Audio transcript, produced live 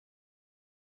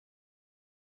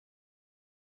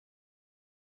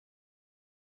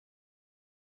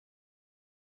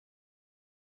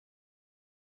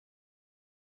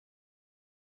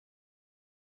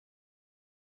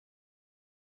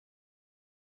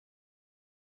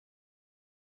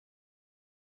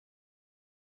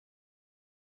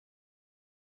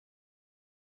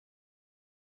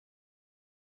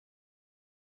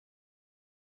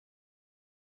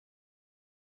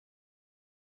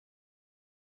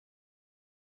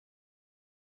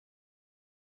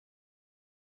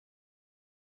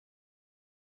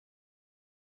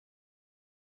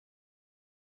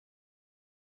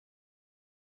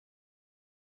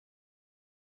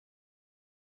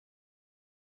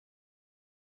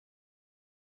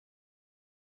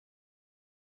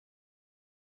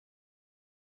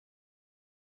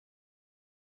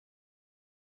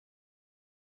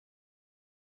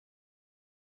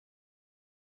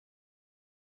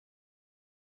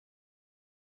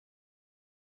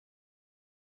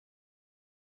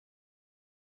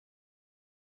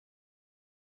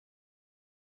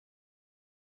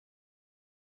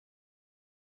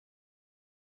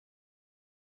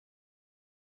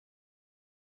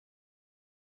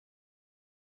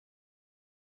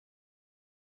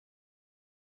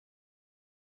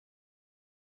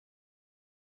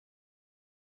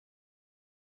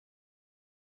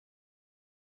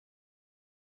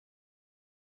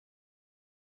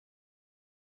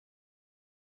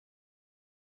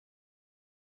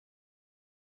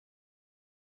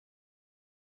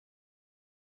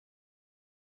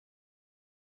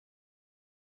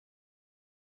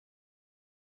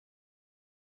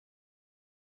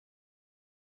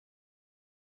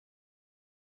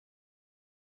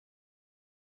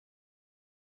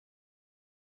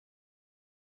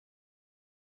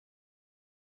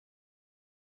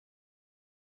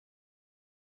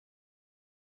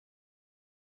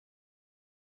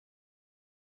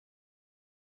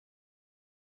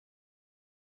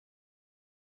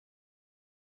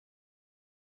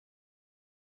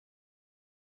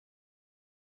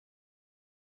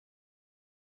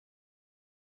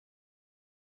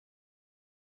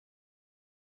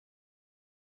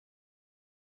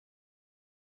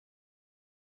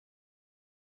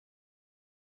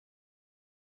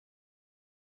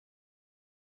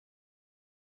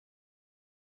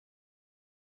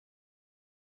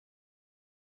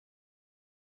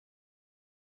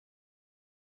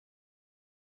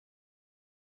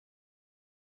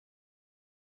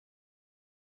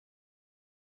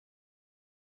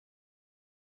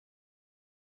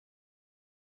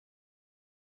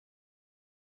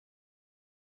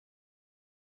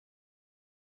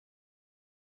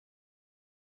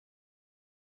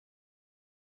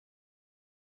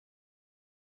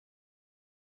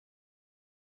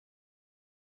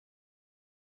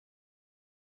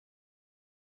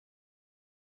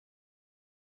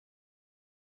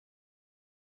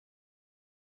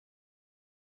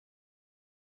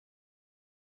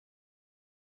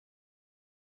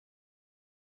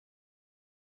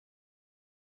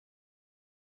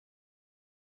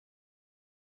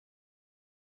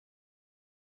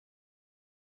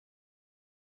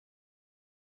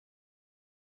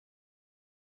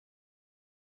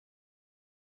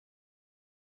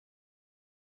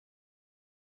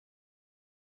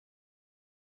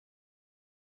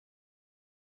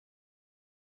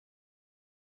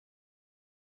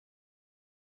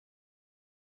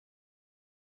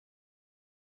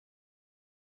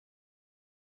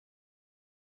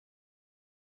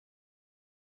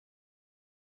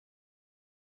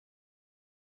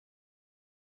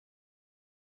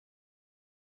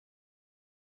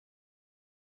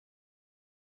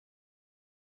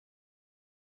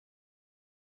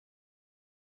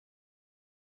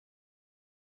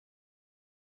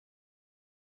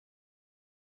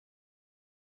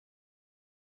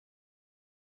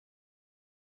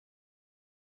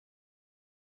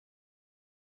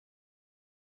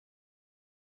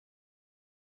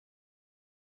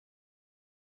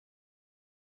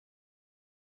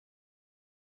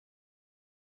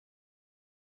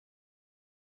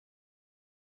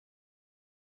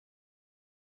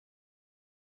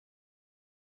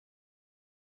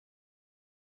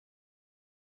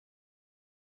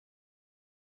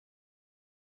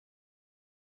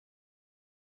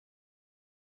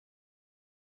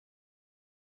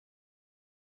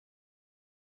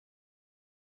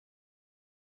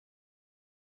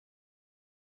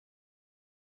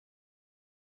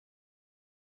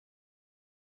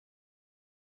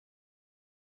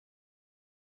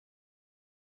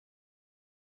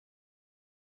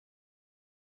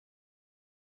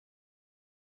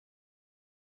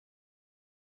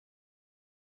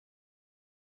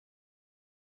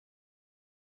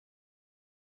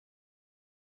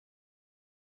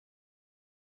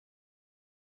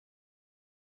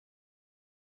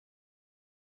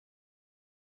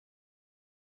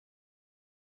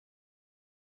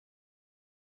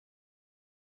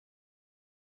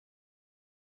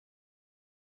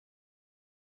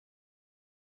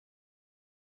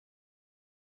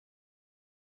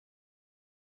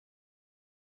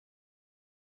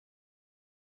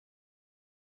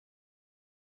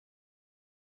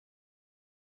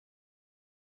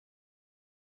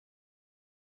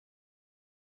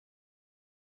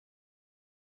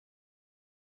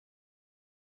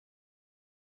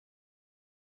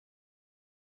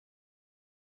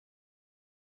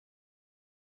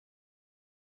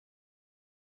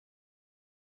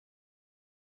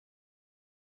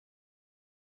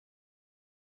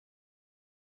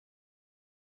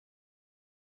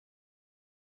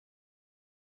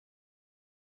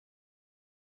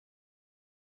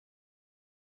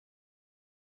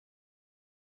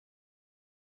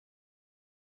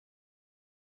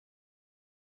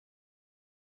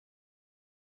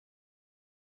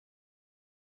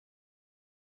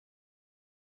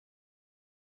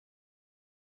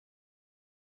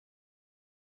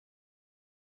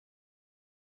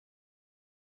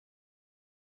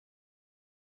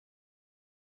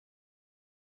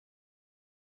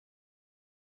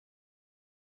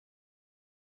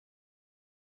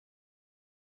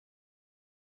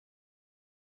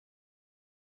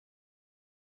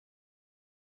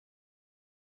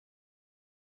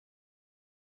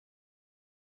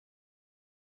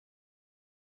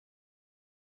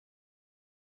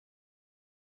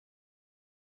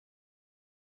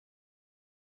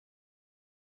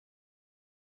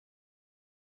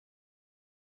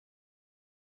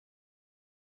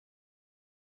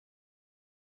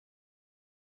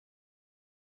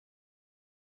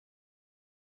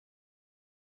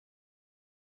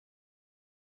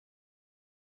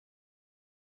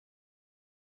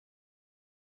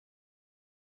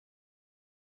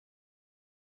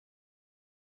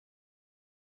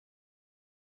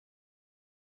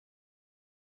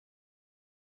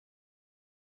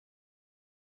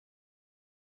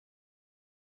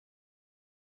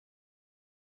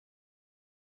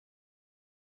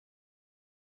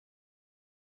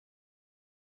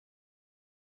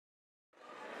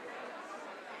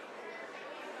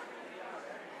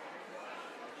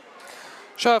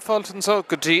Se fáilteann so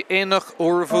go dtí Aonach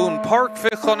Urmhumhan Páirc fi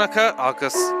Dhonnchadha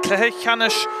agus Cluiche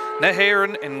Ceannais na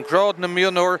hÉireann in grád na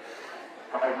Mionúir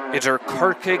idir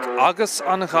Corcaigh agus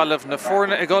an Gaillimh na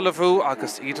fórna I Galway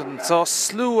agus iad so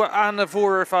slú an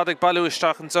bhuair fad ag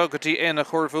bailúisteach an so go dtí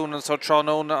Aonach Urmhumhan so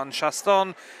Tráchtaire an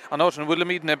Céadaoin an áit an bhfuil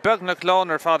míad na beagnach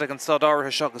lán ar fad ag an stad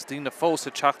áirithe agus dína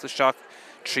fósa teachtasteach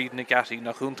tríd na gataí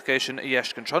nach chuntacéis sin I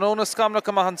eiscin. Tráchtaire scamnach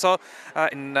go maithe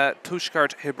in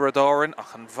tuaisceart hibredáin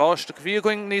ach an bháiste go bhí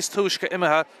going níos tuaisce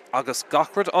imethe agus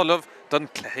gachrad olamh don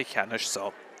Cluiche Ceannais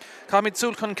so. Cáimid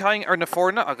súil chun caing ar na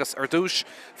fórna agus ar dúis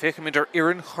féicimid ar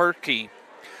hÉireann Corcaigh.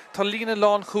 Tá lína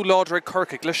lán chúláidre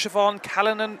Corcaigh le siobhán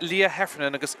Callanan Lia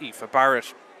Heffernan agus Aoife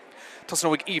Barrett. Tás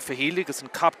nó ag Aoife Healy agus an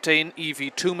captain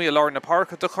EV Túmi lár na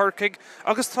Páirc de Corcaigh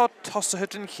agus tá tosathe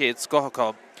den chéad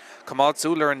scothachá. Cámad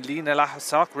súil ar an lína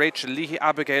leithasach Rachel Leahy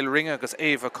Abigail Ringe agus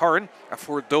Eva Curran a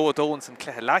fuair dó in san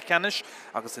Cluiche Ceannais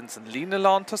agus in san lína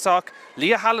lán tasach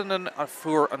Lia Hallinan a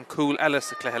fuair an cúl eile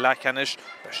sa Cluiche Ceannais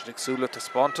beis ag súla tá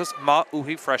spántas má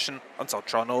uthí freisin an sa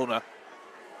Tráchtaire.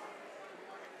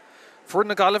 Fuair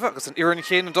na Gaillimh agus an hÉireann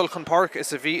chéann dul chun Páirc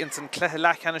is a bhí in san Cluiche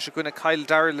Ceannais a gcuine Cail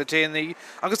Dair le déanaí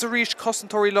agus a rís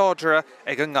cosantóirí láidre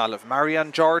ag an Gaillimh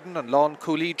Marianne Jordan an lán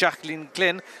cúlaí Jacqueline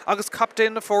Glynn agus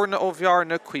captain na fórna ó bhear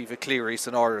na Cuimhe Cléirí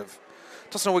san áireamh.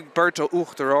 Tás nó ag Berta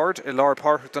Uachtar ard I lár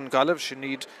Páirc don Gaillimh sin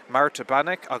níd Marta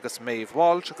Bannock agus Maeve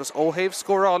Walsh agus óhéamh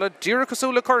scórála díreach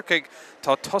cosúla Corcaigh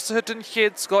tá tosathe den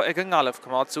chéad sco ag an Gaillimh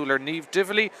cámad súil ar Niamh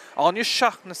Dively Anya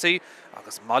Seachnasaí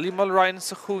agus Molly Mulryan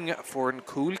sa chúine a fuair an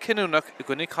cúl cinúnach I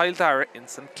gcuine Cail Dair in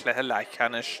san Cluiche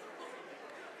Ceannais.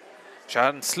 Se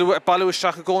an slú a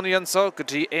bailúisteach a gcónaí ansa go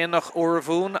dtí Aonach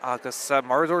Urmhumhan agus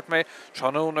mar dúirt mé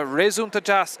Tráchtaire réasúnta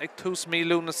deas ag tús mí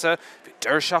lúnasa bhí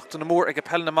deir seachtain na mór ag a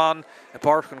Peil na mBan I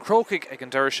Páirc an Crocaigh ag an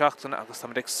deir seachtain agus tá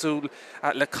ag súil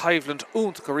le caibhlant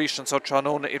únt go rís an so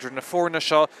Tráchtaire idir na fórna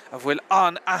seo a bhfuil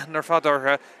an aithnar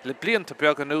fadartha le blianta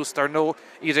beag an nús dar nó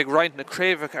iad ag roinnt na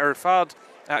Craobh ar fad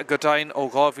go dain ó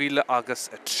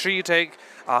 2013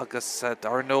 agus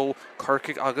dar nó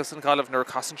Corcaigh agus an Gaillimh nuair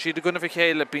casan siad a gcuine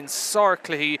Míchéal bíonn sár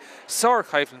cluichí sár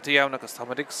caibhlantaí ann agus tá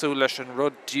ag súil leis an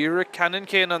rud díreach ceann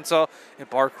céann sa I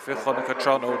Páirc fi Dhonnchadha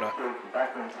Tráchtaire.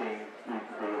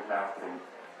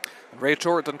 An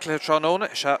réiteoir don Cluiche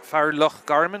Tráchtaire is fear Loch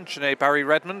Garman sin é Barry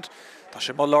Redmond tá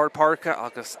sé mo lár Páirce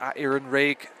agus a hÉireann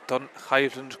réig don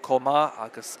chaibhland comá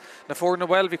agus na fórna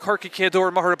bhfuil bhí Corcaigh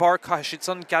céadúir mar bar cai siad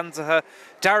son ganzathe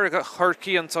dearga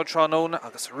Corcaigh an sa Tráchtaire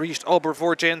agus ríist obair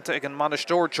mhórdéanta ag an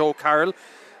manistóir Joe Carroll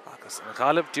agus an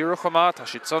Gaillimh díreach comá tá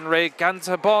siad son réig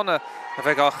ganzathe bána a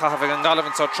bheith á chahabh an Gaillimh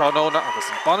an sa Tráchtaire agus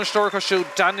an banistóir cosisiú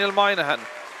Daniel Moynihan.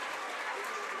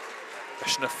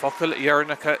 Leis na focail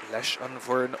iarnacha leis an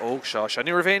bhuireann óg seo. Se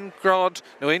ní bhéon grád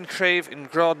nó aon craobh in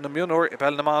grád na Mionúir I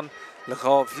Peil na mBan le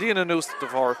gá bhliain nús de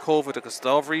bhar COVID agus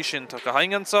dábhrí sin tá go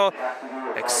haingan sa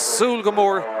ag súil go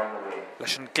mór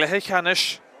leis an Cluiche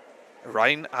Ceannais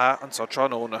rainn an sa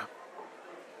Tráchtaire.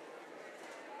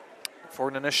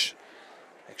 Fórnanis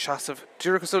ag seasamh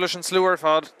díreach cosúil leis an slú ar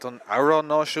fad don amhrán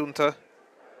náisiúnta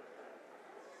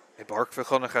I Páirc fi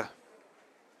Dhonnchadha.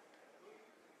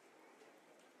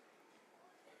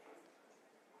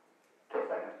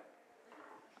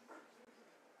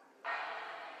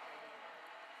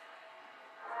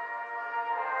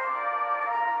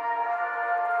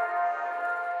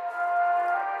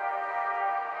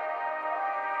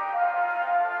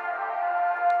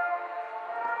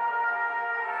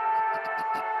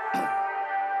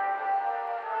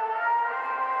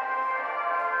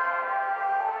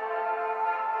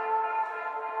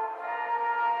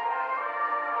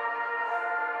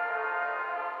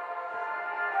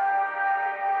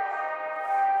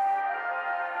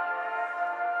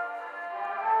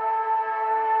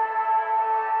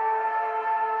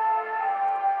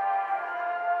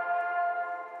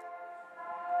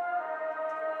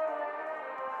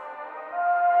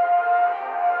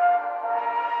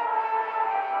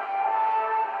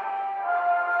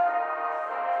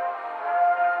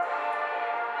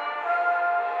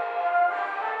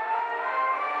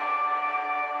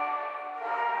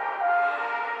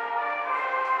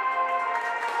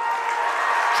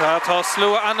 Tá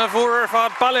slú anna bhuair ar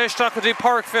fad bailúisteach go dtí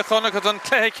Páirc fi Dhonnchadha don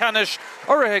Cluiche Ceannais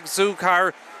or ag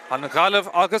ZuCar an Gaillimh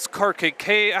agus Corcaigh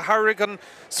cé a tharraigh an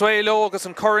Suailó agus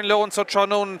an Corrin Ló an sa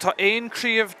Tráchtaire tá aon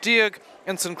críomh diaag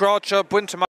in san grád seo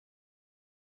buinte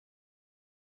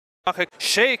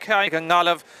Shake ag an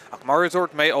Gaillimh ach mar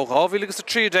dúirt mé ó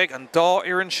 2013 an dá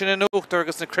hÉireann sin in Uachtar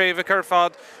agus na Craobh ar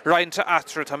fad roinnte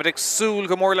atra tá ag súil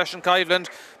go mór leis an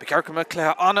Caibhland be cearcam a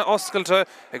cléthe anna oscailte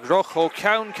ag roch ó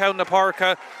ceann na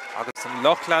Páirce agus an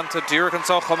Lochlanta díreach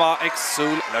sa chumá ag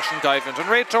súil leis an Caibhland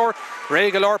an réiteoir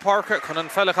réigeal ár Páirce chun an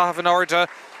fellach an áirde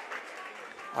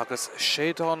agus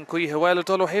Céadaoin gaotha bhile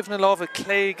dul ó thaobhna lámh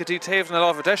clé go dtí taobhna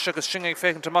lámh deise agus sin ag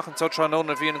fécinn amachchan so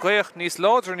tránóna bhí an gcuoch níos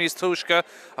láidir níos túisce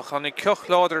a chunig ceoch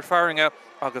láidir fearinge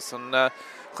agus an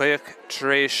gcuoch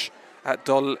tréis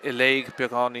dul i léig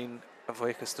beagáín a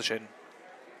bhuichas do sin.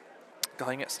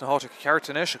 Gainge sna háte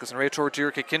ceartanis agus an réiteoir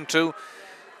díreach cinú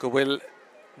go bhfuil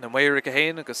na mhéire go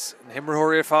héin agus na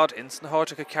himreóirí fad ins na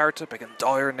háte cearta beag an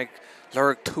dáir nig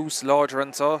lerg tús láidir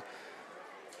an sa.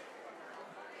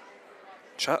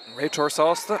 An réiteoir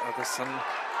sásta agus an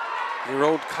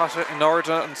líród caite in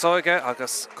áirde an sáige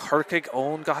agus Corcaigh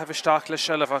ón go hebh isteach le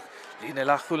seileamh ach lína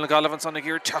lechúil na Gaillimh an san ag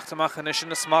iarr teachtamach in sin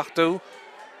na smachtú.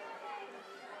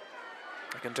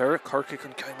 Ag an deire Corcaigh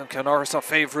an cean áras á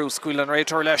féhrú scuil an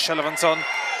réiteoir le seileamh an san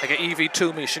ag a EV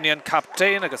Túmi sin íon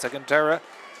captéin agus ag an deire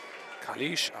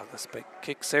Cluiche agus be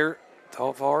kick séir tá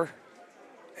bhar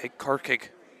ag Corcaigh.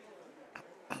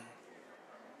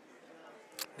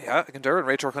 Ja, ag an deir an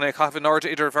réiteoir chun é chaithfinn áirde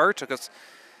idir bhirt agus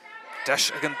deis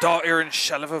ag an dá hÉireann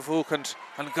seileamh a bhuacant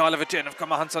an Gaillimh a déanamh go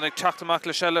maithan san ag teachtamach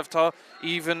le seileamh tá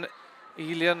even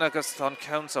Ílian agus tá an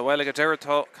ceann sa bhfuil ag a deir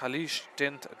tá Cluiche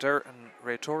dint a deir an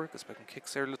réiteoir agus be an kick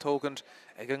séir le tógant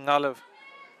ag an Gaillimh.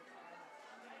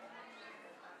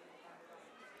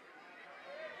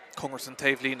 Congras an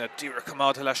taobh lína díreach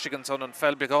comád leistigh an son an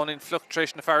fel beagáín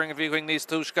fluchtrééis na fearing a bhí going níos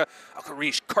túisce ach a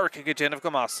rís Corcaigh a déanamh go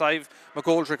má saibh má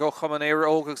ggóildraigh ó chum an éire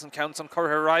ógus an ceann san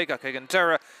curtha raig ach ag an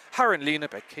deire hÉireann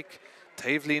lína be kick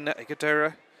taobh lína ag a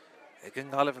deire ag an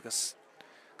Gaillimh agus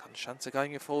can seans a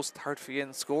gainge fós tart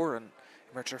faoin scór an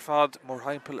imirt ar fad mór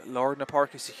haimpel lár na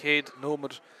Páirc sa chéad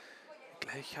nómad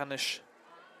le Ceannais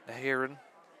na hÉireann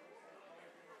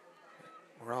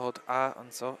rád a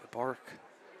an sa a Páirc.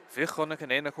 Bhíchonach an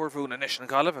éana chóirmhún in an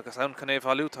Gaillimh agus ann can é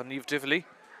bhú tá níomh difilí.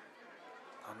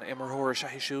 An imreóir sé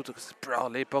siút agus bra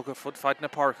le bogad fud fáid na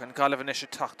Páirc an Gaillimh is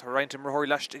tacht tá roinnt imreóir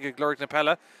leistigh ag glóir na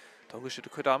Peile tá bhuiise do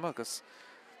chudama agus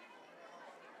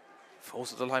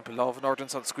fós dul haimpel lámh an áirde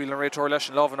san scuil an réiteoir leis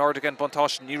an lámh an áirde gan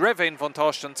bontáiste ní raibh éon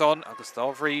bontáiste an son agus dá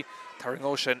bhrí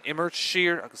taringó sin imirt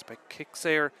siar agus be kick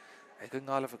séir ag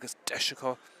an Gaillimh agus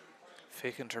deisiá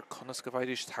fécinn tar conas go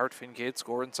bhaidís thart fin géad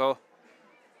scór an sa.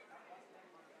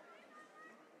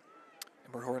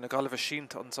 Imreóir na Gaillimh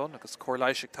sínta an son agus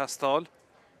Corcaigh tastáil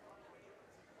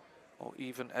ó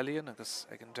even Elian agus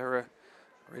ag an deire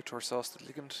réiteoir sásta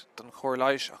ligand don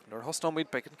Corcaigh ach nuair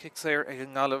thosnóid be an kick séir ag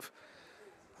an Gaillimh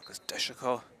agus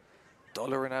deisiá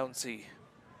dullar an ansaí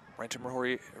roinnt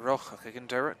imreóirí roch ach ag an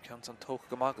deire ceann san tócha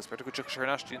go agus beidir go dteach sé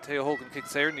an aistíonn taobh thóg an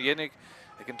kick séir na dhéananig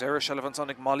ag an deire seileamh an son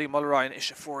ag Molly Mulráin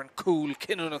is fuór an cúil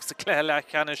cinúnach sa cléthe le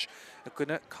Ceannais a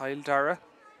gcuine Cail dara.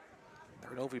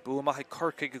 Ar nó bhí buamach ag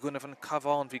Corcaigh go gcuineh an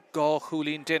cabháin bhí gá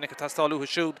chúlín déananig a tastáilú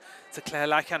siúd sa cléthe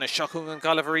le Ceannais seachún an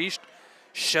Gaillimh a ríist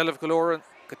seileamh golóir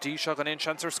go dtí seach an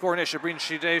inchancer scóirnis a brín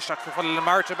si dééis ach go fáil le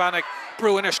Marta banach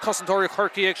brúinis cosantóirí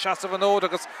Corcaigh ag seasamh an ód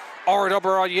agus ard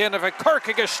obair a dhéanamh ag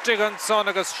Corcaigh a stig an son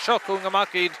agus seachún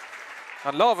amachíd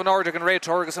an lámh an áirde an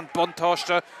réiteoir agus an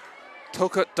bontáiste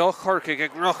tucha do Corcaigh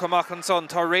ag roch amach an son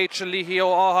tá Rachel líhí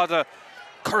ó áhada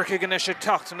Corcaigh an isise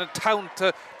tacht an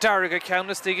tánta dearg a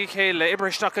ceannas dig chéile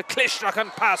ibristeach a clisteach an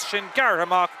pass sin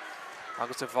garhamach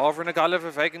agus a bhábhar na Gaillimh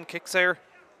a bheith an kick séir.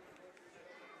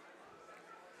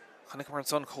 Channig mar an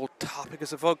son chó tap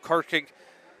agus a bhog Corcaigh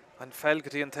an fel go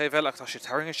dtí an taobh ach tá sé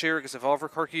tairnga siar agus a bhábhar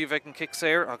Corcaigh bheith an kick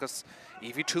séir agus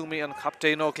EV Túmi an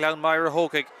captéin ó Gleann Mair a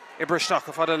thógaigh ibristeach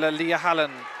a fada le Lia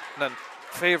Hallan nan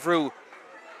féhrú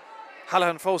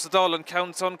Hallan fósadál an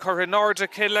ceann son curtha náirde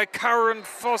cile Caran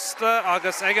Fosta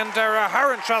agus ag an deire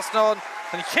Haran Trasnán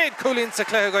an chéad cúlín sa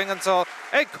cléthe going an sá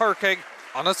ag Corcaigh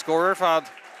an a scór ar fad.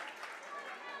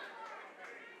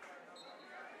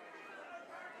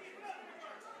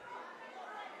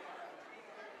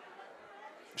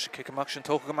 Sé kick amach sin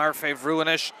tócha go mar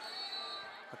féhrúanis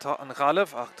atá an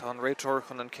Gaillimh ach tá an réiteoir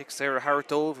chun an kick séir a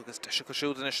Hartdómh agus deise go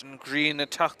siúd is an green a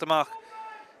teachtamach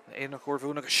na éana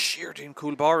chóirmhún agus siirtín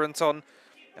cúlbar an son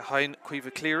a hain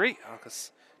cuimh cléirí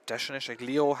agus deisenis ag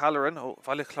Leo Halloran ó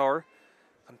Bhaillichlár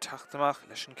an teachtamach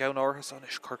leis an gceann ártha san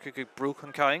is Corcaigh ag brúch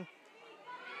an caing.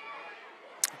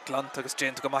 Glant agus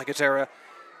déanta go maith go deire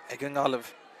ag an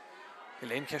Gaillimh.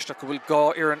 Iléon ceiste go bhfuil gá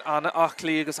hÉireann anna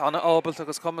achlaí agus anna ábailt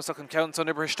agus cumasach an ceann son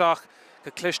ibristeach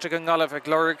go Cluiche an Gaillimh ag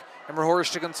glorg imar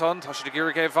thuiriste an son tá si de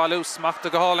ggéir géh valú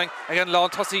smachta go háling ag an lán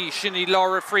tosaí sinní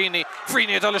lára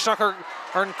Fríní a dul ar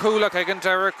an cúlach ag an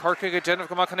deire Corcaigh go déanamh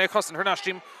go mac an é cosan ar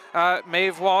náistím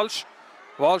Maeve Walsh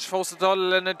fósa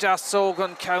dul in a deasóg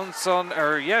an ceann son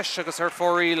ar yes agus ar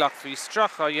fórí lach bhí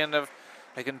stracha dhéanamh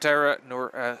ag an deire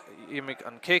nuair imig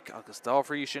an kick agus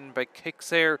dáhrí sin be kick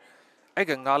séir ag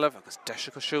an Gaillimh agus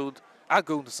deise go siúd a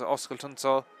gúntas a oscailtan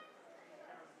sá.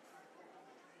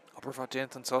 Aber bhá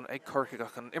déantan son ag Corcaigh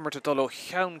ach an imirta dul ó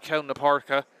cheann na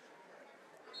Páirce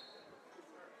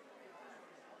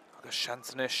agus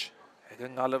seansanis ag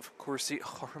an Gaillimh cuasaí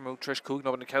chormú tris cúg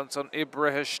nó an ceann son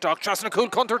ibrithe steach teas na cúil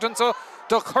contartan sá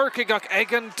do Corcaigh ach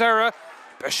ag an deire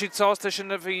Beisiad sásta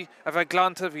sin a bheith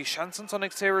glanta bhí seansan son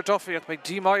ag séir dofaí ach beag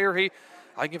dímáirthaí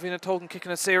ag bhína tógan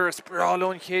kicking a séir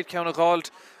spráilún chéad ceann a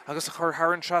gáilt agus a chur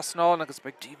hÉireann trasnáin agus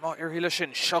beag dímáirthaí le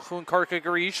sin seachún Corcaigh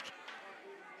go ríist.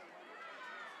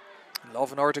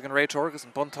 Love an ard ag an réitor agus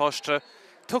an buntáiste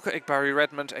tucha ag Barry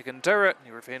Redmond ag an deire ní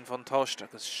raibh féin buntáiste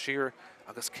agus siar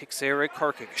agus kick séir ag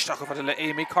Corcaigh isteach bhfuil le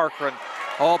Amy Corcoran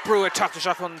brú ag teachta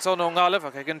seach an son ó Gaillimh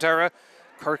ach ag an deire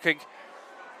Corcaigh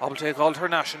Ábalta ag gáil tar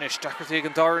náisian is deachirtí ag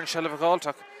an dair an sellh a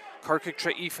gáilteach Corcaigh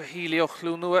tre ífa hílí ó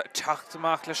chlúnua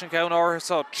teachtamach leis an gceann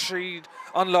áthasá tríd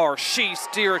an lár síos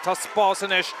dír tá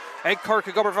spásan is ag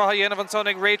Corcaigh gobar bhatha dhéanamh an son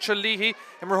ag Rachel Leahy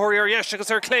imar thuirí ar yes agus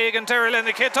ar clé ag an deire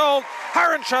lena citóg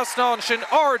hÉireann trasnáin sin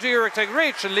ardíireacht ag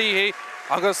Rachel Leahy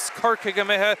agus Corcaigh a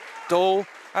mithe dó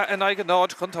in ag an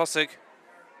náid chun tosaigh.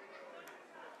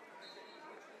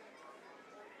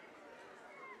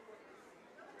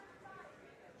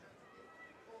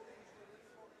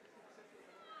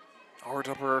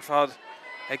 Ardupper ar fad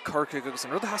ag Corcaigh agus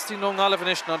an rud hastíí nó Gaillimh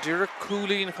inis ná dtíre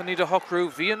cúlín chun iad a hocrú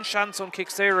bhí an seanson kick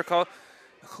séireacha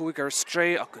a chuig ar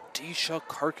stré ach go dtí seo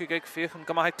Corcaigh ag féchan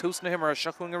go maith tús na himar a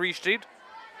seachún a ríistíad.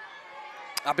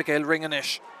 Abigail ringan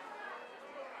is.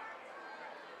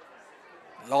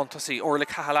 Lántasaí orla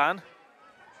Céadaoin.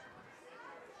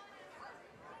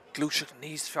 Glúiseach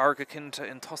níos fearga cinnte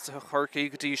in tostathe Corcaigh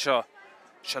go dtí seo.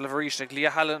 Shelleverís ag Lia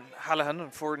Hallahan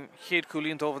an fór chéad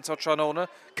cúlín dómhan sa Tróna,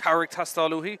 Carrick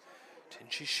tastáluhí, tin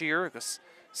si siar agus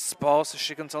spás a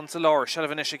sigan son sa lár.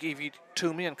 Shellevenis ag Evie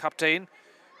Toomey an captain,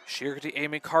 siar gotí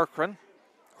Amy Corcoran,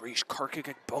 rís Corcaigh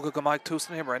ag boga go maith tús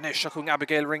na himar inis seachún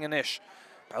Abigail ringan is.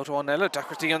 Bátáin eile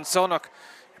deachirtí an sonach,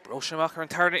 i broisiach ar an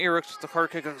tarna iirecht do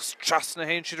Corcaigh agus tras na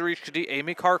hain siad a rís gotí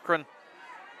Amy Corcoran.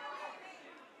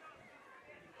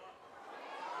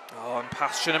 An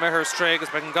pass sin a mithir stré agus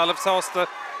beag an Gaillimh sásta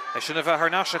é sin a bheith ar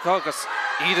náisiach agus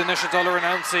iad is a dul an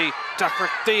ansaí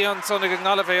deachirtí an son ag an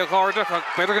Gaillimh é a gáardach ach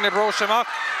beidir gan i broisiach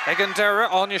ag an deire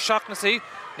áine seachnasaí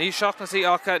ní seachnasaí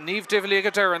ach níomh difilí ag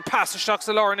a deire an pass isteach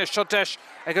sa lárin is seo deis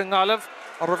ag an Gaillimh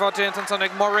aber bhá déantan son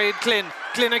ag Mairead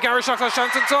Glynn ag airiseach le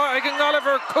seansan só ag an Gaillimh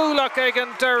ar cúlach ag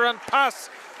an deire an pass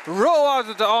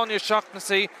róáda de áine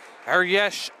seachnasaí ar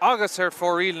yes agus ar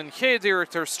fóríl an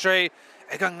chéadíirecht ar stré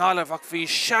ag an Gaillimh ach bhí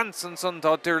seansan son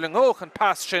dá dúirling óch an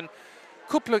pass sin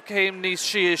cúpla céim níos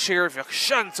siar bheadh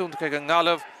seansúnta ag an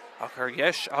Gaillimh ach ar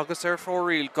yes agus ar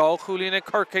fóríl gá chúlín ag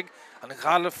Corcaigh an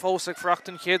Gaillimh fósaigh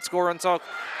freachtain chéad scór an tag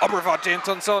aber bhá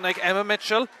déantan son ag Emma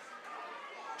Mitchell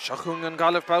seachún an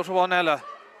Gaillimh bátáin eile.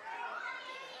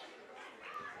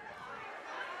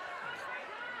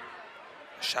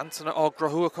 Seansanna á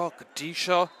grothúachá go dtí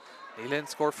seo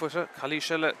níléon scór fuite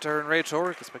Calíise le deir an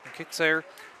réitor agus beag an kick séir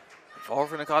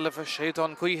Fáhar na Gaillimh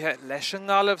Céadaoin cuithe leis an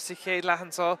Gaillimh sa chéad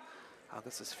leathansá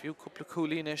agus is fiú cúpla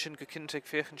cúlín é sin go cinnte ag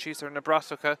féchan síos ar na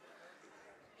brasacha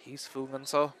híos fugan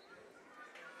sá.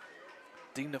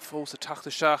 Dína fós a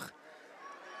teachtasteach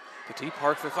go dtí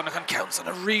Páirc chunach an ceann san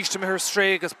a ríist am ar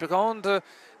stré agus beagán de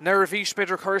nervhís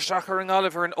beidir chuirteach ar an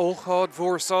Gaillimh ar an óchád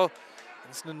mhórsá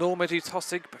ins na nómadí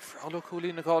tosaigh be frála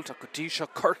cúlín na gáilteach go dtí seo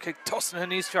Corcaigh tosna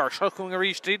níos fearr seachún a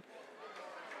ríistíad.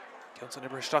 Ceann san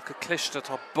ibristeach a Cluiche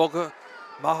tá boga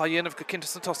maithe dhéanamh go cinnte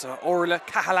san tosa orla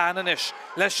Céadaoin inis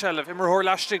leis sellh imar thóir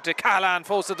leistigh de Céadaoin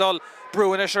fósa dul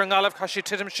brúin is ar an Gaillimh cai si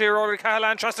titim siar orla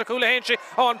Céadaoin trasna cúla hain si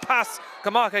an pass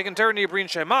go maith ag an deirní bríonn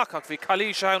sé amach ach bhí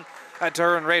Calíise ann a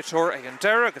deir an réitor ag an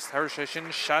deire agus thir sé sin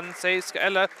seanséis go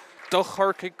eile do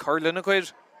Corcaigh chuirlin a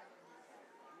gcuid.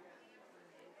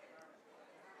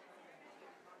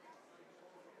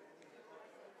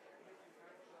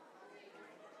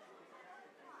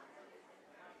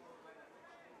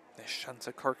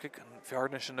 Seansa Corcaigh an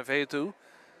bhearna sin a bhéadú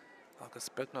agus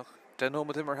bednach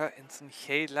denómad imirthe in san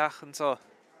chéad leachan sá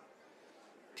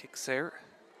kick séir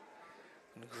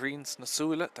an greens na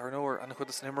súile dar nóir an chud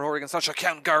is nimróir an sa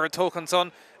ceann gar tóchan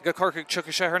son go Corcaigh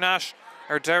tucha sé ar náis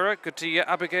ar deire go dtí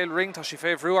Abigail Ring tá sí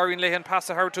féh bhrú aríonn léhann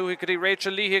pasa thar tú go dtí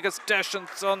Rachel Leahy agus deis an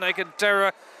son ag an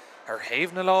deire ar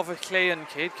thaobh na lámh cléan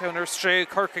céad ceann ar stré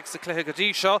Corcaigh sa cléthe go dtí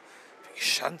seo bhí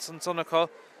seans an son acu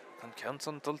chun ceann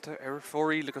son dulta ar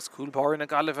fórí agus cúlbáir na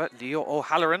Gaillimh Leo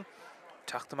O'Halloran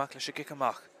teacht amach leis gic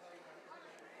amach.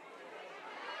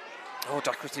 Ó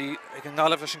dacratí ag an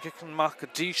Gaillimh leis an gic amach go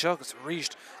dtí seo agus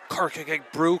ríist Corcaigh ag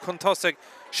brú chun tosaigh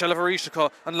Shellah ríist acu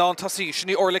an lán tosaí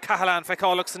sinní orla Cahalán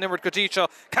feicálaach san immert go dtí seo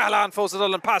Cahalán fós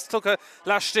adul an pass tucha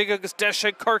leistigh agus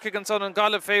deise Corcaigh an son an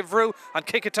Gaillimh féh bhrú an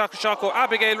cic-a-tacha seo go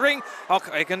Abigail Ring ach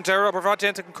ag an deire aber bhrá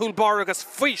déanta an cúlbáir agus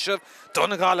faoisimh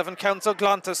donna Gaillimh an council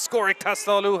glánta scóraigh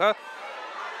tastáilútha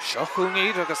seo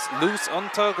chuaigh agus lús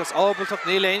ionta agus ábaltach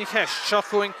níl éon cheist seo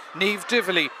chuaigh níomh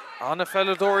divilí Anna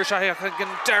Fellador is ag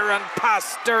an deire an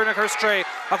pass deirnach ar stré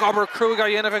ach aber cruúg a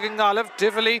dhéanamh ag an Gaillimh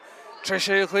divilí Tre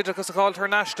sé chuid agus a gáil tar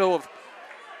neistómh.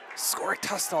 Scóraigh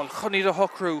tastáil chuní a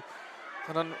hocrú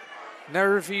chun an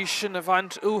nervhí sin a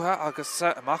bhaint utha agus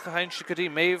amach a hain si go dtí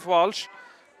Maeve Walsh.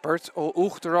 Bert ó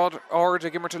Uachtarrád ard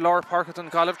ag immert a lár Páirc an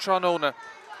Gaillimh Tránóna.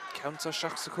 Ceanta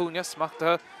seach sa cúne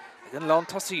smachta ag an lán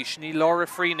tasíis ní Laura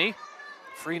Freeney.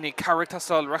 Freeney carrick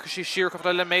tastáil racha sí siarcach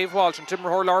le Maeve Walsh an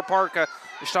timmerthór lár Páirc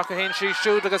isteach a hain sí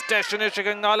siúd agus deisenis ag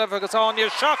an Gaillimh agus Anya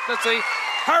Seachnasaí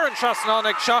HÉireann trasnán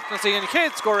ag Seachnasaí an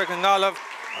chéad scóir ag an Gaillimh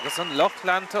agus an loch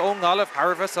leanta ó Gaillimh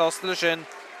Harbh sásta sin.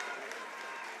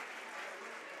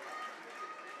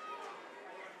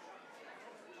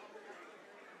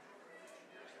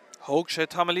 Thóg sé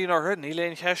tamlín orthu ní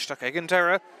léon cheisteach ag an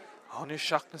deire Anya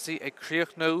Seachnasaí ag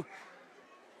críoch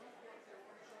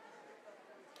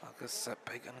agus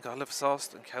beag an Gaillimh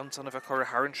sást an count an a bheith chur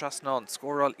HÉireann trasnán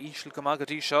scóráil ísil go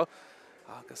magadí seo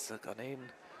agus gan éon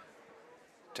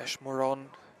deis mórrán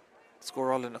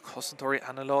scóráil in a cosantóirí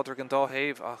anna láidir an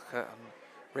dáhéamh ach an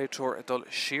réiteoir a dul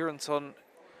siar an son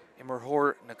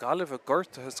immerthór na Gaillimh a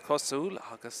gortathas cosúil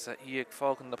agus í ag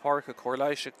fágan na Páirc a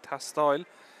Corlaigh tastáil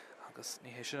agus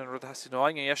ní hé sin an rud heasí nó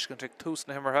aing éiscint ag tús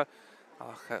na himmartha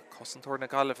ach cosantóir na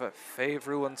Gaillimh féh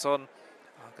bhrú an son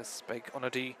agus beag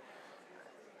onadí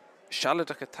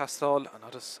Sealadach a tastáil an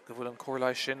adas go bhfuil an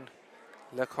Corlaigh sin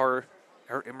le chur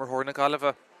ar immerthór na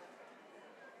Gaillimh.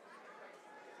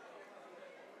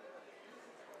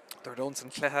 Dar dón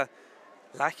san cléthe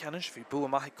leithcheannis bhí bu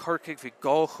amach Corcaigh bhí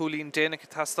gá chúlín déanaach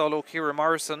tastáil ó Ciara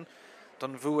Morrison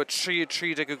don bhua trí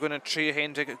ag a gcuine trí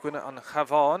héin ag a gcuine an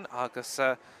Chabháin agus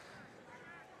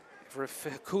bhar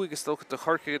cuaig is tócha de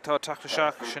Corcaigh atá teachta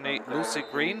seach sin é Lucy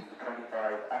Green.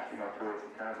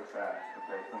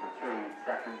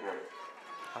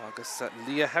 Agus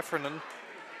Leah Heffernan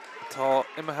atá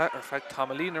imethe ar feadh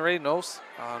tamlín a ré nós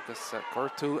agus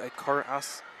gortú ag chur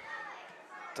as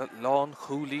de lán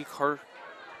chúlaí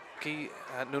Corcaigh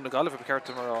nó na Gaillimh a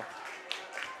ceartta marrá.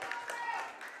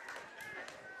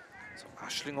 So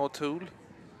Aisling O'Toole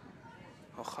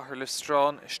ó chathair le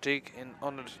strán istigh in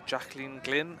ionad Jacqueline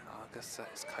Glynn agus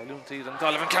is caiiliúntaí an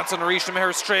Gaillimh an ceantar na ríiste mé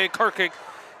ar stré Corcaigh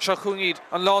seo chuaigh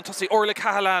an lán tosaí orla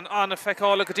Cahalán anna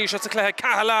feicála go dtí seo sa cléthe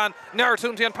Cahalán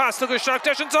neartúntaí an pass tugus seach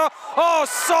deis antá ó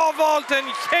sábháil den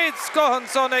chéad scohan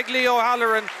son ag Leo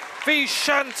O'Halloran bhí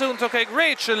seanúntaach ag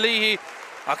Rachel Leahy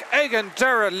ach ag an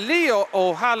deire Leo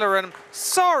O'Halloran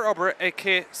sár obair ag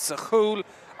cé sa chúl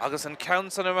agus an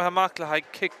count san imime amach le haid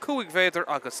cic cúig féidir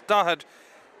agus dahad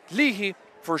Leahy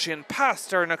fuair sí an pass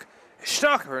dearnach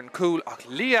isteach ar an cúl ach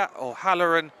Leo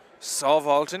O'Halloran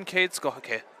sábháil den céad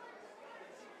scothaice.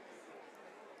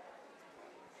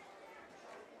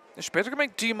 Is beidir go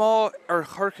méid díomá ar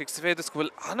Corcaigh sa bhéad is go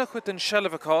bhfuil annach chuid an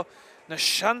Shellah acu na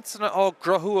seansanna á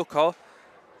grothú acu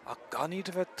ach gan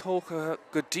iad a bheith tócha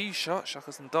go dtí seo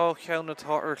seachas an dá cheann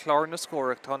atá ar chláir na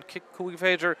scóraach tá an cic cúig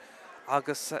féidir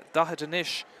agus dahad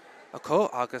inis acu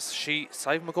agus sí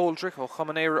Saibh McGoldrick ó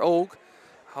Chomanéir óg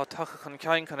há tacha chun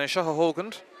ceann chun é seo a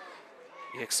hógant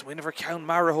í ag swinmhar ceann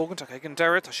mar a hógant ach ag an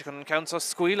deire tá si chun ceann sa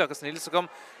scuil agus níl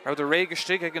agam ar do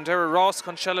réigeistigh ag an deire rás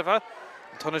chun Shellah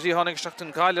Tána dí tháinig isteach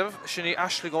an Gaillimh sinní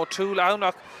Aisling O'Toole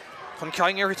Aonach chun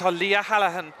ceann tá Leah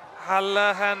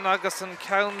Hallahan agus an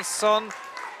ceann son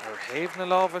ar thaobh na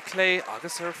lámh clé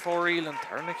agus ar fóríl an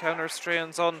tarna ceann ar stré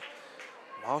an son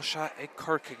má se ag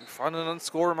Corcaigh fanan an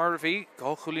scór mar bhí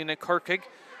gá chulín ag Corcaigh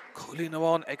chulín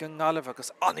amháin ag an Gaillimh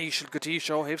agus aníisiil go dtí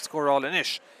seo thaobh scóráil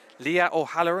inis Leah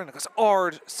O'Halloran agus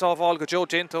ard sábháil go Joe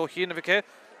Dinto chéanamhice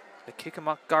le cic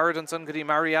amach gardan san go dtí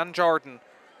Marianne Jordan.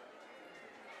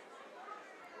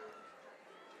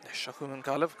 Seachún an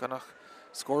Gaillimh ganach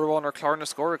scóráin ar chláir na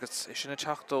scóir agus is sinna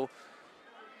teachtó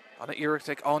anna iirecht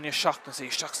ag Anya Seachnasaí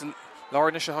isteach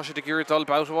láirne se hasise de gur dul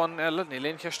boutáin eile ní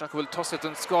léon ceisna go bhfuil tosaid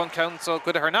an scáin count so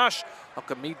go Ceannais ach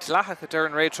go míad leatha go deir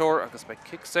an réiteoir agus be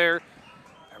kick séir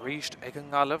ar Ríist ag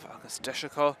an Gaillimh agus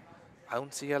deisiá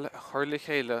ansaí eile a chuir le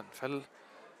chéile an fel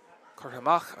Corcaigh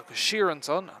agus Síran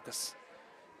son agus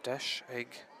deis ag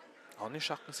Aonach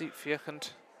seachnasaí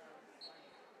fiachant.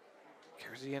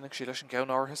 Céir dhéanamh sí leis an ceann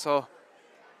árthasá.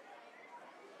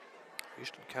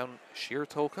 Ríist an ceann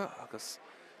siartócha agus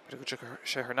go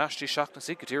sé hernastí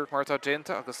seachnasaí go dtíreach mar tá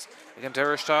déanta agus ag an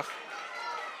deiristeach.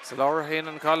 Sa láir héin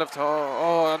an Gaillimh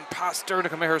tá an pastor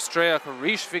go mé stréach a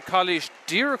ríis bhí Collish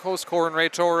díreach os cór an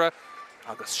réitóra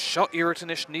agus seo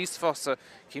irritanis níos fosa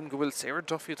cím go bhfuil séir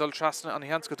dufií dul trasna an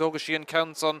heans go dóga sí an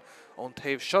ceann son ón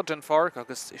taobh seo den Páirc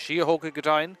agus sí a thóga go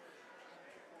dain.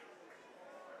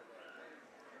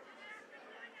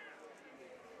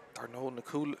 Tar nó na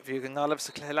cúil bhí an Gaillimh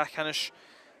sa cléile Ceannais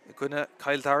i gcuine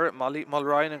Caildare Molly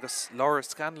Mulryan agus Laura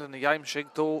Scanlon na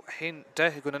dheimsigh dó hain de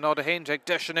i gcuine nád a hain ag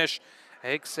deisianis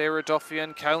ag Sarah Duffy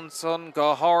an ceann son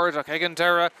go hard ach ag an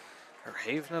deire ar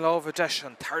haimh na lámh a deis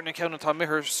an tarna ceann atá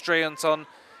mithir stréan son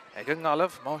ag an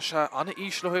Gaillimh má se anna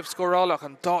ísloibh scórálach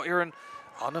an dá iarn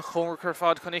anna chóir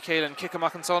fad chunig chéile kick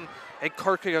amach an son ag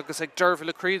Corcaigh agus ag deirfh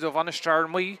le críd ó bhaine star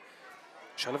mí.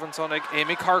 Shelvan son ag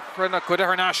Amy Corcoran a cuid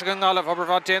ar náis an Gaillimh aber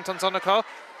bhd déint an son aá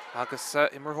agus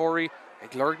immerthirí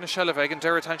ag lord na Shelf ag an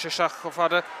deire tan seach go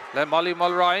fada le Molly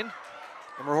Mulryan.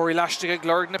 Immerthirí leistigh ag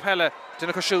lord na Peile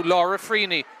duna go siú Laura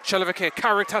Freeney Shelfacé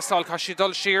carrick tastal cá si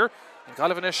dul siar an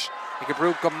Gaillimh ag go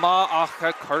brú go má ach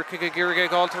Corcaigh ag ggéirigh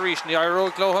gáilta ríis ní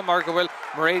airó glóha mar go bhfuil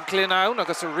Mairead Glynn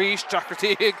agus a ríis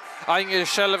Jacartíigh aing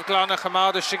Shelf glána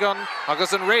chamáda sigan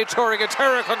agus an réitóir ag a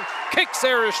teire chun kick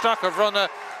séiristeach a bhrunna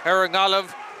ar an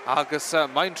Gaillimh agus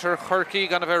maintar Corcaigh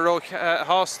gan a bheith ró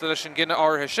hásta leis an gine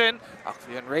áthe sin ach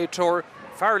bhí an réitóir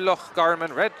fearloch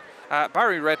Garman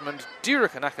Barry Redmond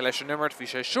díreach an aice leis an nimmert bhí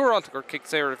sé siúrálta gur kick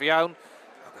séir a bhí ann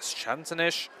agus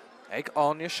seansanis ag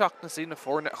Aonach seachnasaí na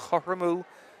fórna a chorramú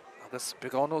agus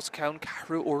beagánós ceann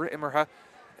carú uair imirthe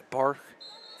Páirc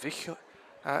bhí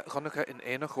Dhonnchadha in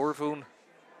Aonach Urmhumhan.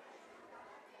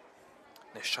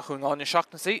 Nes seachúin Aonach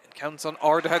seachnasaí an ceann son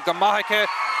ardathe go maithacha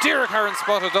díreach ar an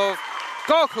spot a dómh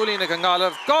gá cúlín ag an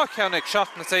Gaillimh gá ceann ag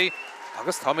seachnasaí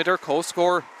agus tá idir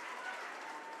cóscór.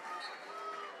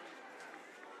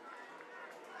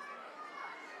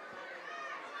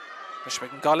 Nes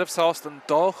beag an Gaillimh sást an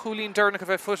dá chúlín deirnach a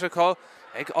bheith futaá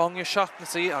ag Aonach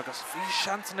seachnasaí agus bhí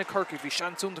seansan na Corcaigh bhí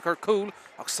seanúnta chu cúil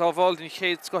ach sábháil den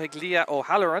chéad scoth lia ó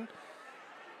hÉireann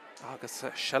agus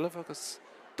Shelf agus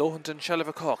dóhann den Shelf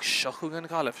aá seachúin an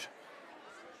Gaillimh.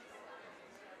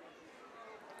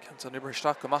 Ceann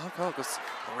ibristeach go maithacha agus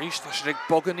ríis tá sé ag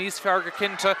bogan níos fear go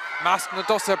cinnte measc na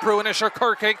dosa brúinis ar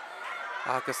Corcaigh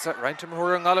agus roinnt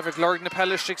imthúir an Gaillimh ag lord na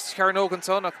Peile cearnógan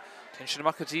son ach tin sin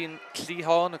amach go dtíon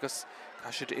clíháin agus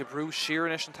tá siad i brú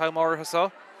siaran an taim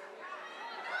árthasá.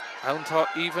 Antá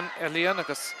even Elian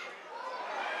agus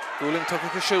Gúling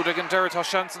tucha go siúd ag an deiretá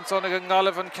seansan son ag an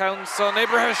Gaillimh an ceann son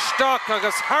ibristeach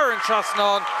agus Haran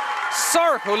trasnáin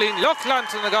sar cúlín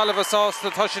Lochlantan na Gaillimh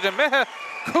sásta tá siad i mithe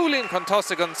cúlín chun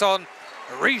tosaigh an son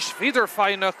ríis viidir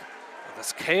féinach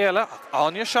agus céile ach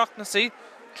Aonach seachnasaí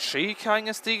trí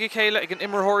ceangas tíige chéile ag an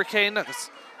immerthóir céin agus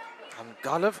an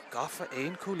Gaillimh gafa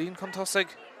éon cúlín chun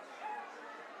tosaigh.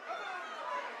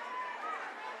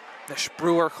 Nes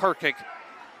brúar Corcaigh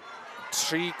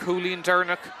trí cúlín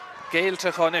deirnach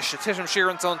géilte chunis a titim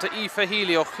siaran son ta Aoife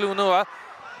Healy ó Chlúnua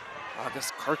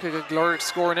agus Corcaigh ag glóric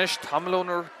scóranis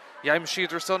tamlónar Jaim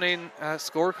Siadar son éon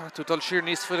scór tú dul siar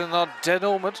níos fuidir ná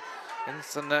denómad in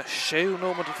san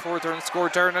séúnómad a fórdar an scór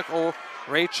deirnach ó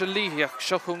Rachel Leahy ach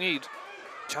seachún iad.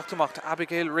 Teachtamach ta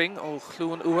Abigail Ring ó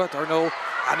Chlún Ua dar nó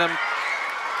anna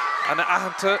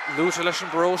ahananta lúta leis an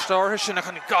bróstáir sin ach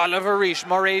an Gaillimh a ríis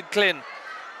Mairead Glynn.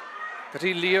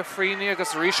 Gotí Leah Freeney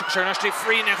agus ríis ag searnastí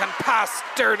Freeney an pass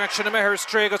deirnach sin a mithir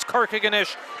stré agus Corcaigh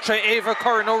inis tre Eva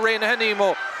Curran ó Réna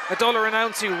Henimo a dullar an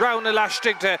ansaí rana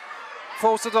leistigh de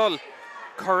fósa dul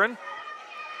Curran.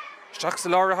 Steach sa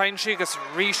Laura Heinsi agus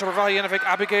ríis ar bhaid anamh ag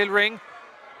Abigail Ring.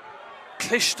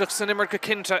 Clisteach san immer go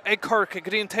cinnte ag Corcaigh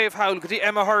go dtíon taobh hail go dtí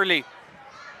Emma Hurley.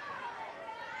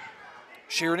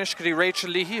 Siarnis go dtí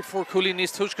Rachel Leahy fuór cúlín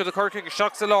níos tuisce de Corcaigh agus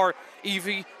steach sa Laura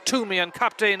Evie Toomey an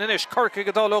captain inis Corcaigh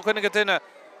go dul ó chuine go duine.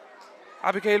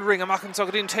 Abigail Ring amachchan so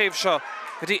go dtíon taobh seo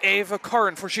go dtí Eva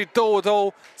Curran fuair si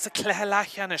dó sa cléthe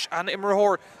leithcheannis an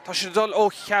immerthóir tá si dul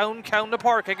ó cheann na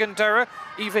Páirc ag an deire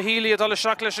Aoife Healy a dul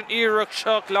seach leis an iireach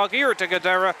seach lágíirt ag an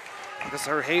deire agus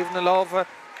ar haimh na lámha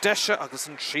deise agus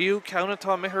an tríú ceann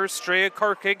atá mithir stré ag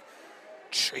Corcaigh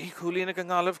trí cúlín ag an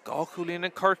Gaillimh gá cúlín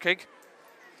ag Corcaigh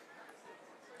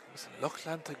agus an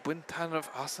Lochland ag buinteanmh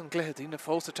as an gléadí na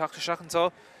fósa teachta seachantá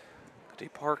go dtí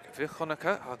Páirc bhí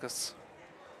Dhonnchadha agus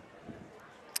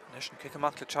Nes an kick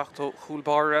amach le teachtó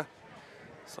chúlbáire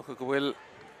so go bhfuil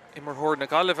Immerhór na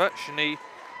Gaillimh, Sinead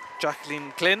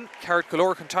Jacqueline Glynn, Ceart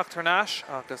Galore an Tráchtaire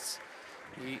agus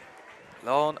í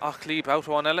lán achlí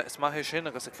bautáin eile is maithe sin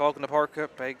agus ag fágan na Páirce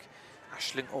beag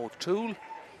Aisling Ó Túil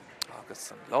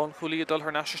agus an lán chualaí dul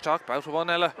ar náisisteach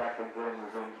bautáin eile.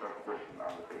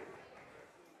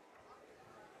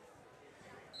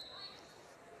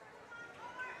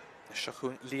 Is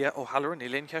chuún Lia Ó Halloran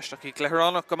í líon ceisteach í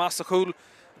gléireánach go meas a chúl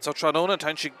so Tráóna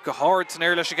tan si go háir san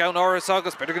éir leis gabhn áras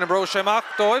agus beidir gona bro sé amach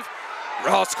dóibh.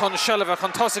 Rás chun Shellamh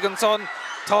chun tosaigh an son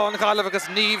tá an Gaillimh agus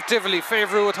níomh divilí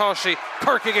féhrú atá si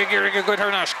Corcaigh ag iarraigh a gcuid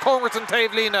thurnáis Comhart an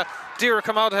taobh lína díreach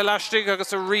amáthe leistigh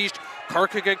agus a ríist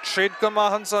Corcaigh ag trid go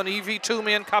maithan son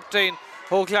EV2 an captain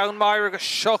ó gleann mair agus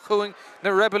seochuing na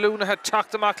rebelúnathe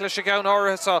teacht amach leis gabhn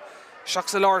áras seach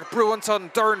sa Lord Bruin son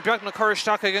Dern beag na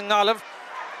choristeach ag an Gaillimh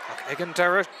ag an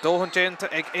deire dóhan déanta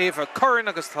ag Éva Curran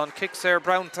agus tá kick séir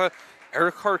brownta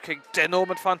ar Corcaigh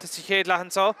denómad fantasy chéad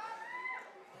lehansá.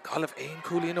 Gaillimh éon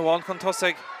cúlín amháin chun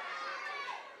tosaigh.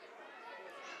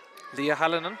 Lia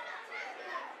Hallinan.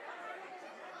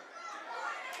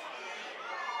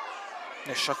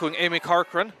 Nes seachuing Amy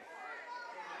Corcoran.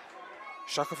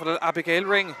 Seacha Abigail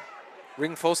Ring.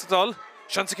 Ring fósadal.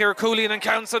 Seansa céir cúlín an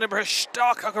counsan ibre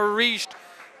stoch ag a ríist.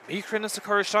 Mícrin is a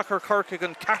choristeach ar Corcaigh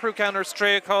an ceathrú ceannar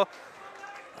stréachá.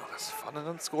 Agus fanan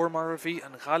an scór mar a bhí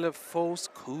an Gaillimh fós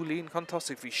cúlín chun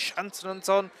tosaigh. Bhí seansan an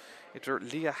son idir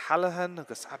Lia Hallinan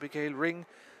agus Abigail Ring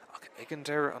ag ag an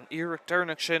deire an iarracht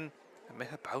deirneach sin a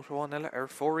mithe bautáin eile ar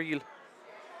fóríl.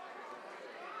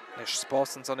 Nes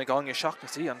spásan son ag gáinge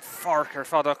seachnaí an Páirc ar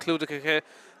fada clúdacha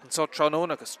an so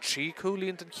Tráóna agus trí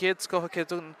cúlín den chéad scothaice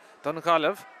don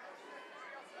Gaillimh.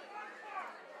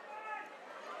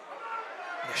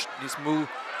 Nís mú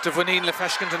de bhaín le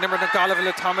feiscin den nimmer na Gaillimh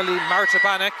le tamalaí Marta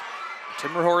Bannock.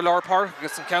 Timmerhóir Lár Páirc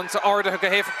agus an ceann sa ardathe go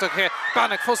héifeachtacha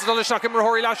Bannock fósadal isteach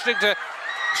Immerhóirí leistigh de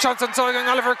seans an soig an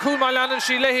Gaillimh cúlmáil leanan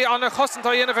sí léhí anna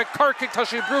chosantá dhéanamh Corcaigh tá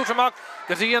sí brút amach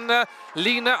go dtíon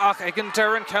lína ach ag an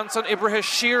deir an ceann san ibrithe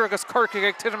siar agus Corcaigh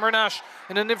ag titimar náis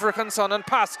ina nimhrachan son an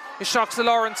pass is seach sa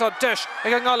Lawrence á deis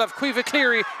ag an Gaillimh Cuimhe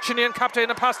Cleary sinníon captain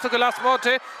na pass go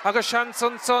lasmáte agus seans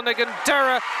an son ag an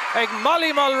deire ag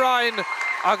Molly Mulrine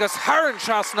agus HÉireann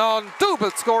Trasnán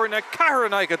dúbal scórin ag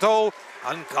Caharan ag dó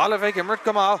an Gaillimh ag imirt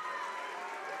go má.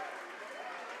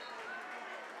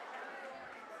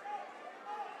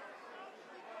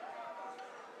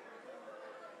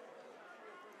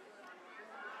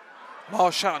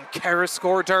 Má se an ceire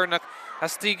scór deirneach a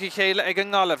stíigh chéile ag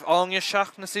an Gaillimh áine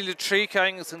seach na síle trí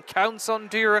agus an ceann son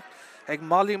díreach ag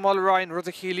Molly Mulrine rud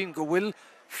a chélín go bhfuil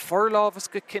forlábhas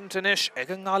go cintanis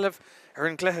ag an Gaillimh ar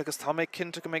an gcluiche agus tá méid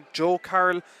cinnte go méid Joe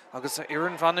Carroll agus a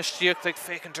Iarrainn Bhanistíocht ag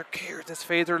fécintar céir is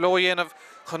féidir lo dhéanamh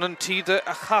chun an tíide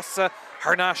a chasa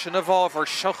thurnáis sin a bhábh ar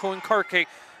seochuin Corcaigh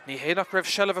ní héanach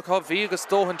raibh Shellamh acu bhí agus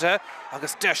dóhananta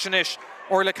agus deisenis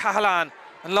orla Cahalán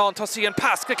an lán tosaí an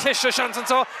pass go Cluiche seansan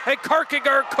so ag Corcaigh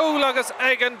ar cúl agus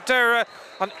ag an deire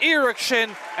an iarracht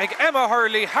sin ag Emma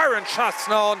Hurley HÉireann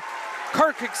Trasnán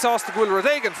Corcaigh sásta bhfuil rud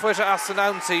éigean fuite as an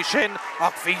ansaí sin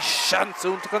ach bhí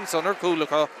seansúnta chun son ar cúl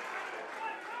acu.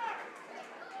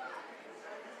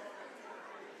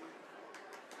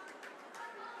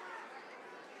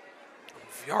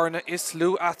 Bhearna is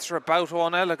lú atra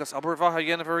bautáin eile agus abarmhatha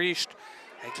dhéanamh ríist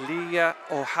ag Lia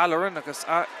Ó Halloran agus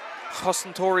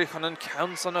chosantóirí chun an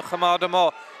ceann san na chamáda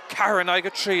má Caharan ag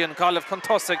trí an Gaillimh chun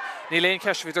tosaigh ní léon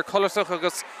ceis bhíidir colartach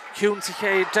agus ciún sa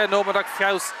chéad denómad ag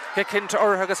feabhas go cinnte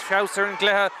ortha agus feabhas ar an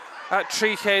gcluiche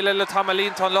trí chéile le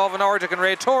tamalín tá lámh an ard ag an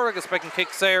réitóir agus beag an kick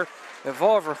séir le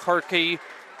bhábhar Corcaigh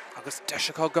agus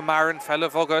deisicá go maran fella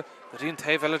bhoga go dtíon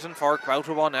taobh eile an Páirc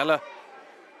bautáin eile.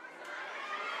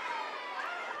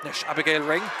 Nes Abigail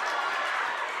Ring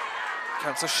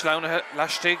ceann sa sleanathe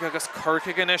leistigh agus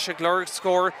Corcaigh inis ag glóir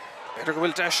scór beidir go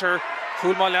bhfuil deisir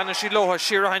cúlmáil leanan sí lotha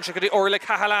siarhain se go dtí orla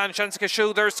Cahalán seansa go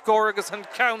siúd ar scór agus an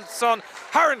ceann son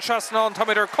HÉireann Trasnán tá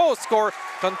idir cóscór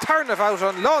don tarnamh out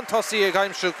an lán tosaí ag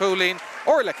aimsiú cúlín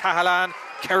orla Cahalán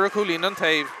ceithre cúlín an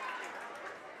taobh.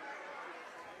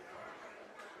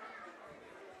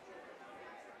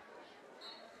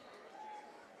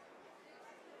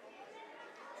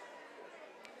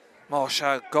 Má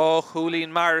se gá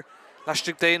chúlín mar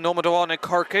leistigh dé nómad amháin ag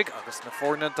Corcaigh agus na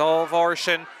fórna dámhár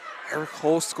sin ar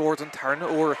chóscóir an tarna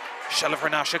uair Shellamh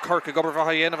náise Corcaigh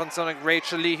abarmhatha dhéanamh an son ag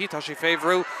Rachel Leahy tá sí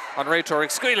féhrú an réitóir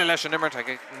ag scaoileadh leis an imirt ag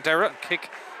an deire an kick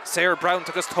séir brown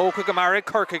agus tóca go mar ag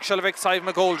Corcaigh Shellamh ag Saibh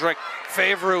McGoldrick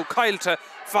féhrú caiilte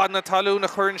fad na talú na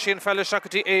chuireann sin fella seach go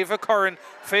dtí Éva Curran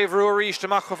féhrú a ríist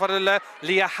amach go fada le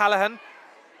Lia Hallinan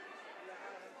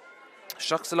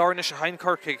seach sa lárne se hain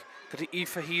Corcaigh go dtí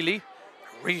Aoife Healy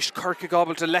Ríis Corcaigh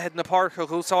gobal to lehead na Páirc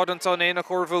úsáidan son Aonach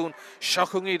Urmhumhan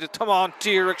seachung iad tamán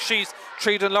díreach síos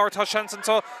tríd an láirtá seansan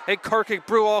so ag Corcaigh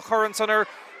brú á churann son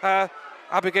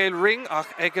Abigail ring ach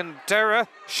ag an deire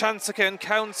seansacha an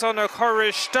count son a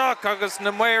choristeach agus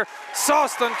na muir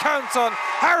Sástan count son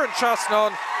hÉireann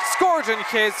trasnán scored in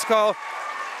chéad sá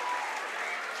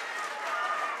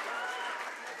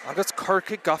agus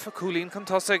Corcaigh gafa cúlín chun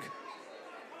tosaigh.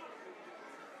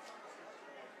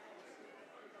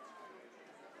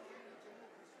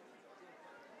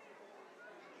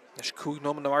 Is cúig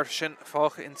nómhan na mar sin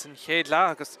fácha in san chéad le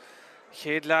agus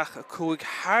chéad leach a cúig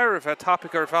Thar bheith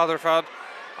tapig ar fad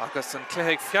agus an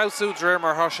cluiche fiosú dréir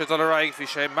mar thoise dul raig bhí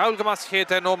sé máilgamas chéad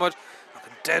den nómad ach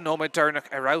an den nómad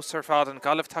deirnach ar raus ar fad an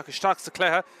Gaillimh takeisteach sa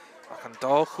cluiche ach an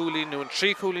dá chúlín nó an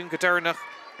trí chúlín go deirnach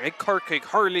ag Corcaigh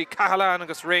Hurley Cahalán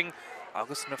agus ring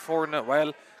agus na fórna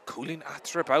well cúlín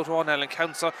atra boutáin eile an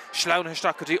countsa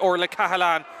sleáintheisteach go dtí orla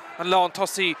Cahalán an lán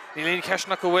tosaí ní líon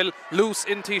ceisna go bhfuil lús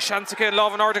intí seansacha an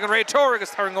lábhan ard an réiteóir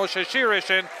agus tarngó sé siar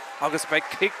sin agus beidh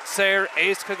kick séir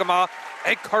éasca go maith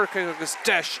ag Corcaigh agus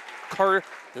deis chur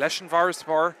leis an bhar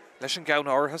spór leis an gceann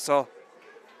áirithe só.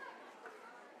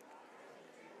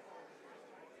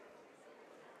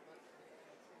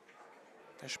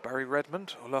 Deis Barry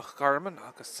Redmond ó Loch Garman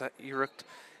agus iirecht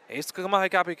éasca go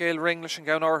maith ag Abigail ring leis an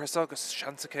gceann áirithe só agus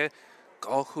seansacha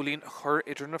gá chúlín a chur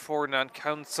idir na fórna an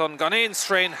count son gan éon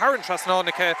strain hÉireann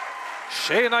trasnánacha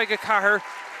sé an aige cathair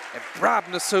i brab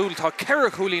na súl tá ceithre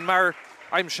chúlín mar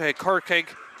aimse Corcaigh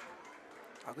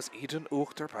agus iad an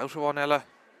uachtar boutáin eile.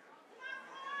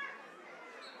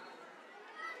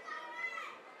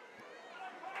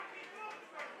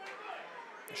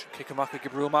 Is an kick amach go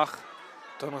brúmach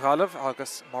Dhonnchadha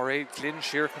agus Moray Glynn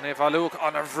siarchan é bhallúach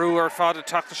an a bhrú ar fad a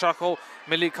Tráchtaire ó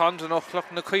Millie Condon ó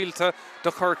chluch na cuilte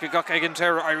do Corcaigh gach ag an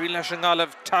teir airí leis an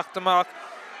Gaillimh tacht amach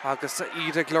agus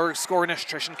iad ag glóir scóirnes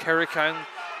treis an Ceiriceáin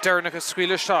deirnach a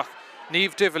scuile seach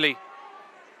Niamh Dively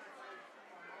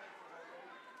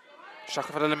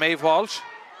seach fad le Maeve Walsh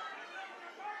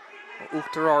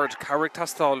uachtar ard Carrick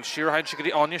Tastal siarhain si go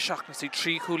dtí aine seachnasí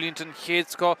trí chúlínta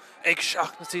chéad sco ag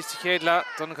seachnasí sa chéad le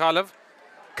don Gaillimh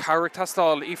Carrick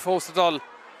Tastal í fós dul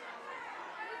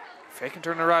fécinn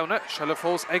turn around se le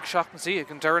fós ag seachnasí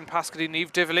ag an deirn pascadí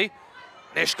Niamh Dively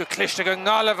Nis go cliste go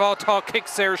Gaillimh átá kick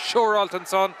séir siúralt an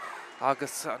son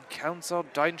agus an counsá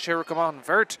dain séir go an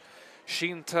bhirt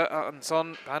sínta an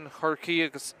son ban Corcaigh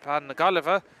agus ban na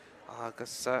Gaillimh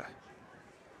agus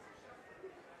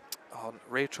an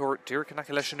réiteóir díreach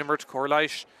leis an imirt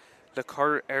Corlaich le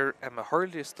chur ar Emma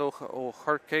Hurley is dócha ó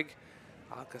Corcaigh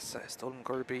agus stolm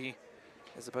gurbí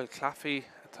Isabel Claffey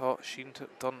atá sínta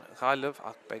don Gaillimh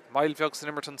ach beidh mailbheag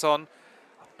san imirt an son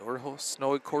ach nuair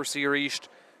snóig cuasaí ar íist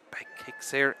beidh kick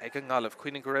séir ag an Gaillimh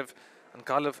cuioine go raibh an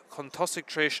Gaillimh chun tosaigh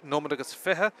tréis nómad agus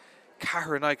fithe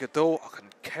cethir an aige dó ach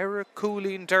an ceithre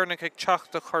cúlín deirnach ag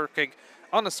teacht a Corcaigh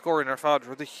an a scóirin ar fad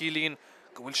rud a chiallaíonn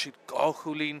go bhfuil siad gá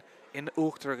chúlín in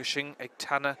uachtar agus sin ag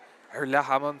tanna ar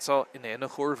lehaman sa in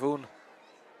Aonach Urmhumhan.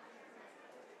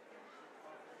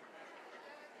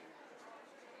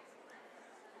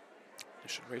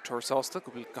 Is an réiteóir sásta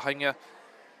go bhfuil gahainge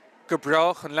go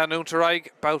brach an leanúntar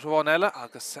aig boutáin eile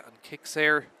agus an kick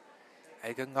séir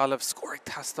ag an Gaillimh scóir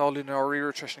tastáilín á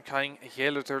riir treis na caing a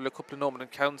dhéanaidir le cúpla nómad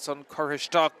an count son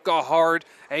chorthisteach go hard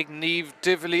ag Niamh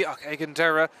Dively ach ag an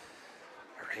deire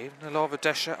Raven na lábh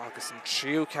deise agus an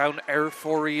tríú ceann ar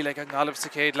fórí le an Gaillimh sa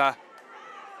chéad le.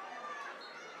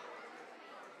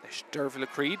 Is Derville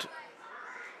Creed.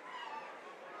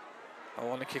 I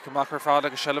want to kick amach ar fad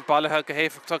agus se le bailithe go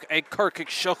héifeachtach ag Corcaigh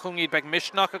seachung iad beag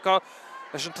misneach acu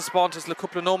leis an taspáintas le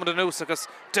cúpla nómad an ús agus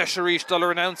deise arís dul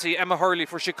ar announcí Emma Hurley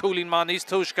for sé cúlín má níos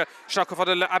túisce seach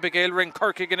fada le Abigail ring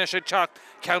Corcaigh inis é teacht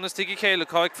ceannas tí chéile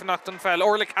cáig fannacht an fel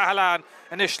orla Cahalán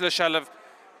inis le sellh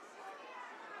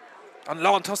an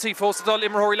lán tosaí fósadal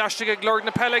imreoirí leistigh ag glóir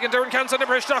na Peil ag an deirn count an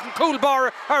imreisteach an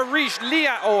coolbar a ríis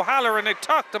Lia ó Halloran ag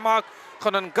tacht amach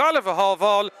chun an Gaillimh a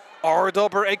hábháil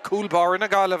ardobar ag coolbar in a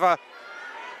Gaillimh.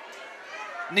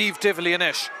 Niamh Dively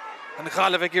inis. An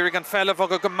Gaillimh ag iarraigh an fella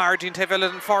bhag go mardín teile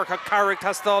an Páirc a Carrick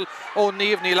Tastal ó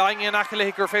Niamh ní laing an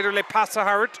acha gur féidir le passa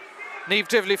hard. Niamh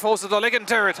Dively fósadal ag an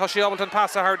deire tá sí ábhalt an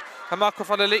passa hard amach go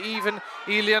fada le even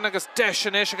Ílian agus deis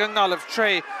an éis ag an Gaillimh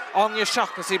tré anya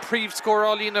seachnas í príomh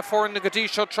scóráilína fórin na go dtí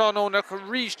seo tránóna go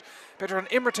ríist beidir an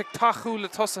immerteach tathú le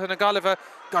tosa na Gaillimh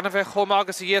gan a bheith chum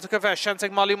agus i dhéadach a bheith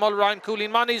seansaigh Molly Mulrine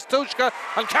cúlín manís túisce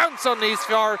an count son níos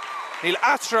fearr níl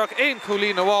atrach éon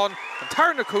cúlín amháin an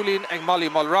tarna cúlín ag Molly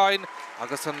Mulrine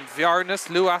agus an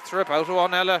bhearnas lú atra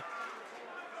boutáin eile.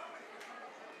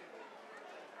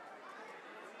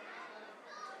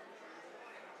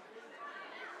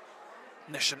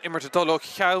 Nis an immer dolo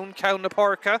ceann na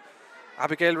Páirce.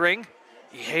 Abigail Ring.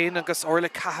 I hÉireann agus orla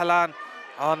Cahalán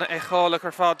an echála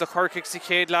ar fad de Corcaigh sa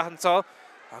chéad leathansá.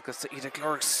 Agus iad a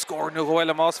glór scór na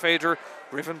ghfuil más féidir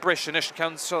rivan brisin is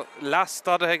ceann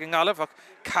lastada ag an Gaillimh ach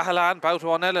Cahalán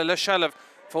boutáin eile le seileamh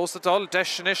fósta dul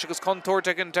deisinis agus contúir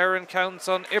ag an Darren ceann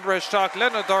son Ibraisteach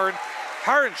lena Darn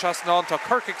Haran seasnán tá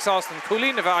Corcaigh sás an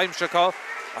cúlín a bheith aimseá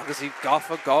agus i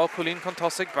gafa gá cúlín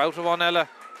contosaigh boutáin eile.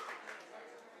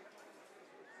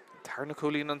 Tarna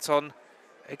cúlín an son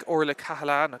ag orla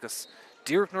Cahalán agus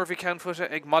díreach nuair bhí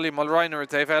ceannfuite ag Molly Mulriner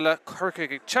Dave eile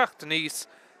Corcaigh ag teach níos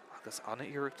agus anna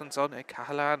iirecht an son ag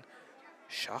Cahalán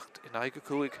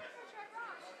 7-5.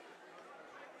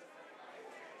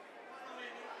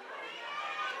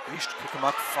 Ríist pick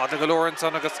amach fada galóir an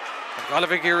son agus an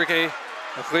Gaillimh Iarigé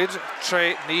a chuid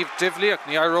tre níomh divlí ach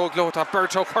ní arógló tá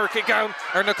Berto Corcaigh gabhain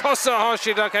ar na cosa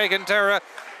háisiad ag an deire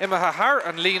imethe thar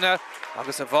an lína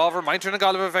agus a bhábhar maintear na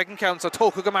Gaillimh bheith an ceann so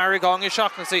tócha go marí gang i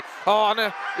Seachnasaí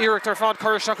anna iirecht ar fad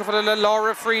chuirseach go le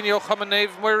Lára Frínió chum an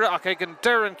naomh muire ach ag an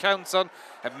Darren ceann son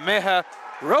a methe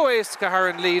roéis go thar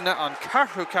an lína an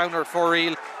carthú ceann ar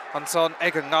fóríl an son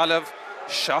ag an Gaillimh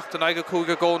 7-5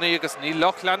 gcónaí agus ní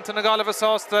loch leanta na Gaillimh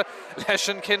sásta leis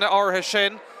an cinenne átha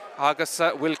sin agus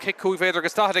bhfuil kickú féidir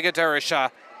agus táid ag deire se.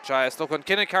 Is lo an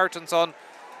cinenne ceart an son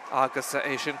agus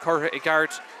é sin curtha i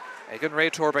gceart ag an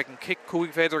réitóir ag an kickú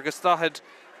féidir agus táid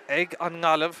ag an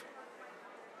Gaillimh.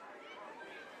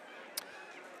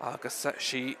 Agus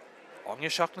si anya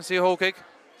Seachnasaí thógaigh.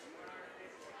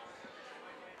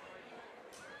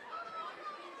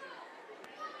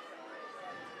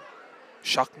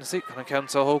 Seachnasaí gan an ceann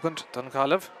sa thógant don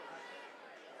Gaillimh.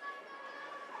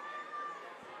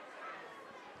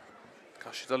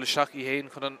 Tá si dul seach I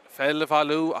hÉireann chun an féil a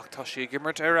bhú ach tá si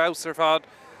gimmert ar aus ar fad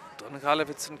don Gaillimh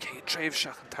it's an céad tréimh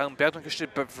seach an town beag an gistí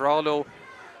bevrálo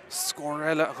scór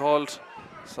eile a gáilt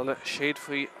so le séad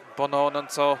faoi banán an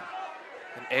so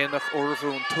an Aonach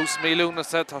Urmhumhan 2 milliúna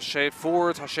sa tá sé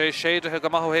fuór tá sé séadathe go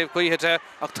maithhéh gaithe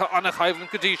ach tá annach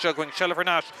chaimhlann go dtí se going Shelley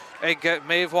Farnash ag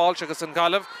méomháil agus an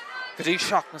Gaillimh go dtí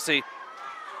Seachnasaí.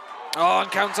 An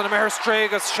ceann san Amir Stray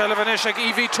agus Shelley Farnash ag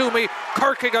EV2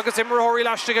 Corcaigh agus imreoirí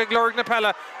leistigh ag glóir na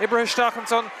Peile Ibraisteach an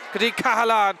son go dtí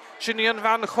Cahalán sin íon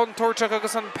bhean chuntóirteach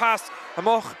agus an pass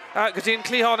amach go dtíon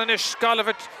clíán inis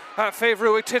Gaillimh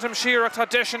féhrú ag titim siar ach tá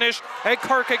deisinis ag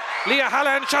Corcaigh Lia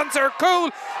Hallahan seansar cool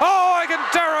ag an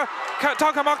deire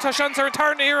tá amach tá seansar an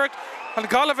tarna iirecht an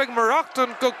Gaillimh ag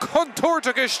marachtan go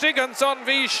chuntóirteach istigh an son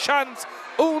bhí seans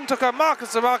úntaach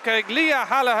amach ag Lia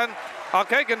Hallahan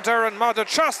ach ag an Darren mada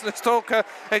trasna tócha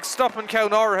ag stopan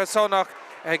ceann áirithe sonach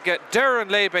ag Darren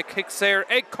Lébe kick séir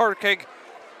ag Corcaigh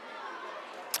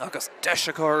agus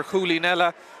deisicáir chúlín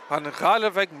eile an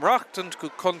Gaillimh ag mreachtant go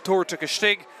contúirteach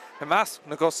istigh I measc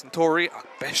na gosantóirí ach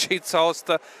beisiad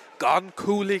sásta gan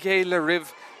cúlaigh éile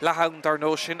ribh leathan dar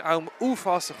nó sin am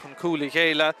úfásach an cúlaigh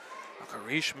éile ach a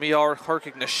rís míár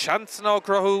Corcaigh na seansan á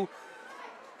grothú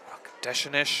ach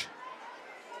deisinis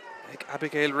ag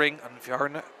Abigail Ring an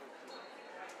bhearna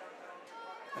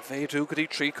a bhéadú go dtí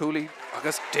trí cúlaí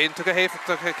agus déanta go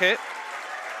héifeachtacha cé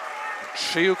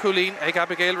tríú cúlín ag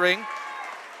Abigail Ring.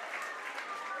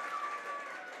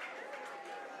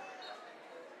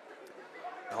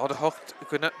 Nád a hocht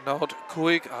gine nád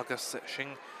cúig agus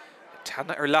sin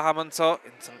tanna ar lehamansa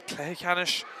in san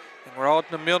Ceannais in rád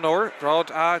na Mionúir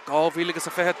rád a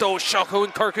 2020 dó seachú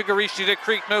in Corcaigh go ríistí de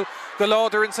críicnú go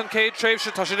láidir in san céad tréimh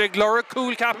se tá si de glóra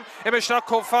cúil capan imisteach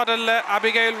có fada le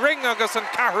Abigail Ring agus an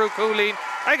carthú cúlín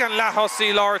ag an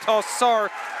leathasaí láir tá sár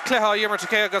clétha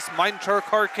dhémartacé agus maintear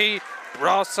Corcaigh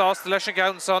brásás leis an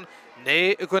gceann son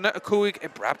né a gine a cúig I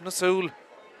brab na súl.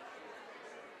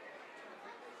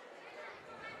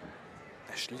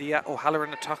 Leis Lia ó Hallar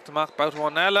na tachtamach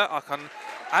boutáin eile ach an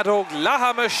adóg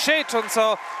lehama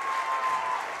séitansa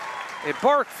I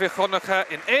Páirc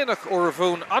Dhonnchadha in Aonach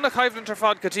Urmhumhan annach chaimhlann tar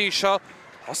fad go dtí seo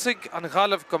thosaigh an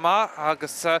Gaillimh go maith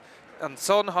agus an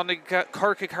son tháinig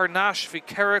Corcaigh Ceannais bhí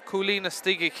ceithre cúlín a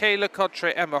stigigh chéile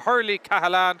cotre Emma Hurley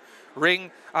Cahalán Ring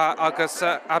agus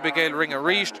Abigail Ring a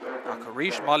ríist ach a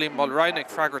ríist Molly Mulrine ag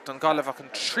freagart an Gaillimh ach an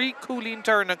trí cúlín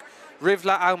dernach ribh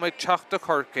le amhaid teachta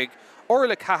Corcaigh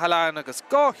orla Cahalán agus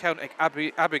gá cheann ag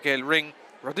Abigail Ring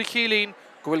rud I chialín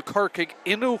go bhfuil Corcaigh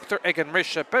inúachtar ag an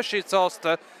rise beisiad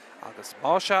sásta agus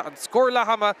máise an scór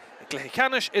lehama ag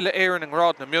Ceannais ile éireann an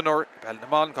rád na Mionúir Peil na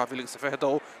mán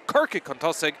 2022 Corcaigh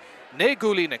contosaigh né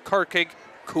gúlín ag Corcaigh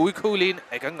cúig cúlín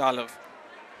ag an Gaillimh.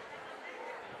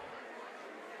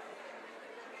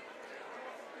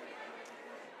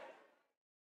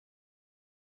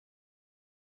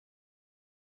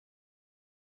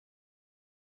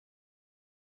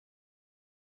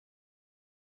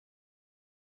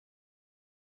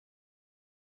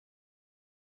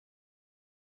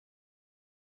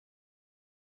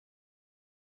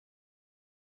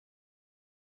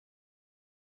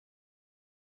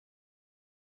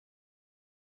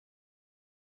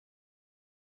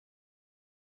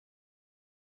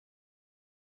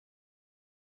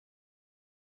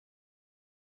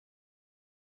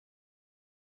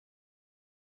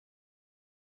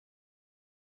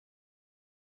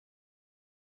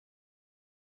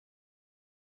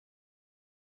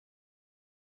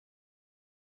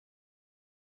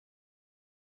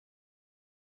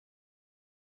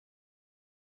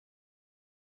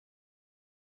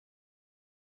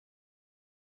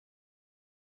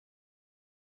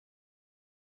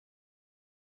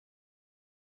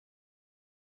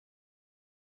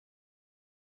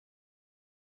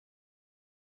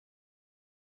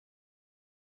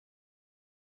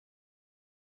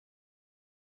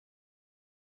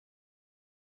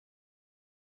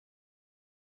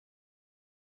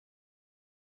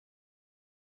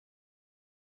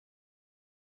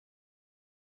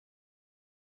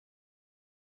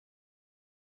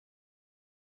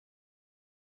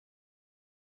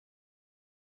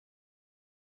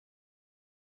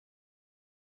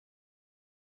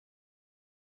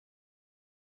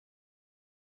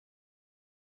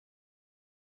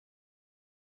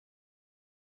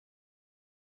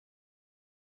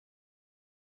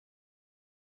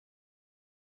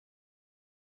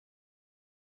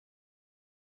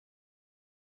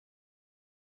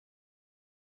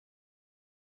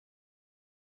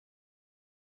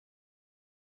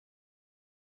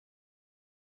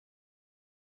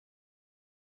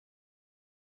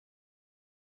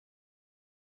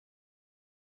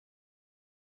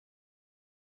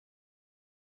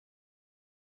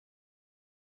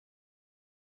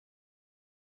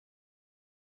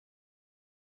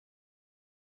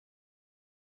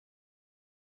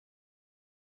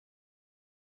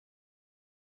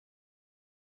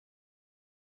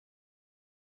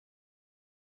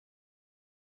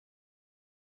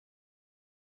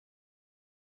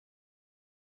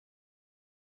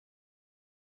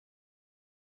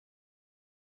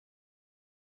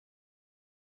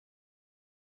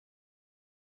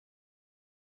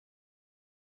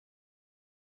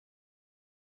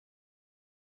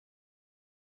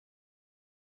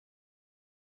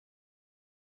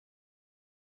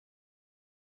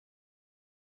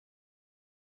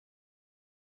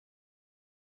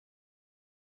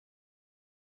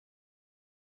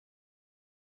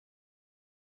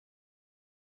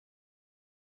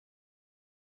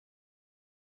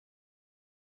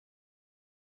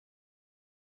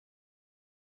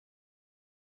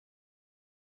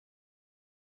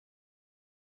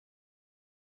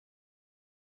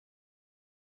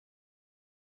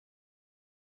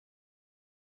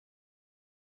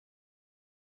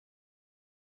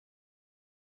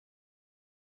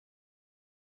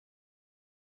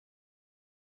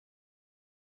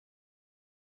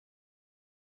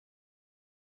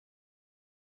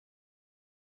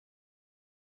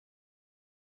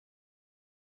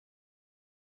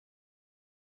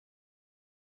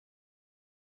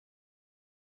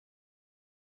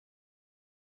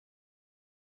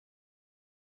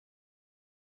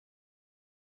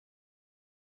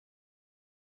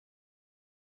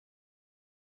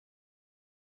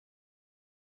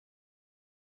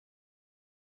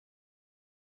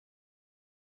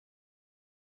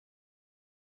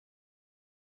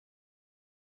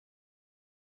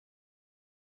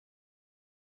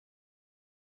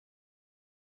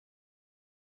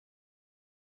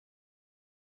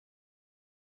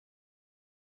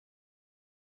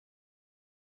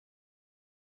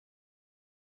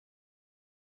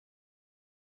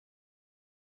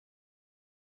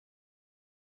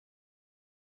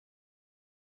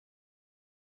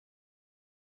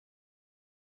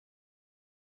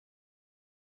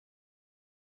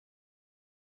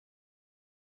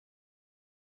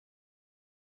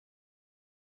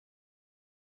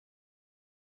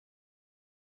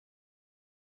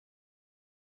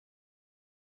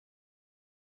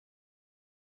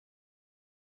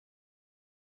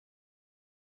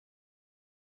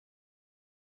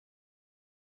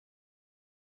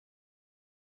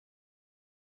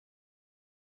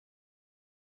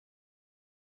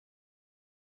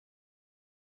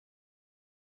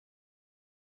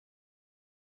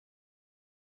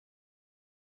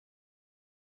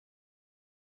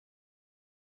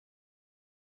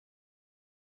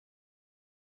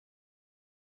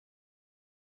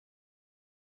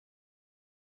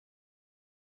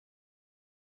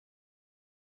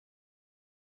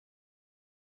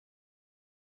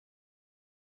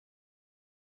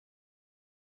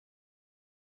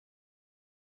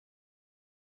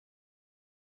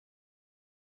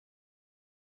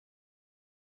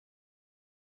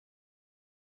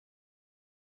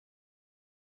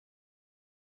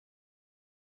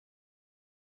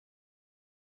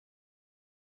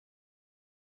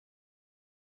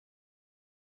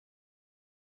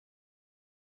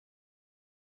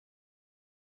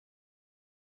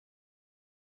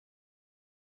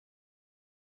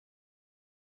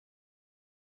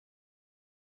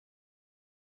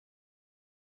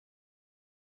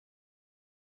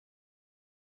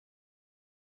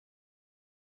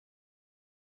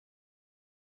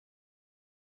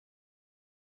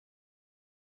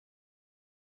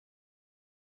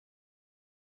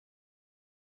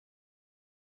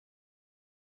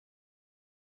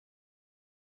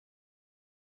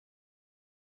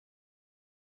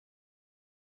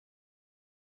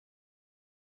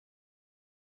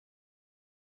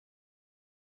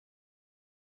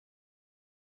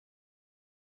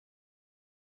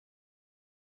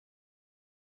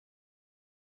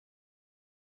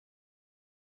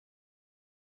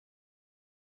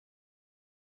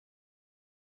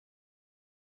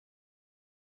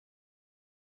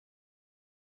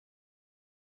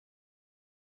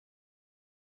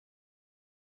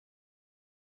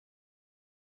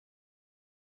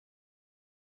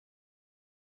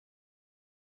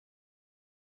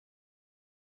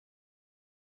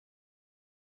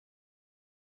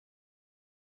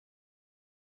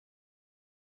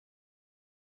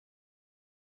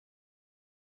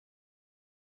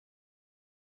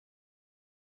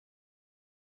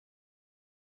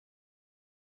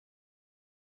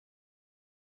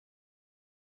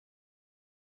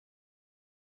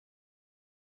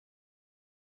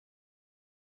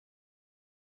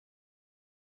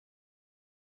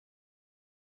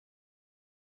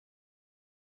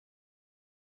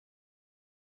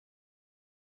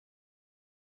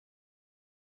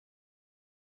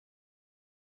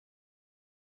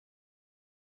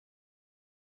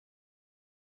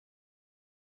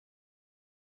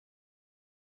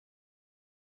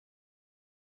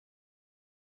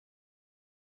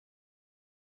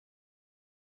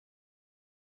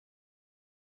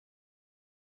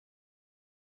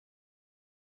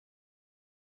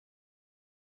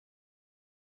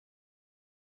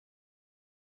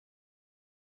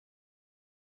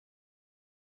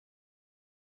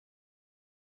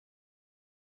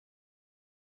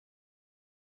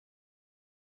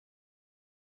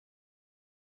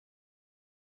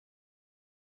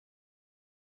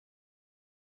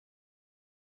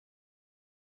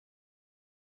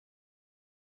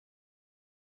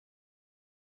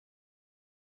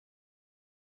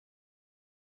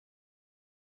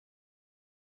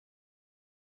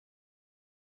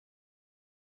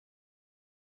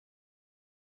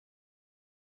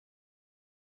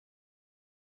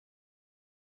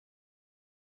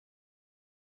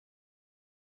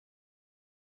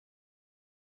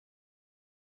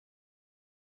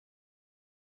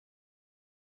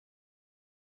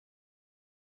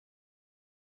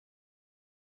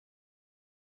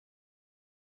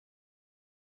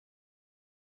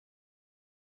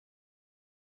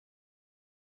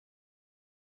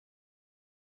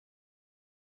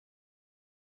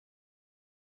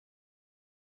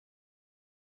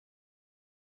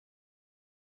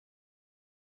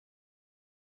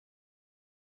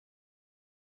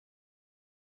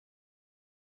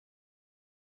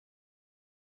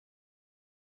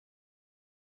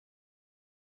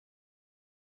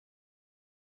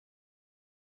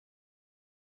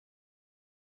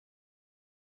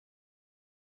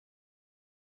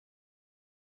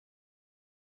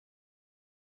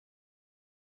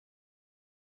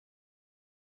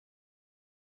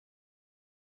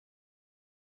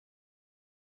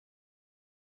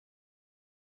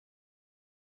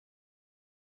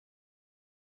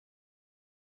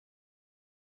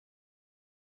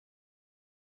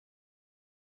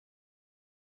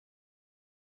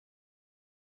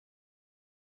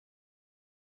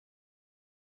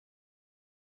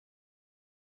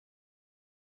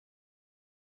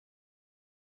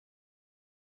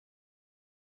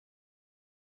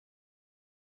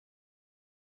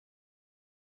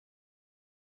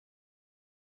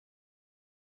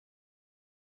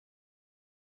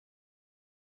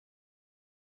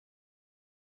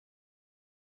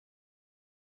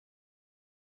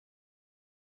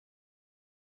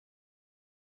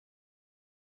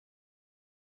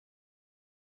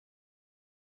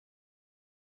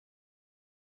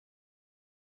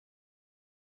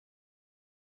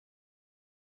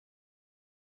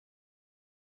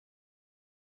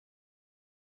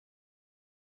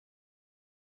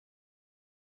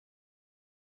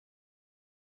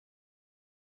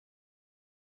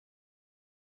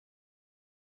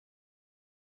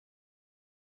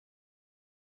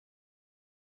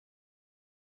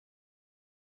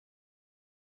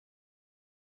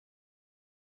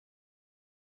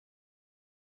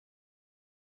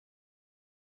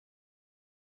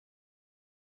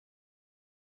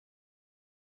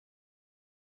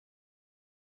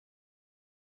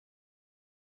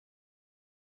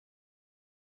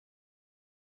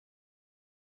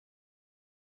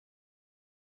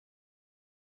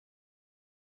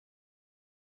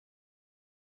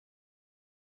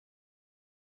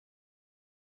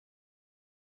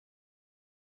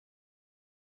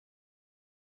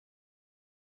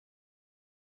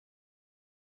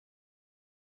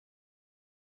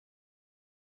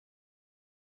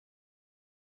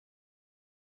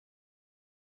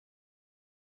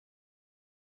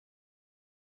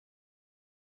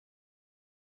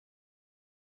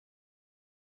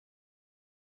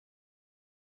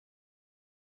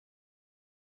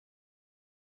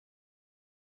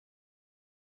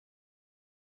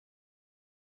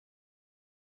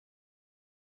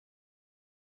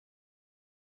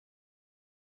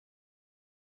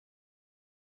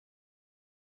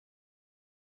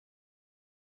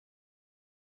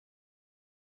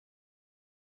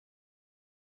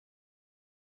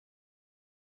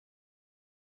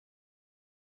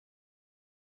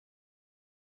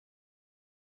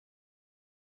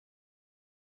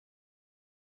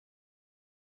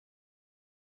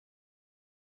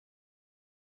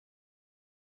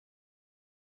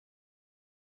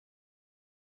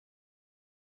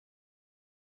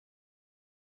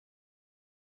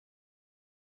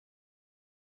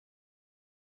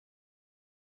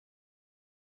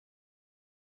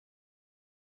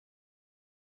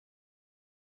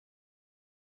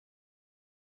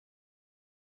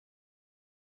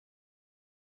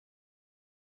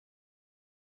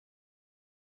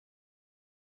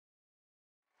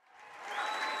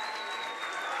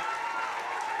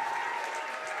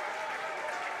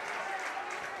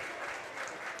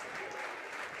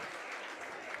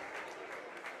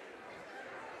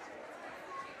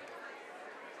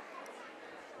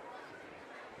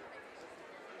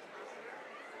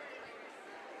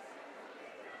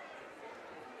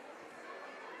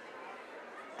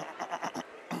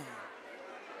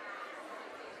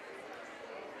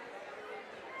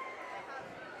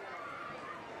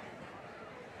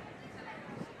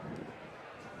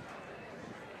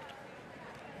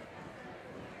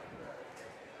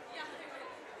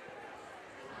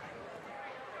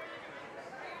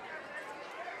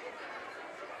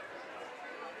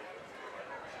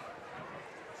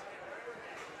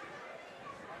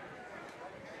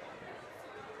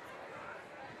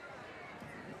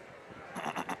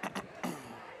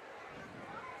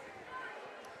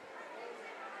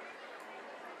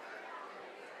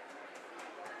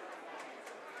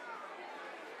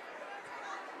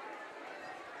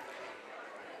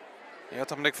 Ja,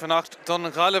 tá nig fannacht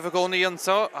Dhonnchadha a gcónaí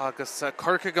anseo agus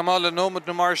Corcaigh go mála nómad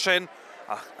na mar sin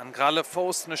ach an Gaillimh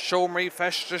fós na seomraí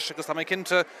feistis agus tá mé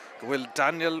cinnte go bhfuil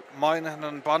Daniel Moynihan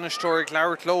an banistóir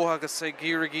leabhart leo agus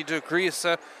gíraigh do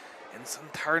gríosa in san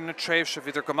tarna tréimhse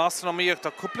bhíidir go masan ó míocht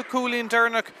tá cúpla cúlaín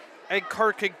dearnach ag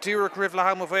Corcaigh díreach ribh le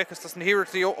ham a bhhéchas tas na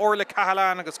hirirtaí ó orla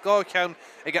Cahalán agus gá ceann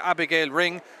ag Abigail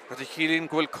ring go dtí chilín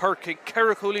go bhfuil Corcaigh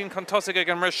ceithre cúlaín chun tosaigh ag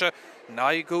an mrise ná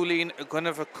gúlaín a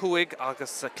gcuinmh a cuaig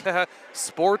agus cluiche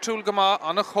Spórtúil go maith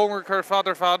anna chóngar chur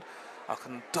fadar fad ach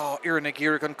an dá iarna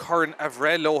gíreach an corn a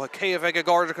bhré leo a céamh ag a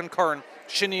gáideach an corn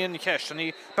Siníon cheist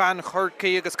aní ban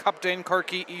Corcaigh agus captain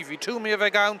Corcaigh Evie Toomey a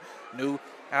bheith ann nó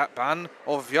ban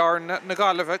ó bhearn na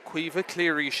Gaillimh cuimhe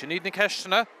cléirí siníad na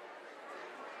ceistena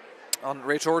an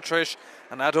réiteoir tris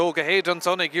an adóga héadon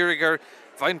son ag gírigar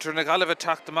bhaintear na Gaillimh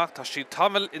teacht amach tá sí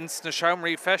tamil ins na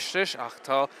seomraí feistis ach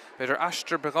tá beidir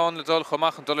aistear beagán le dul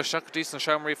chumach an dul seachtaí na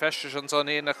seomraí feistis an son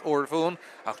éanach Urmhumhan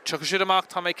ach tucha siad amach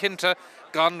tá mé cinnte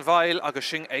gan bhail agus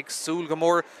sin agsúil go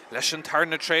mór leis an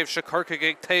tarna tréimhse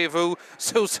Corcaigh ag taobhú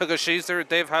sús agus síosar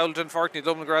Dave Howland fartní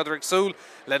dom gradar agsúil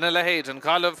lena le héad an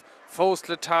Gaillimh fós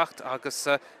le tacht agus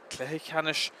cluiche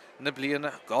Ceannais na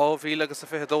bliana 2000 agus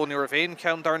 20 ar bhéon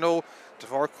ceann dar nó de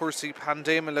bhar cuasaí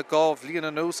pandéma le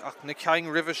 2000 nús ach na ceann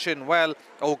ribh sin well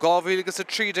ó 2000 agus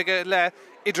 30 le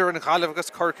idir an Gaillimh agus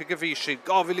Corcaigh go bhí siad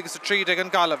 2000 agus 30 an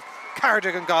Gaillimh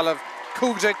 40 an Gaillimh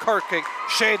 50 Corcaigh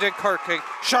 60 Corcaigh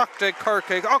 70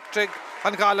 Corcaigh 80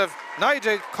 an Gaillimh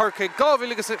 90 Corcaigh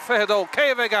 2000 agus 20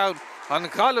 céimh ann an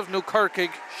Gaillimh nó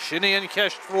Corcaigh Siníon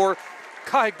cheist mhór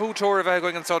Caig bútóir a bheith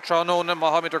going an Tráchtaire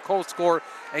Mohammed ar cóscór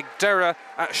ag deire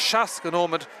a seac an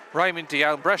ómad Raimín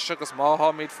Dian breis agus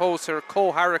Mohammed fós ar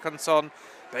cótharaach an son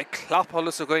be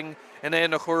clapolalas a going in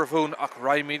éanach Urmhumhan ach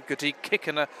Raimín go dtí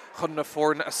cicanna chun na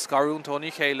fórna a scarún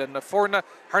Míchéal na fórna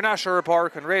Ceannais ar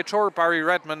Páirc an réiteoir Barry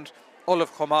Redmond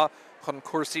Olaf chomá chun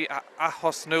cuasaí a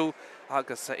thosnú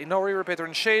agus inóirí beidir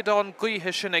an Céadaoin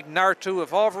gaotha sin ag neartú a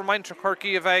bhábhar maintre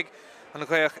Corcaigh a bheith an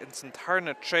gcuideach in san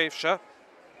tarna tréimhse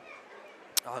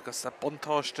agus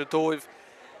buntáiste dóibh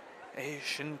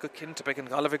sin go cinnte beag an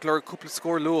Gaillimh ag leir cúpla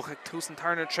scór luach ag tús an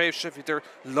tarna tréimhse bhíidir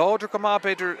láidir go maith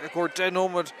beidir a gcóir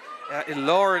denómad i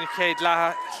lár an chéad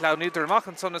leanúidir amach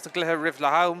an son is a gluthe ribh le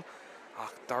ham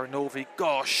ach dar nó bhí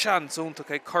gá seans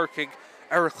úntaach ag Corcaigh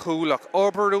ar a chúl ach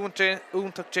obair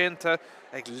úntaach déanta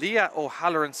ag lia ó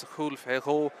hallarn sa chúl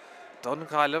féithó don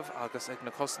Gaillimh agus ag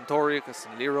na cosantóirí agus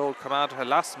an líróil commádtha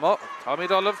lasma Tommy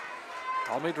Dolibh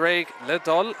Tommy Drake le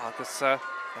dul agus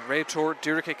an réiteoir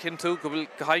dúracha cinntu go bhfuil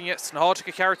gaine snáte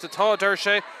go ceart atá deir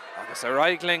sé agus a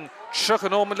raigling trach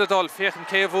an ómad le dul féchan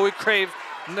céamhúig Craobh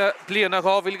na bliana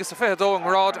 2000 agus 20 an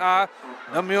rád a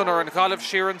na Mionúir an Gaillimh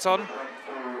siar an son.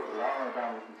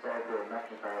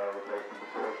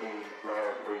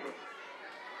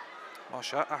 Má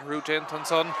se ahrú déint an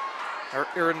son ar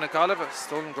hÉireann na Gaillimh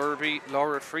stoilm gurbí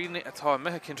lára fríní atá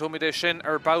Mhic cinntóid sin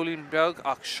ar bailín beag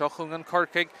ach seachún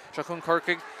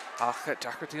Corcaigh ach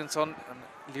deachirtí an son an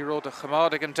líród a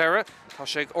chamád ag an deire tá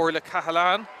sé ag orla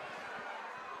Cahalán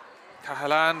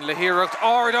le híireacht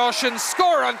ardá sin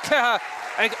scór an cluiche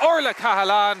ag orla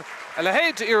Cahalán a le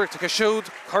héad iireachta go siúd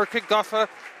Corcaigh gafa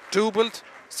dúbalt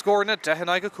scórna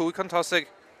 10-5 an tosaigh.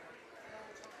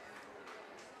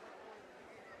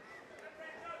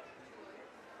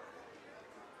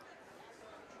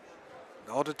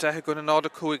 Náda 10 gona náda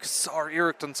 5 sár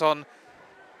iireacht an son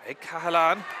ag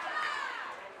Cahalán.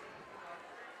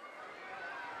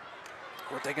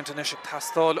 We're digging to Nishik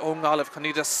Tastal, Gaillimh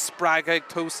Canida Sprague ag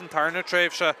tús an tarna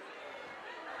tréimhse.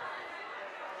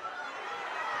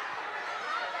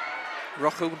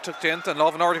 Rochúntaach déint an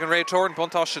lábhan ordaigh an réiteoir an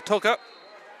buntáiste tuga.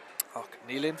 Ach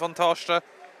nílíonn buntáiste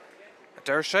a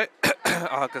deir sé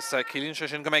agus cílíonn sé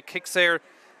sin go méid kick séir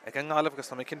ag an Gaillimh agus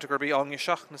tá mé cinnte gurbí ángi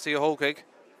seach na sí a hógaigh.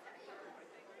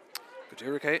 Go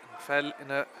dúracé an fell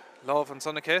ina lábh an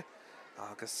sonnaché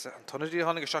agus an tonadí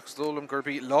tháinig seachas dólam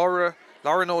gurbí Laura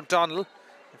O'Donnell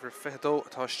Ifir fehdo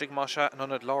atá stigma se an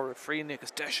anad lára fríní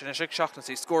agus deis in sig seachna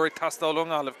sí scóraigh tastáil ó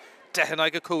Gaillimh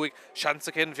 10-5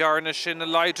 seansa cin bhearna sin a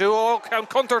laidú ó ceann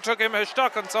contartach imime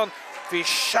isteach an son bhí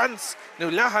seans nó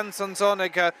lehan san son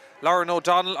ag Lauren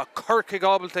O'Donnell a Corcaigh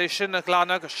ábalta sin a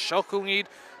glána agus seochún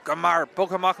iad go mar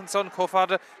bugamach an son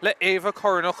cófada le Éva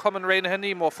Cornach chuman réine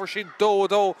nímó for sí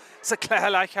dó sa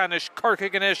cléthe le Ceannais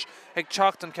Corcaigh inis ag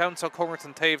teacht an count sa cumart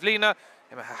an taobh lína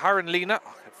imime haran lína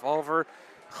ach ag bhábhar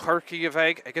Corcaigh a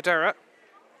bheith ag a deire.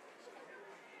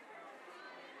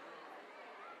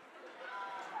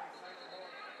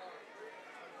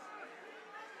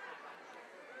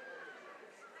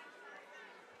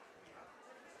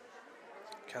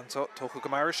 Canto tócha go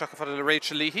mair seach fada le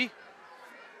Rachel Leahy.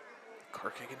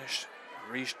 Corcaigh inis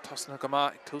Rís tosna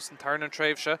gama ag tús an tarna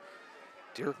tréimhse.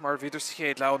 Dúirt mar bhíidir sa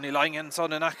chéad le ní laingen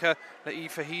son in acha le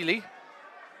Aoife Healy.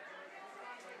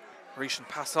 Rís an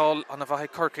pasáil an a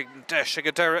bhaith Corcaigh deis ag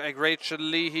a deire ag Rachel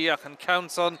Leahy ach an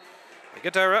countson ag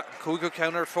a deire cúig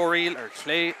counter fóríl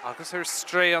clé agus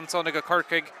stray an son ag a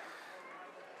Corcaigh.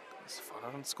 Is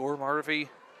fan an scór mar a bhí.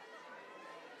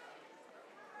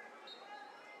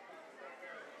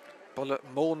 Bulle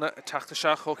móna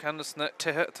teachtaseach ó Ceannais na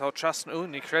tithe atá trasnú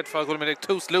ní cred fá go minic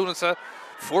tús lúnasa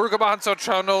fuair go ban so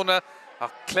tróna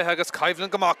ach clé agus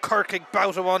caimhlann go má Corcaigh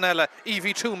bout amháin eile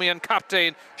Evie Toomey an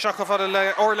captain seach go fada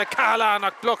le orla Cahalán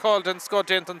ach blocháil den Scott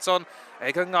Dentonson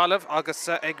ag an ngalamh agus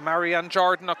ag Marianne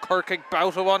Jordan ach Corcaigh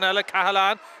bout amháin eile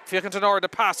Cahalán fiachant an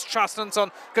orda pass Trasnanson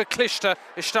go Cluiche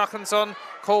Istachanson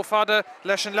cófada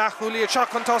leis an lechúlí a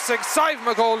seachantosig Saibh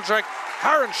McGoldrick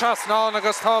hÉireann Trasnán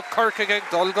agus tá Corcaigh ag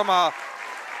dul go má.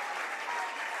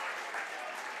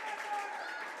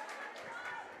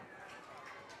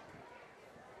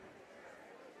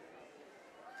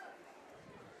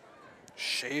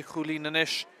 Sé chúlín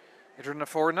inis idir na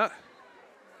fórna.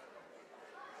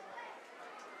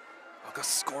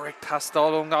 Agus scóraigh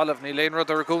tastáil ó ngalamh ní léon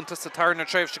rud ar gúnta sa tarna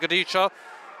tréimhse go dtí seo.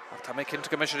 Ach tá mé cinnte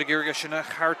go meisiad ag sinna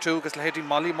chartú agus le héadí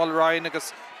Molly Mulryan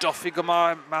agus Duffy go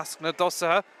má measc na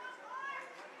dosathe.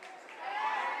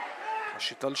 Tá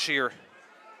si dul siar.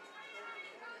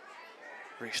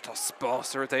 Rís tá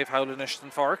spásar Dave Howlin is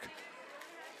an Páirc.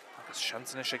 Agus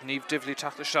seansan is ag níomh dibhlí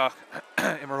teachtaseach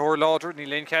imar thóir láidir ní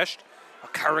léon ceist. A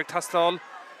carrick tastal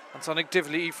and son ag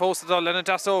divlí I fósadal lena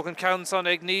dasóg an count son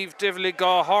ag níomh divlí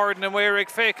gá hard na muir ag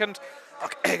fécant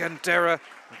ach ag an deire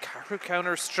an carrick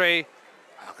counter stray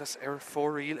agus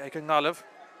fóríl ag an ngalamh.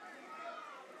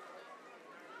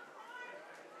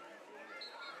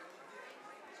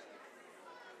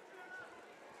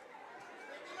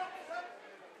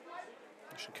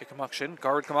 Leis an kick amach sin,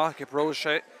 guard gamach ag brós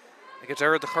sé ag a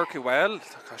deire de churci well,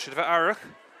 tá siad bheith airach.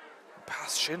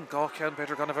 Pass sin gá ceann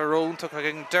beidir gan a bheith rón tuch ag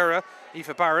an deire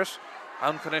Aoife Barrett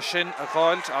an chuna sin a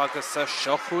gháilt agus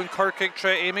seochún Corcaigh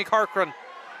tre Amy Corcoran.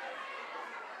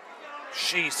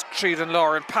 She's tríd an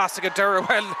lár an pass ag a deire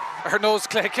well ar nós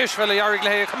clé Cisfile airigh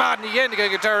le cumad ní dhéananig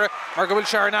ag a deire mar go bhfuil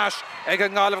Ceannais ag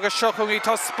an ngalamh agus seochún í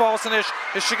tá spásanis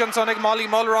is sigan son ag Molly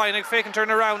Mulryan ag fécin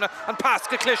turn around an pass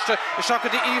go Cluiche is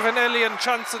seach di Even Ellion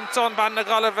chanson son ban na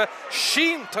galamh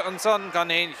sínta an son gan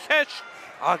éon cheis.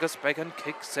 Agus began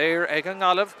kick séir ag an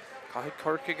ngalamh caithfidh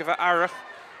Corcaigh go bheith airach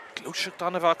glúiseach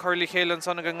donna bheith Curly Chélan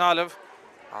son ag an ngalamh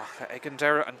ach ag an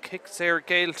deire an kick séir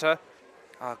géalta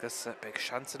agus beag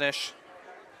seansanis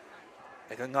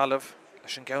ag an ngalamh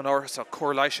leis an gceann áras a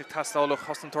Corlaigh tastáil ó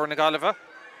chosantóir na galamh.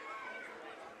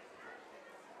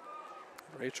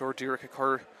 Réiteoir díreach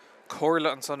chur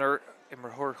cóirla an son ar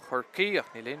imar thóir Corcaigh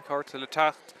ach ní léon cáirte le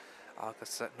techt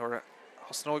agus nuair a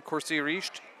thosnóid cuasaí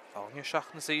ríist fáinne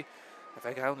seachnasaí a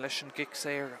bheith ann leis an gic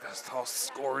séir agus tá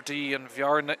scóirdaí an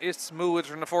bhearna is múid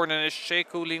ar na fórna is sé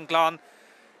cúlín glán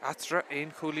atra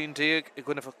éon cúlín déag I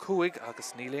gcuineh a cúig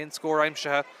agus ní léon scór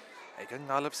aimsethe ag an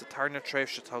ngalamh sa tarna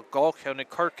tréimhse tá gá cheann ag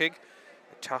Corcaigh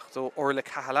ag teacht ó orla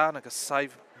Cahalán agus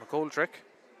Saibh McGoldrick.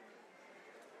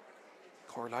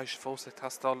 Corlaigh fós ag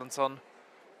tastáil an son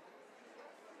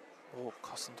ó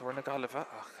cosantóir na galamh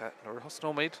ach nuair a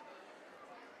thosnóid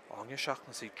fáinne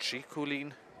seachnasaí trí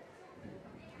cúlín.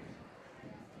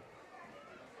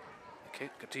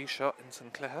 Gotí seo in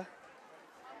san cléthe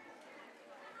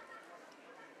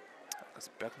agus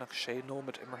beagnach sé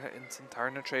nómad imirthe in san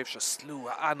tarna tréimhse slú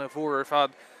a anna bhór ar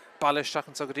fad ballisteach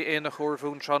so go dtí éana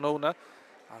chóirmhún tróna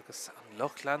agus an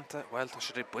Lochlanta well tá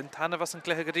sé buinteanna was an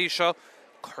cléthe gotí seo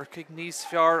Corcaigh níos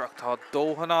fearr ach tá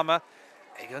dóhan ama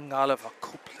ag an ngalamh a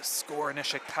cúpla scóirne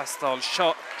ag tastáil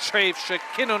seo tréimhse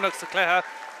cinúnach sa cléthe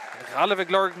Gaillimh ag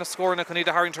lorg na scórna chun iad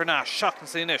a Hairn Tarnás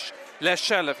seachnas inis leis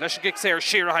Shellah leis an gic séir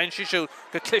siar hain si siú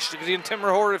go Cluiche go dtíon timar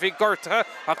thóir a bhí gortathe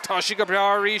ach tá si go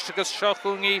breá ríist agus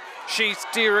seochúngaí síos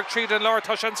díreach tríd an lár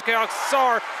tá sin ach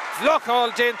sár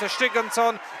bhlocáil déanta stigan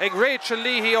son ag Rachel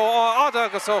Leahy ó Ada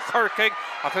agus ó Corcaigh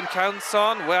ach an count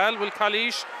son well bhfuil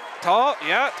Calíis tá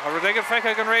rud ag an feice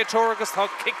ag an réiteoir agus tá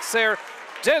kick séir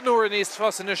den nuair níos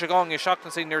fas inis a gang I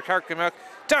seachnas í níor Cearcaimh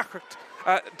deachracht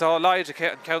dá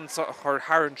leidecha an countsa a chur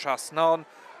HÉireann Trasnán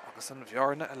agus an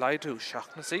bhearna a leidú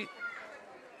seachnasaí.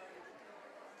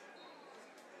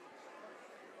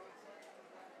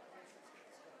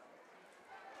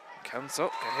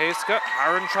 Countsa go héasca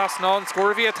HÉireann Trasnán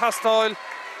scóir bhí a tastáil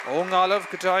ó ngalamh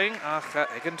go daing ach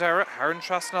ag an deire HÉireann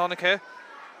Trasnán aige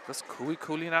agus cúig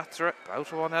cúlín atra bout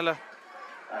amháin eile.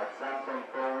 Samsung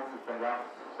phone has been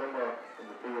left somewhere in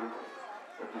the field.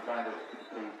 If you find it,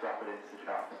 please drop it into the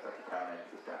shop at the town end of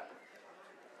the step.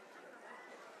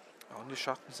 Only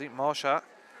shot and see Moshe.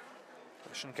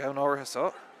 Leis an gceann áirithe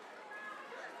so.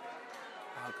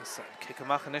 Agus kick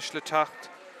amach an isle tacht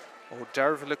ó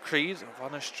derbh le Creed ó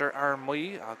bhainistear ar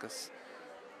Mhic agus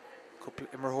cúpla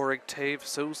imreoirigh taobh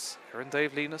sús ar an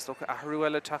Daobh Línas do athhrú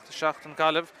eile tacht seacht an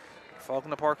Gaillimh fág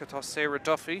na Páirc atá Sarah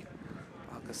Duffy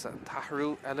agus an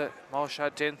tathhrú eile Moshe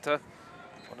dénta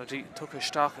buna dí tucha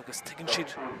isteach agus tuigeann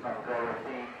siad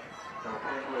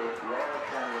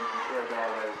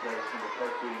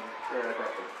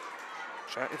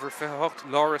Iver fihocht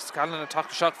Laura Scanlon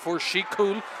attack shot for she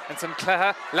cool and some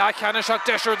Cleha La Ceannais shot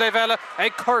Desher Devella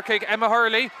ag Corcaigh Emma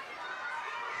Hurley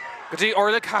Gadi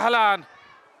Orla Cahalan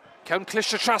Ceann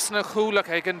Cluiche Trasna Chulach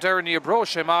ag an Derny Bro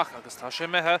Shemach agus tá sé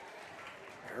methe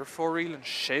ar fóríl an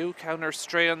séú ceann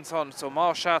strain son so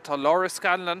Moshe tá Laura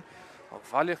Scanlon ó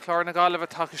bhaile chlár na Gaillimh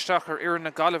attack isteach ar Iarrainn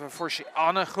na Gaillimh for she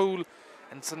Anna Chul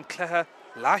and some Cleha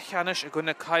La Ceannais ag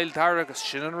gona Cail Dara agus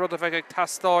sin an rud a bheith ag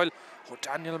tastáil ó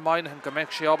Daniel Mionúir go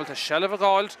mbeidh sé ábalta seileamh a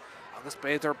gáilt agus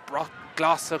beidir broth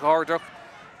glas a gáardach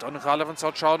Dhonnchadha an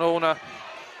sa Tráchtaire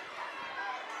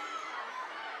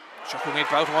Seachún iad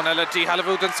báthán eile dí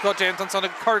halbhúd an Scott Déint an son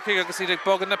ag Corcaigh agus iad ag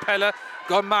bogan na Peile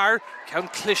go mar ceann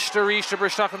Cluiche de ríiste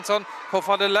bristeach an son có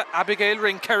fada le Abigail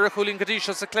ring ceire chulín go dtí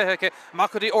seo sa Cluiche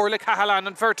mac go dtí Orla Cahalan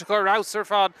an vertical rás ar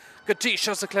fad go dtí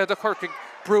seo sa Cluiche de Corcaigh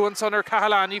Brúan son ar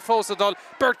Cahalan í fósadal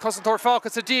Bert Cosantóir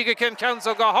fácas a díga cin ceann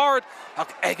so go hard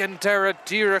ach ag an deire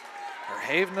díreach ar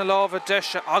thaobh na lámh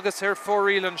deise agus ar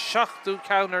fóríl an seachtú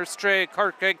ceann ar stré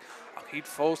Corcaigh ach iad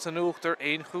fós an uachtar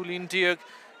aon chulín díag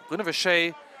gona bheith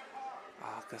sé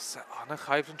agus anna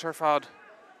chaibhlann tar fad.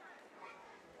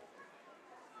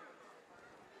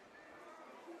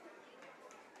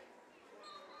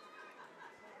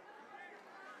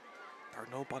 Dar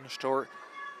nó banistóir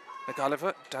na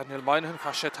Gaillimh Daniel Mionúir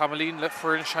cha sé tamlín le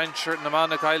fuair seinseir na man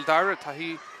na Gail Dara tá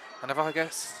hí anna bhaith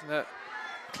gas na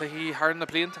cluichí thar na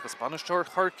blianta agus banistóir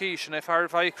Corcaigh sin é fear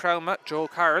bhaith Craobh Joe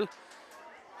Carroll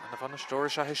anna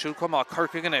banistóir se heisiú comá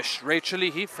Corcaigh an is Rachel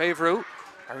hí féhrú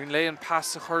ar in léon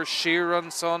pass a chur siar an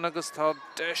son agus tá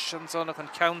deis an son ag an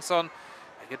ceann son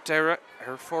ag a deire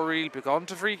ar fóríl beagán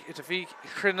de bhrí it a bhí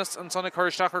chrunas an son ag chur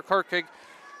isteach ar Corcaigh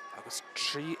agus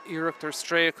trí iireachtar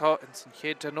stréachá in san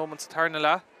chéad den nóman sa tarna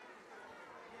le.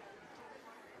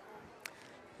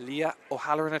 Lia ó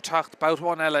Halloran a tacht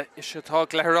báthán eile is sé tá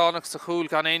gléthreánach sa chúl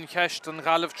gan éon cheist an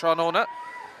Gaillimh Tráchtaire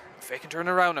fécinn turn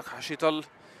around cha sí dul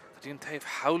Dín taobh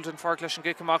hauld an fág leis an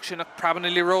gcéic amach sin ach praban i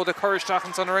líród a chur isteach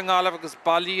an son ar an Gaillimh agus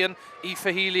bailíonn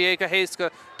Aoife Healy ag a héasca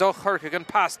do Corcaigh an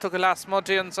pass tug a las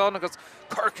modí an son agus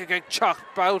Corcaigh ag teach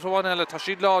báthán eile tá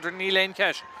siad láidir ní léon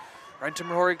ceis. Roint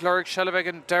imreoirigh glóraigh seileamh ag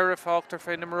an deire fácht ar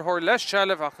féin imreoir leis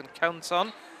seileamh ach an ceann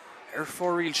son ar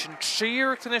fóríl sin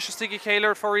tríocht an is stiigi chéile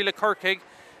ar fóríl a Corcaigh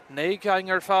né gang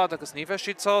ar fad agus ní bheith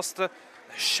siad sásta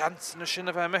le seans na sin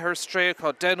a bheith mithir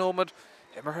stréachá den ómad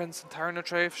immerhin san tarna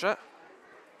tréimh se.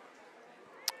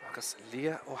 Agus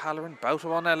Lia ó Halloran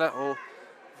báthán eile ó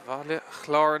bhaile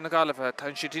chlár na Gaillimh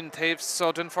tá si dín taobh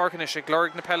sodin farcan is sé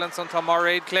glóraigh na Peile san tá mar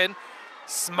éid clin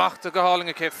smacht a go háling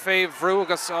a cé féhrú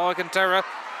agus ág an deire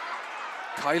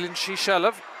cailann sí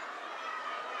seileamh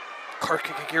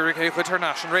Corcaigh ag iarraigh é chuid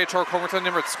International réiteóir Comerton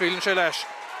Nimrit scaoilann sé leis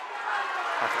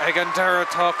ag an deire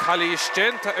tá cailíos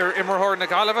dénta ar imreoir na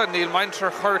Gaillimh níl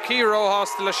maintar Corcaigh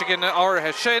róhásta leis a gine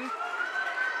áirithe sin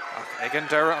ag an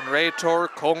deire an réiteóir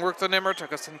Comhracht an Nimrit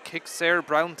agus an kick séir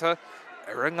brownta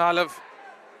ar an Gaillimh.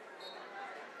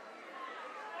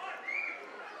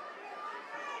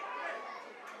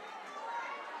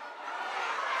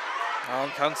 An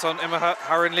ceann son imethe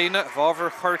thar an líne bhábhar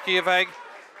Corcaigh a bheith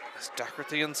agus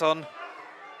deachirtaí an son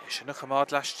is sin a chamád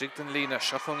leistigh den líne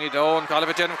seachung iad ó an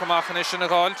Gaillimh déanamh comachchan is sin a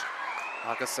gáilt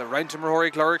agus a roint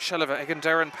imreoirigh glóraigh seileamh ag an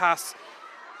deire an pass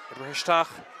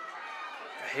ibristeach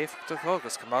héifta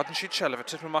agus comádan siad seileamh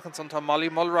tipamachchan son tá Molly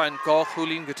Mulrine gá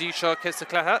chulín go dtí seo cis a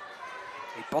clethe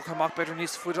í bog amach beidir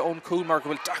níos fuide ón cúl mar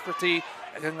go bhfuil deachirtaí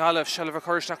ag an Gaillimh seileamh a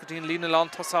chur isteach go dtíon líne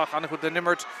lán tosach anna chud den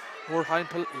Nimrit mór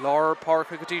haimpel Laura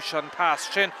Páirc go dtí an pass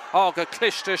sin á go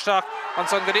Cluiche isteach an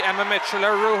son go dtí Emma Mitchell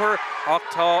ar rúthar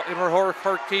ach tá imreoir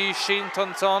Corcaigh sin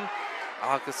son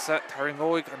agus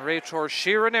taringóig an réiteóir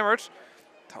siar an Nimrit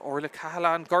tá Orla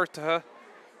Cahalan gortathe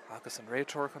agus an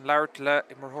réiteóir chun leirt le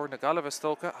imreoir na Gaillimh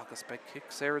stócha agus be kick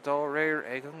séir dá réir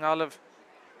ag an Gaillimh.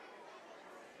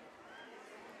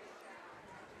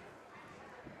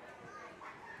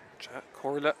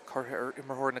 Cóirla curtha ar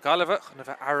imreoir na Gaillimh chuna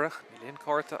bheith airich ní léon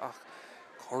cárta ach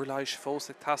cóirláis fós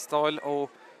ag tastáil ó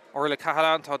Orla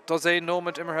Cahalan tá dosé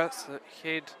nómad imirthe sa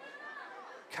chéad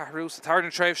ceathrú sa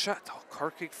tarna tréimh se tá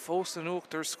Corcaigh fós an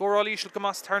uachtar scóráil ísisiil go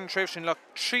mas tarna tréimh sin le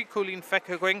trí cúlín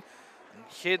feice going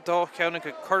Chéad dó ceannach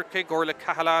go Corcaigh Gorla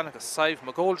Cahalán agus Saibh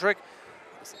McGoldrick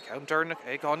agus ceann Dernach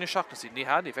ag gáine seachtas í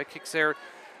níhad í bheith kick séir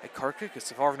ag Corcaigh agus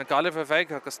sa bharna Gaillimh a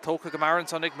bheith agus tócha go maran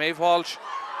sonnig Maeve Walsh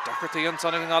Decartaí an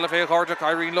sonnig an Gaillimh ag Ardach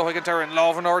Irene Lohigan Terran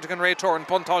Lávan Ordig an Rétor an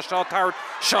Puntáistá Tart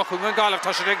Seachung an Gaillimh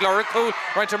tá sé ag Glóra Cool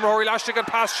Rhaint am Rory Lastig an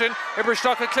pass sin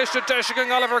Ibristach a Cluiche Deisig an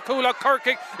Gaillimh ar Cool a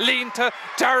Corcaigh línta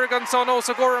Darragh an son os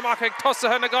a Gormach ag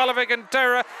Tusaithe na Gaillimh ag an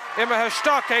Dara Imethe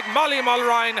Stock ag Molly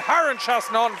Mulrine Haran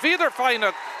Chasnán Viidir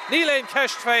Feinach Níl éon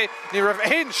ceist fé ní raibh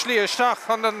éon slí isteach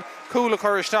chun an Cool a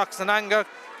chur isteach san anga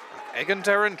ag an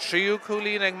Darran tríú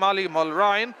Coolín ag Molly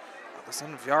Mulrine agus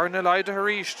an bhearna leid a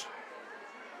ríist.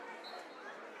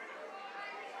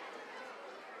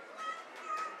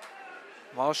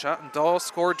 Máise an dá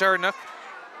scór Dernach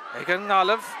ag an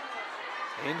Gaillimh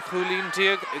Ein Coolín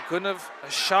diag I Gunnamh a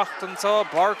seachtantá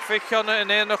Páirc Fichionna in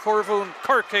Aonach Urmhumhan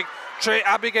Corcaigh Tre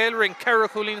Abigail ring Cara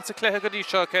Coolín sa cléthe go dtí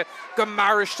seocha go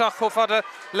maristeach chomh fada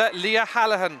le Lia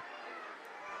Hallahan.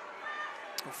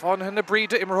 Fáin na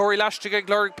bríde imreoirí Lastig ag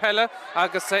Glóra Peile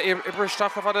agus ibristeach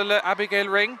chomh fada le Abigail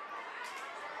ring.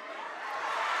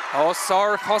 Ó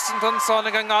Sár Cossanton son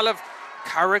ag an Gaillimh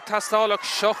Carrick tastálaach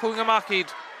seochún amach iad.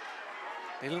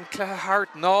 Níl an cléthe hart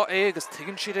ná é agus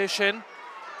tuigeann siad é sin.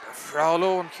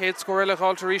 Fráló an chéad scóir eile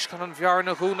gáiltar ríis chun an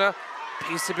bhearna húna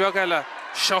písa beag eile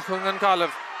seochún an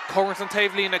Gaillimh Cóirt an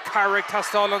taobh lína Carrick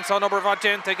tastáil son obair bhá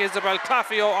ag Isabel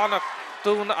Claffey ó Aonach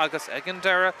dún agus ag an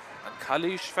Dara an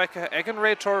Calíis feice ag an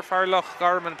Rétor Fearlach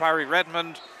Garman Barry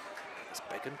Redmond agus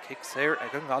beagán kick séir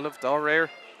ag an Gaillimh dá réir.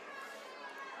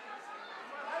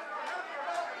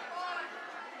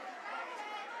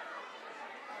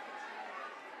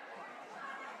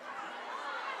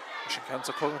 Sin ceann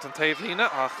sa Cóirt an taobh lína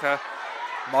ach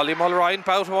Molly Mulrine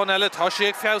boutáin eile tá sí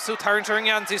ag feabhsú tarntar an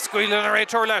Yancy scuileann a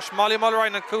Rétor leis Molly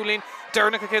Mulrine an Coolín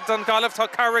Dernach a chéad an Gaillimh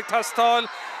tá Carrick tastáil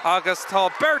agus tá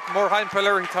Bert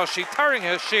Mórhaimpeller tá sí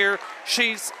tarringthe siar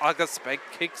síos agus beag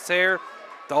kick séir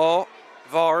dá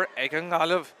bhar ag an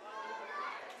Gaillimh.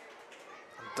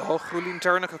 Dá Coolín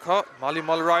Dernach acu Molly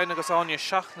Mulrine agus Áine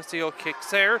seachnasaí ó kick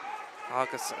séir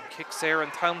agus an kick séir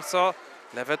an tamsá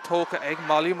le bheith tóca ag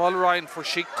Molly Mulrine for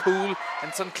sí cool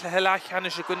an san cléthe leithcheanna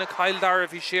sé gona caildar a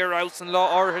bhí siar aus an lá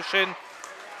ártha sin.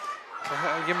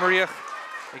 Dhimríoch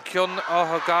I cion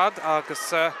áthagad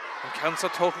agus an ceansa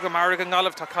tóca go marag an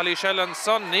Gaillimh tá Calíis eile an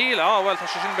son níl bhfuil tá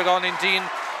sé sin beagán dín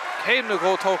céim na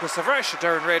ggó tóca sa bhreis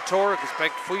ar an Rétor agus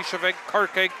beag faoise bheith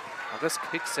Corcaigh agus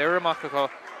kick séir amach acu.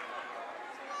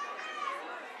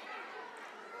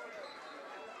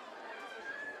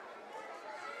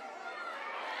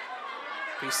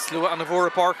 Bhí slua an bhór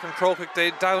Páirc an Crócaigh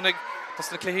dé Downig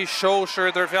tas na cluichí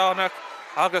seoisiir ar bheanach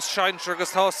agus seintir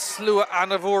agus tá slua an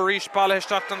bhór ríis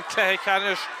bailaisteach an cléthe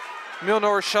Ceannais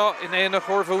Mionúir seo in Aonach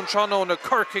Urmhumhan Seán na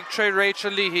Corcaigh tre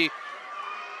Rachel Leahy.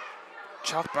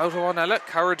 Teach boutáin eile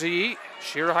Cardaí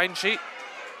siar a hainsi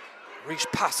ríis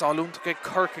passáúnta ag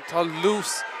Corcaigh tá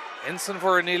lús in san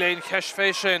bhór níl éon ceist fé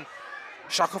sin.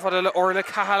 Seacha fada le Orla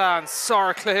Cahalán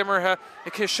sár cléimirthe I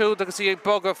cisiúd agus í ag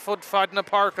bog a fud fad na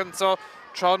Páirc so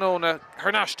Tráchtaire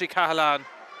Hernastí Cahalán.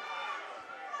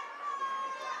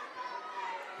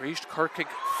 Ríist Corcaigh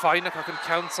feinach ach an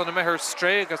ceann san na methir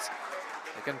stré agus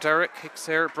ag an Derek kick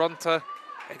séir bronta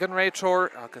ag an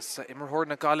Rétor agus imreoir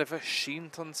na Gaillimh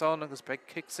síntan son agus beag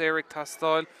kick séir ag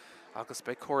tastáil agus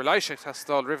beag Corlaise ag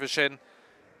tastáil ribh sin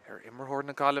ar imreoir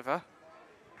na Gaillimh.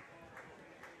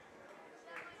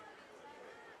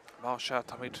 Má se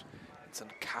táid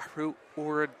san ceathrú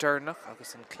uair Dernach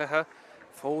agus an cléthe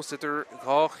fós idir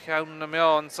gá cheann na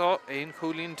meán so éon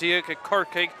Coolín diag ag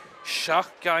Corcaigh seach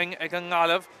gang ag an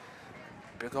Gaillimh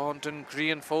beagán den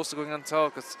gríon fós a going antá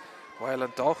agus bhfuil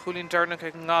an dá Coolín Dernach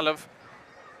ag an Gaillimh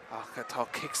ach tá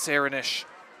kick séir inis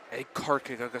ag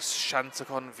Corcaigh agus seansa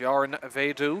chun bhearna a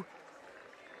bhéadú.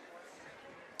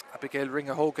 Abigail ring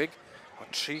a thógaigh an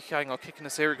trí cheang ó kicking na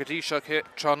séir go dtí seo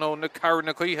Tráchtaire na Cara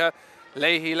na Gaoithe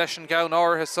Leahy leis an gabhn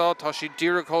áirithe sá tá sí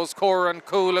díreachós cóir an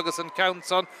Cool agus an ceann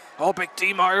son ó beag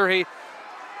Dí Mairthaí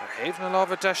ar thaobh na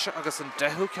lámha deise agus an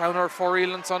 10 ceann ar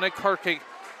fórílann son ag Corcaigh.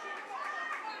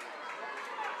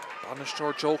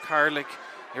 Banisteoir Joe Carlick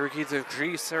iargad a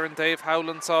grís ar an Dave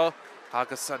Howland sá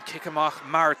agus an kick amach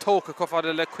mar tóca go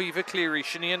fada le Cuimhe Cleary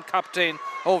sinníon captain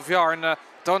ó bhearna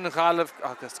Dhonnchadha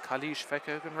agus Calíis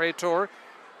feice ag an Rétor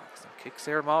agus an kick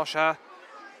séir má se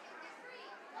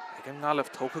ag an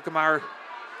Gaillimh tóca go mar.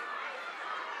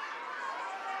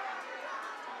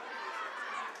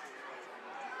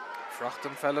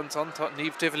 Frachtan fellan son tá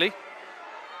Niamh Divley.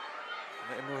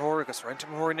 Imreoir agus Rhaint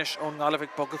imreoiris ón Gaillimh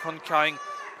ag bogad chun ceang.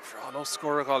 Frán ó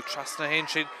scór a gáil trasna hain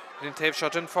siad in taobh seo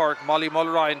den Páirc Molly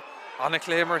Mulrine Aonach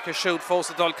Léimeric is shoot fós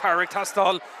adul Carrick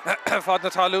tastal fad na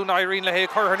talún Irene le hé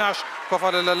Corcaigh go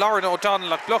fad le Lauren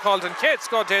O'Donnell ach blochald an Kate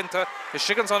Scott denta is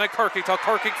Shiggins on Corcaigh tá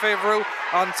Corcaigh favourú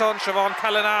an son Siobhan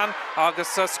Callanan agus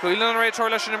scuilen an réitor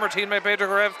leis an immertín me beidir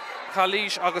go raibh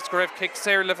Cluiche agus go raibh kick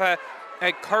séir le bheith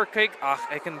ag Corcaigh ach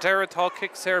ag an deire tá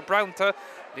kick séir brownta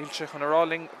níl se chun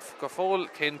aráling go fóil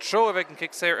cén tro a bheith an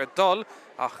kick séir a dul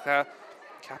ach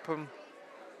ceapam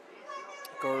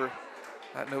gur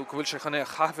nó go bhfuil se chuna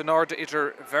chaithfin arda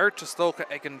idir bheirt tócha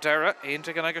ag an deire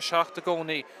aonta gan agus seach a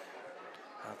gcónaí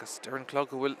agus deir an clog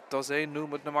go bhfuil dos é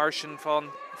númad na mar sin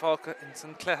fáca in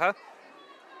san clethe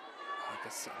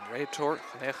agus an réitor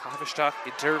chuna chaithfisteach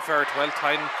i dtír bheirt well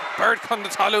tain bird chun na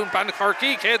talún ban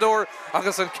Corcaigh céadúir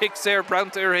agus an kick séir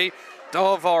brownta iarthaí dá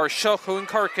bhar seo chuin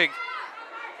Corcaigh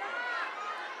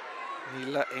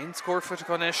ní le aon scór fut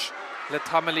conis le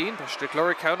Tamalín leis de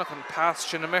glóir ceannach an pass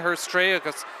sin na mithir stré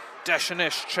agus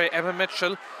Ceannais tre Emma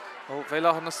Mitchell ó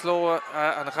bhéile na sló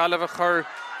an Gaillimh a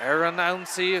chur an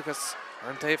Aonsaí agus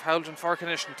an Dave Howland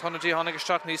Farcanis an tonadí tháinig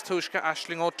isteach níos túisce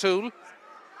Aisling O'Toole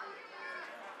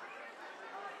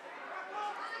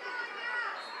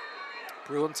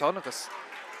Brúan son agus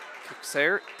kick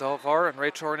séir dá bhar an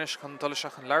réitornis chun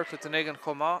dulaseach an leirtla den éigen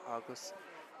chomá agus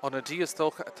an a díos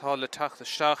tócha atá le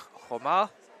teachtasteach chomá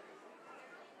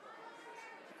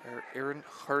hÉireann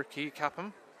Corcaigh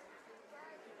capam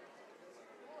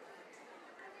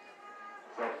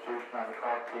Substitution on the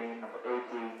Cork team, number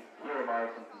 18, Ciara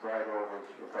Morrison to drive over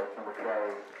to replace number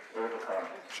 12, ZuCar.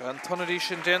 Se an tonadí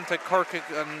sin déanta Corcaigh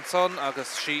an son agus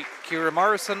si Ciara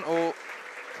Morrison ó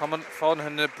Cumann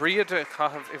fáinithe na bríide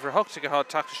chaithimh ihreachtaigh atá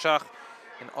teachtasteach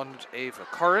in ionad éimh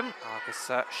Corrin agus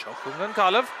seochún an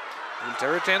Galway Níl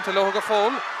deire déanta leo go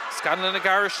fóil Scanlan na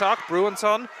garisteach Brúan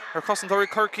son ar cosantóirí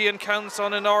Corcaigh an ceann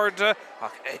son in arda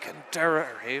ach ag an deire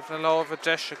ar thaobh na lámh a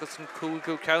deis agus an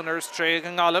cúlgú ceann ar stré ag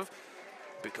an Galway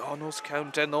Begános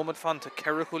ceann den nómad fanta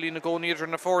ceithre chulí na gcónaí idir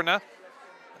na fórna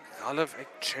an Galway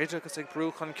ag tríd agus ag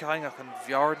brúch an ceann ach an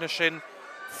bheard na sin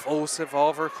fós a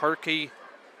bhábhar Corcaigh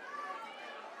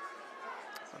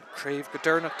an Craobh go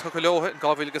deirnach tu go leotha an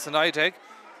gábhíl agus an aideag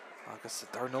agus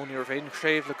darnóní ar bhéin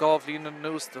Craobh le gábhlín an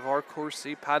nús de bhar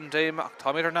cuasaí pandéim ach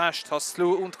tá idir náis tá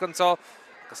slú úntagansá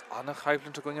agus anna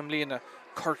chaibhlann a going am líana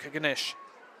Corcaigh inis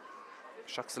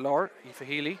seach sa lár Aoife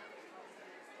Healy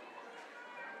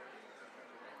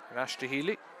Rashta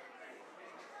Healy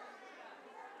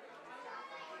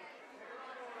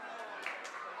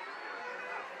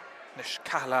Nis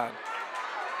Cahalán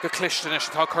go clistenis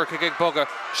tá Corcaigh ag boga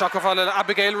seach go bhfuil le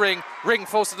Abigail ring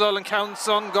fósadul an ceann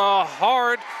son go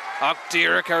hard ach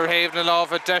díreach ar thaobh na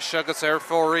lámh a deis agus ar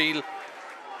fóríl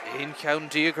Aon ceann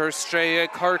díag ar stré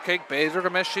Corcaigh beidir go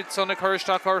meis siad son ag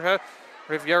chuiristeach ortha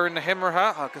rih dhearann na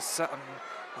himmartha agus an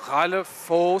Gaillimh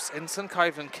fós in san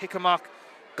caibhlann kick amach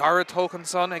Garrett tócan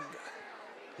son ag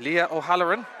Leah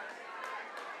O'Halloran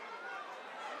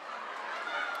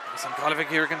agus an Galway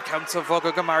Geargan ceann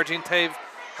bhoga go Martin taobh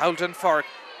Howland Fark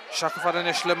seach go fad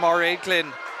inis le Mairead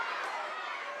Glynn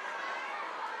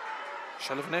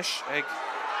Shelvanis ag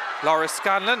Laura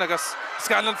Scanlan agus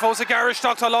Scanlan fós a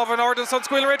garisteach tá lámh an ordan son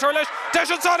scuil réitor leis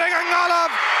deis an son ag an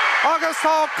Galway agus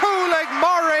tá cúil ag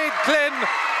Mairead Glynn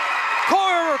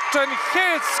Cuairt an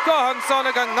chéad scohan son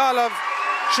ag an Galway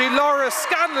sí Laura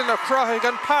Scanlan a chraigh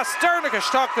an pass deirnach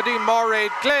isteach go dtí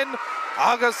Mairead Glynn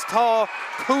agus tá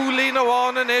cúlí na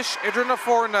bháin inis idir na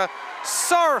fórna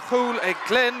sár chúil ag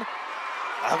Glynn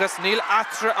agus níl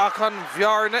atra ach an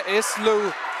bhearna is lú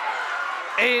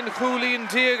Aon chúlín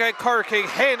díag ag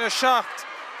Corcaigh héna seacht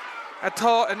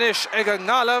atá inis ag an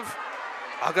Galway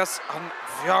agus an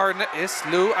bhearna is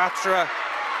lú atra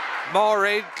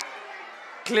Mairead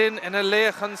Glynn ina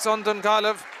léchan son don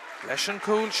Galway leis an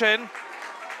cúil sin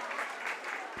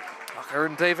ach ar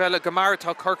an déhheile go mar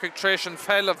tá Corcaigh tréis an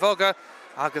Peil a bhoga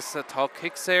agus tá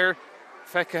kick séir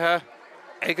feicithe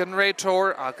ag an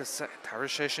réitor agus tar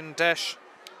sé sin deis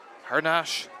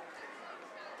Ceannais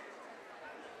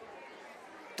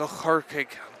do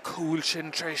Corcaigh an cúil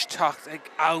sin tréis teacht ag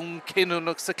ann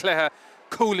cinúnach sa clethe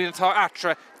cúlín tá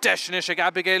atra deisinis ag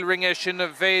Abigail ringe sin a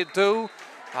bhéadú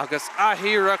agus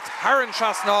athíireacht Haran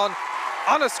Seasnán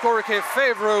anna scóircé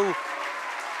féhrú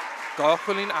gá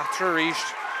chulín atra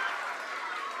ríist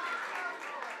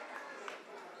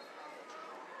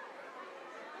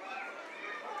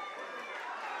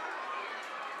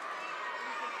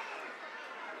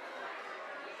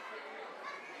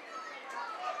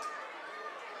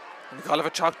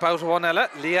Galway teacht bout bhain eile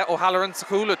Leah O'Halloran sa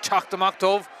cúil teacht amach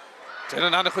dómh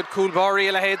Dyna anna chud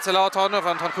coolbáí le héad sa látána,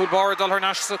 van tan coolbáir dul ar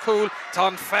nas sa cool,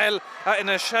 tan fel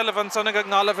ina shelvan sanna go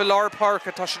ngála vi lár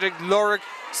Páirc, tá si dig lorg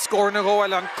scór na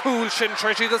ggóil an cool sin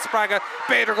treisi the spraga,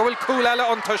 beidir go bhfuil cool eile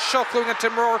ionta sioclún a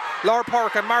timróir lár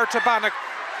Páirc a Marta Banach.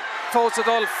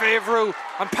 Fósadol féhrú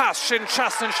an pass sin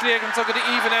chastan sliegan so go the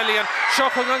even Elian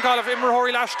shocking an Galway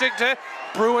immerhori lastig de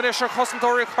Bruin is a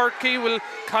Cosentori Corcaigh will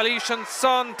Kalish and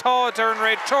son tá Darren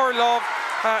Raid Torlov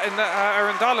in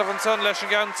Aaron Donovan son leis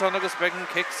an son agus begin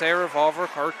kicks there of over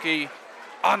Corcaigh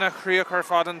Aonach Chríoch ar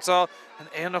fadan so an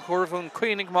Aonach Urmhumhan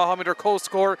Queening Mohammed or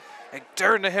co-score ag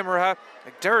Darren na himmerha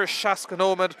ag Darren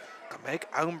Shascanomad go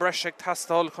make Aumbresh ag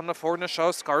Tastol chun na fórna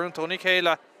seo scarún Tony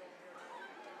Céile.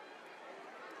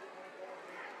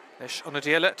 Leis an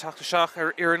déile Tráchtaire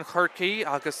ar hÉireann Corcaigh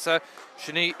agus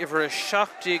sinní iver a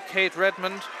seachtí Kate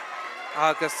Redmond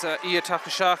agus í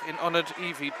Tráchtaire in onad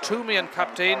EV Toomey an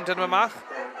captain den mamach.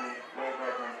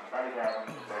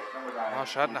 Má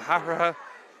se na hahrathe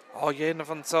á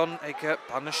dhéanamh an son ag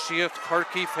banistíocht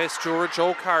Corcaigh festúr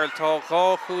ZuCar tá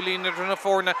gá chúlín idir na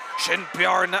fórna sin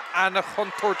bearna ana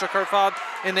chuntúirteach ar fad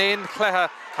in éon chluthe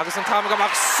agus an táim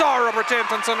goach sár aber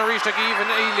déint an son a ríiste even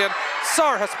Éilian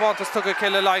sár has spántas tugad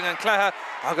cile lein an chluthe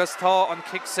agus tá an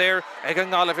kick séir ag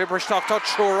an Galway ibristeach tá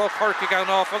trúr ó Corcaigh an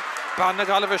áfach ban na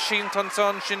Galway sínt an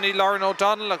son sin ní Lauren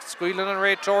O'Donnell ag scuileann an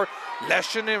réiteoir leis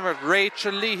sin imar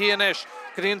Rachel Leahy inis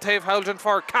Gríon taobh Haldren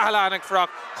for Cahalán ag frach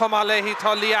chumá léhí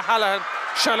tá Lia Hallahan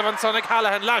Shelvan son ag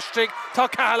Hallahan lastig tá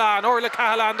Cahalán orla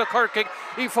Cahalán de Corcaigh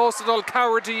í fósadul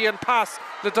cowardí an pass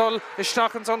le dul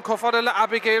isteachchan son cofada le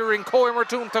Abigail ring cóimar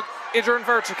túntaach idir an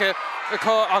vertice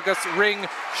agus ring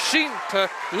sínta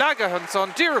leagahan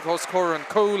son díreachos cóir an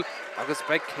cool agus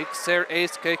beag kick séir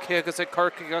éasca céagas ag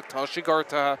Corcaigh ach tá sí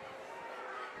gortathe.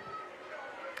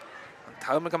 An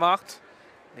táime gemacht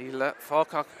Níl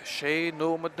fácach sé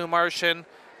nómad nó mar sin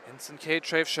in san céad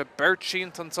tréimh se beirt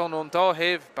sínt an son ón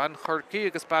dáhéamh ban Corcaigh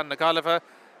agus ban na Galway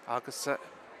agus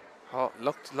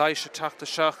lucht leiise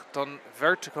Tráchtaire don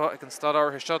vertico ag an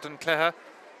stadár heisio den chluthe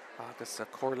agus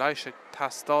cór leiise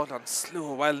tastáil an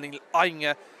slú bhfuil níl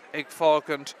aine ag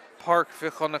fágant Páirc fi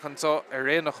chunach an so ar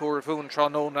Aonach Urmhumhan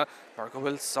tróna mar go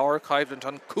bhfuil sár caibhlant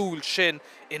an cool sin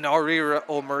in áíire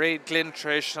ó mar réad glynn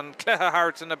tréis an chluthe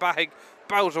hart in na baithig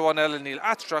Boudaháin eile níl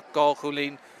atrach gá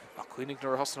chulín a chuoinnig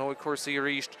nuair hosanóid cuasaí a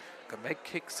ríist go méid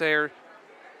kick séir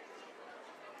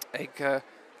ag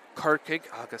Corcaigh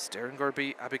agus Darren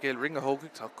Gurbí Abigail ring a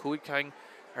hógaigh tá Corcaigh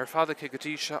ar fada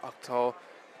cigatíise ach tá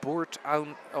Spórt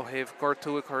ann ó thaobh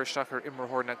gortúa chuiristeach ar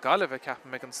imreoir na Galway ceapan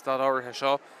meid an stad áirithe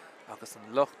seo agus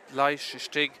an lucht leiis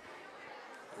istigh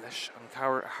leis an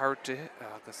cabhar háirtithe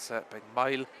agus beag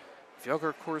mail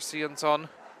bheogar cuasaí an son.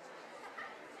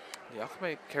 Níach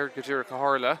mé céir go dtír go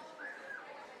hála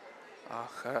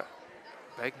ach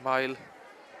beag mail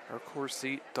ar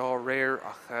cuasaí dá réir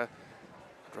ach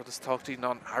rud is táchtaí ná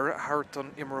hart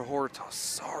an imreoir tá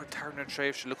sár tarna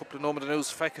tréimh se le cúpla nómad an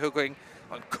ús feicthe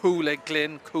an cool ag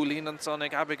glynn coolín an son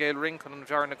ag Abigail ring chun an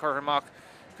bhearna chuirteach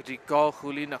go dtí gá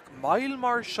choulín ach mail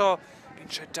mar seo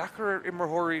bhíonn sé dechar ar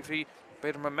imreoirí bhí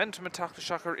beidir momentum a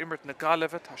Tráchtaire ar immert na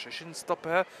Galway tá sé sin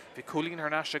stoppathe bhí coolín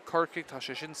ar náiste Corcaigh tá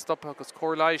sé sin stoppathe agus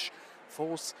cór leiis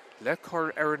fós le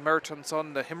chur ar an mert an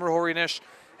son na himreoirínis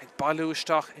ag bailú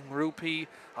isteach in grúpaí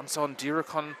an son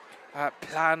díreachán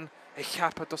plán I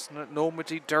cheappa dus na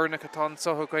nómadí dúrnach atá an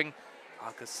sothagaing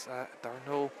agus dar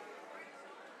nó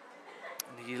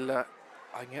níl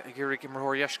aine ag iarraigh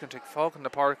imreoir dheiscint ag fágan na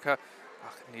Páirce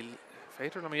ach níl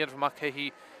féidir na míad bhamach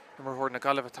céhí imreoir na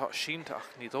Galway atá sínta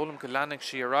ach ní dólam go leannig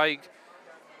sí ar aig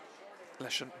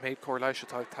leis an méid cór leiise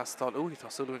atá ag tastáil uí tá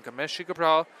súlainn go meisi go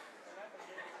brá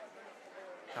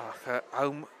ach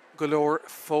am go leor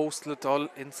fós le dul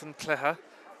in san chluthe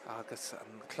agus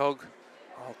an clog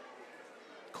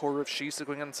Cóibh síos a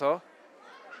going an seo.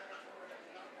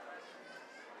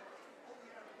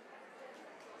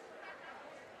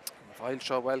 An bhail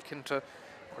seo bhfuil cinnte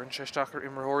chuann sé isteach ar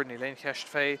imreoir ní léon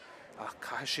cheist fé ach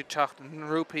caiith siad teacht an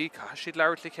rúpaí caiith siad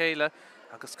leabhart le chéile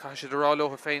agus caiith siad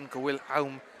arálótha féin go bhfuil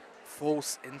am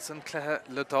fós in san chluthe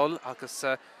le dul agus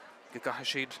go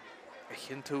gaiith siad a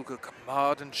chintú go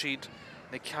mád an siad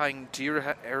na ceang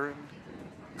dírithe ar an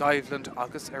gaibhland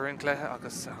agus ar an chluthe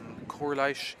agus an cór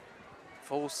leiis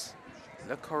fós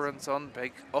le chur an son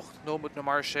beag 8 nómad na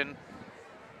mar sin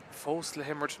fós le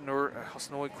himmert nuair a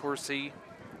hasnóid cuasaí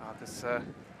agus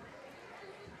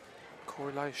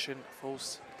cór leiis sin fós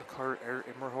le chur ar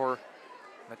imreoir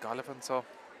na Galway an so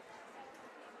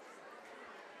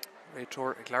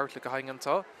réiteoir ag leabhart le go haing an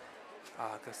so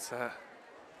agus tá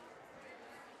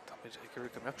muid ag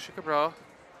iarraidh go mbeadh sí go brá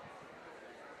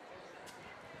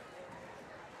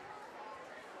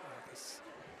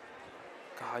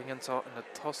haingan so in a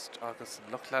tost agus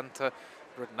in Lochlanta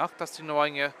rud nachtas tí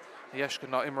nóhainge Iesca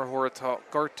ná immerthóir tá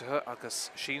gortathe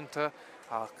agus sínta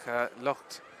ach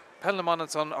lucht Peilnaman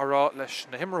son ará leis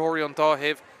na himmerthóirí an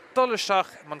dáhéh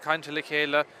dolisteach man cainte le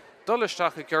chéile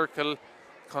dolisteach a ggheorcail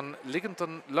chun ligant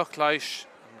an Lochleis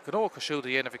an gnó cosisiúd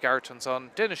a dhéanamh gartan son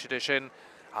duine siad é sin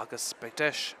agus beag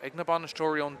deis ag na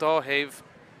banistóirí an dáhéh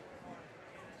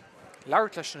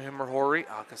leabhart leis na himmerthóirí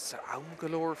agus ann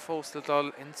golóir fós le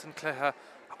dul in san cluiche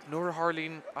ach nuair a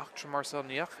tharlíonn achtra mar son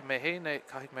níoch mé héine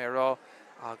caiigh mé rá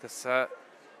agus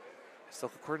is do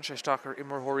go cuireann sé isteach ar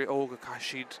immerthóirí óga cai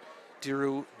siad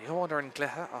díriú ní hamháin ar an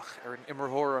cluiche ach ar an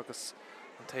immerthóir agus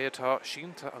an taobh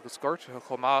sínta agus gortathe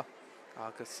chomá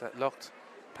agus lucht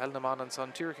Peilnaman an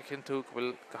son tíorcha cinntiú go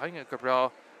bhfuil go hainge go bra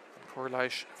an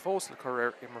chomhlais fós le chur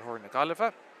ar immerthóir na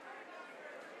Gaillimh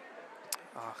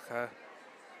ach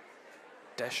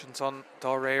deis an son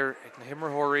dá réir ag na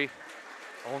himmerthóirí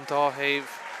ón dáhéh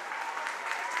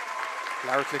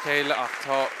leabhart le chéile ach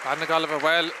tá ban na Gaillimh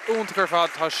bhfuil únta gur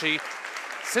fad tá si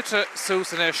site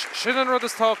súsanis sin an rud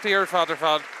is táchtaí ar fad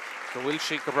go bhfuil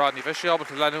si go bra ní bheith si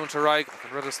ábhalt leanúnta raig ach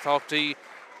an rud is táchtaí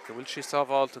go bhfuil si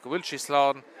sábháilte go bhfuil si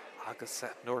slán agus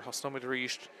nuair thosnomid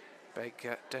ríist beag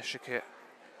deisice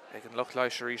ag an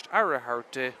Lochleis ríist ar a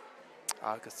tharta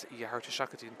agus í a tharta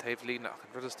seachtaí an taobh lína ach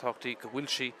an rud is táchtaí go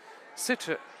bhfuil si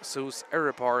site sús ar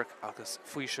a Páirc agus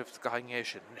faoisimh go haingé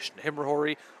sin níos na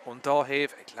himmerthóirí ón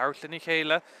dáhéh ag leabhart le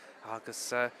chéile agus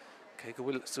cé go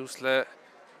bhfuil sús le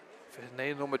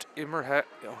néanúmid immerthe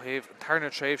ó thaobh an tarna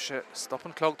tréimhse stop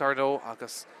an clog dar nó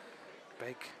agus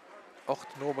beag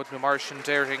 8 nómad na mar sin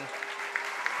déirthing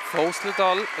fós le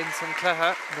dul in san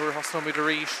cluiche nuair thosnomid a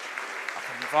ríist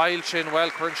ach an bhail sin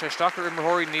bhfuil chuireann sé isteach ar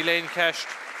immerthóirí ní léon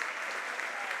ceist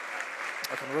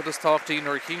ach an rud is táchtaí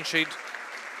nuair cín siad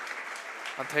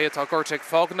an taobh tá gortaigh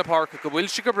fág na Páirc go bhfuil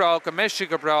si go bra go meis si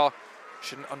go bra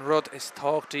sin an rud is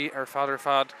táchtaí ar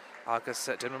fad agus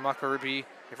duine mac arbí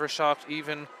ifir seacht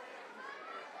even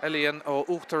Elian ó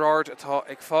Uachtarard atá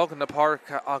ag fág na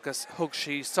Páirc agus thug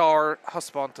si sár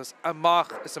haspántas amach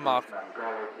is amach.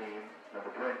 Galway team, number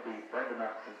 20, Brendan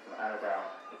Atkins from Céadaoin,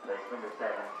 replaced number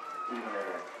 7, Even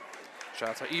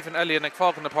Elian. Tá Even Elian ag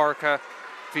fág na Páirc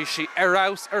bhí si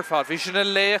arás ar fad, bhí sin a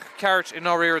léach ceart in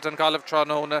áiread an Gaillimh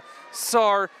tránóna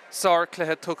sár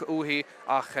cluiche tugh uathaí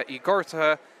ach í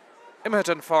gortathe imime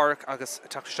an Páirc agus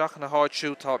taketeach na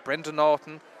háidsiú tá Brendan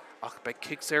Átain ach beag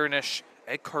Ceannais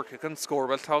ag Corcaigh an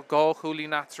scórbal tá gá chúlí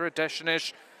natra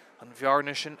deisenis an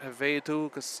bhearne sin a bhéadú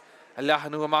agus a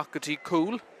leathanú amach gotí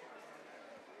cúl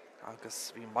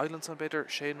agus bhí mailans an beidir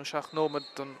 6 nómad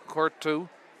don cuairtú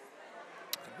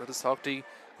rud is táchtaí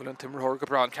bhfuil an timmerthóir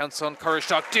go bra an ceanson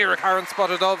chuiristeach díreach Aaron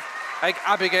spotted of ag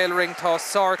Abigail ring tá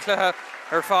sár cluiche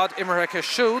ar fad immerthe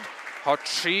siúd tá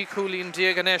 3 cúlín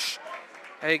diaganis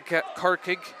ag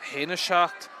Corcaigh héana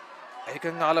seacht ag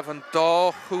an Gaillimh an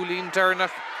 2 cúlín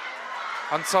dearnach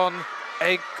an son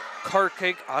ag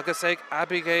Corcaigh agus ag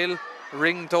Abigail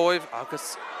ring dóibh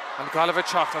agus an Gaillimh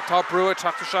teach tá brua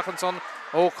teachta an son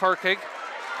ó Corcaigh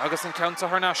agus an ceanta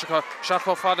Tharnaisiacha seach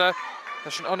ó fada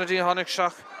leis an onadí tháinig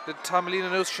seach de tamlína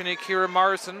nús sinna Ciara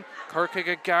Morrison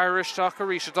Corcaigh a garisteach a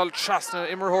ríise dul trasna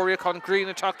immerthóirí chun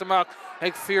grína teachtamach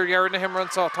ag fíorhear na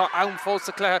himransa tá ann fós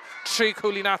a cléthe 3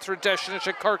 cúlín atra deisina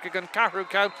sé Corcaigh an ceathrú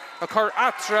count a chur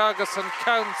atra agus an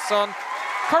count son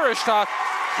chuiristeach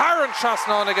Haran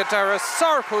trasná ag a deire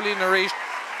sár cúlín a ríist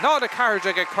ná a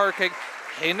caride ag Corcaigh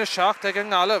héana seacht ag an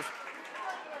Gaillimh.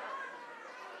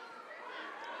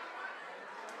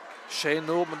 sé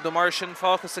nómad na mar sin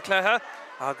fáchas a cléthe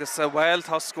agus a bhfuil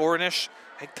tá scóirnis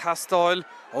ag tastáil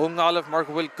ó Gaillimh mar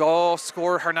go bhfuil gá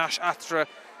scór Tharnais atra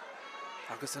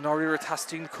agus an áiríre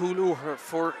tastín cúlú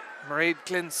for mar éad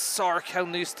glynn sár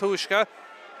ceann níos túisce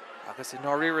agus in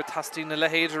áiríre tastín na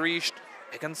lehéad a ríist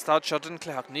ag an stad seo den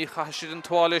cléach ní chaithe siad an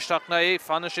táilisteach na é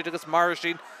fanna siad agus mar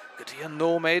sin go dtí an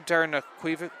nóméid dearna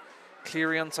cuimheh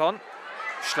clírí an son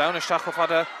sleáinisteach go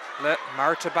fada le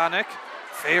Marta Bannock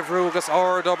féhrú agus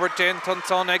ard obair déint an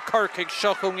son ag Corcaigh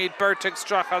seachung iad bertig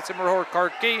strachas immerthóir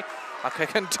Corcaigh ach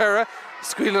ag an deire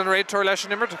scuileann réiteoir leis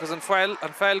an immert agus an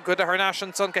fáil go a Tharnais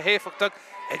an son go héifiachtach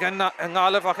ag an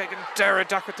Gaillimh ach ag an deire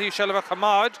dachartaí seilbh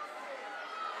chamáid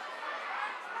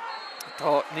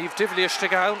tá níomh dibhlíiste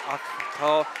ann ach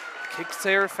tá cic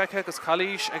séir feice agus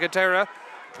Cluiche ag a deire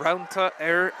brownta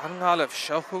ar an Gaillimh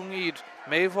seachung iad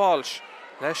Maeve Walsh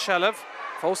le seilbh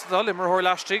fósadal immerthóir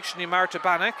leistigh sin ní Marta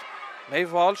Bannock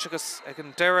Maeve Walsh agus ag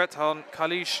an deire tá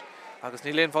Cluiche agus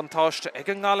ní léon fantáiste ag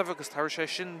an Gaillimh agus tar sé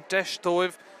sin deis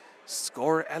dóibh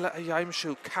scór eile a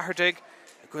dheimsiú cardig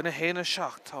a gona héana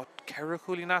seach tá ceithre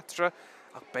cúlín atra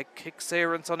ach beag cic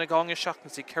séir an son ag gáinge seach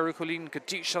na sí ceithre cúlín go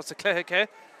dtí seo sa cléiche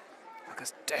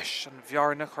agus deis an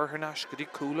bhearna Corcaigh go dtí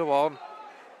cúla bháin.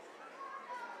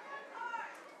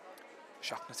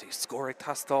 Seachnas í scóraigh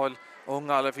tastáil ó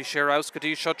ngála bhí sé raibh go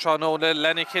dtí seo tránóna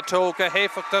Lenny Kittóga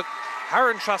héifeachta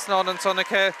Aaron Trasnán an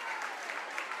sonnacha.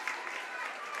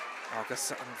 Agus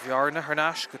an bhearna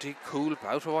Harnáis go dtí cúl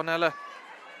bouta bháin eile.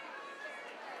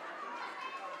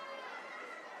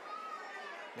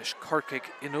 Nis Corcaigh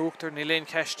inúachtar ní léon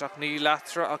ceisteach ní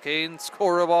leatra ach éon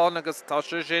scóra bháin agus tá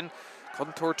sé sin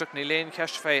chun tuairteach ní léon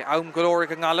ceist fé am golóir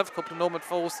an ngalamh cúpla nómad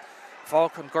fós fá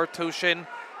chun gortú sin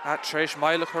a treis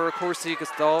maile chur a cuasaí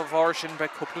agus dá bhar sin be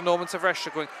cúpla nómad sa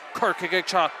bhreiste going Corcaigh ag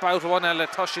teach bouta bháin eile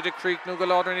tá siad a críoc nó go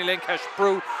láidir ní léon ceist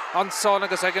brú an son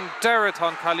agus ag an deireadh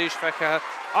an Cailíois feicthe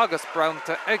agus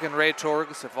brownta ag an réiteoir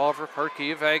agus a bhábhar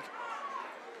Corcaigh a bheith.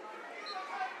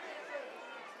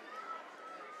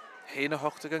 Héna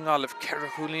hochta an ngalamh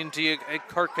ceithre chúlín díag ag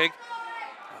Corcaigh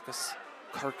agus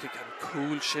Corcaigh an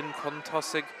cúil sin chun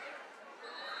tosaigh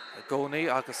a gcónaí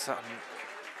agus an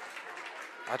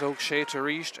adóg sé a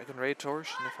ríist ag an réiteoir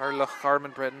sin na fearlach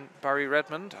Carmen Barry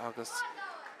Redmond agus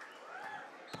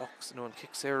pucks nó an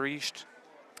kick sé a ríist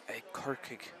ag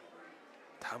Corcaigh.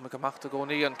 Tá me goachta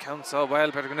gcónaí an countsa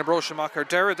well beidir gona broisiach ar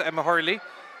deireadh Emma Hurley.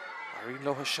 Arín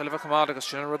loha Shelva Kamad agus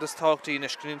sin rud is táchtaí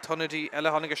nis grín tunnadí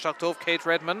eile tháinig isteach dómh Kate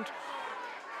Redmond.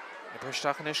 Na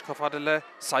bristeach inis cofada le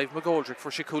Saibh McGoldrick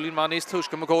for si cúlín man níos túis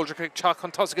go McGoldrick ag teach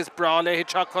an tosaigh is brá léthe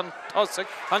teach an tosaigh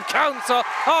an countsa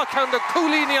count a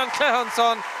cúlíní an cléhan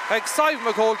son ag Saibh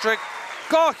McGoldrick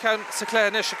gá count sa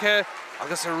cléhan isice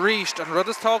agus a ríist an rud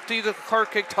is táchtaí de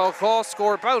Corcaigh tá gá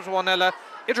scór bouta bháin eile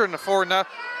idir na fórna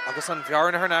agus an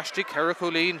bhearna Harnáistí ceithre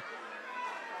cúlín.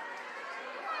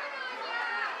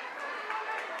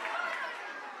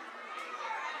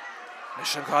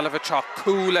 Nis an Gaillimh teach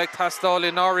cúil ag tastáil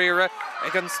in áiríre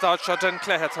ag an stad seo den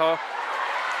cléthe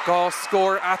gá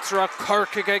scór atra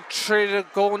Corcaigh ag tríd a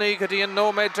gcónaí go dtí an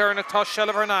nóméid dearnach tá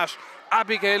Shelva Harnáis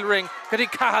Abigail Ring go dtí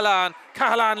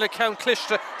Cahalán le ceann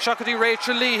Cluiche seo go dtí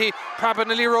Rachel Leahy praban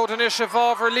na líród an isise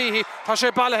bhábhar Leahy tá sé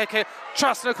bailithe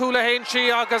trasna cúla haon si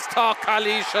agus tá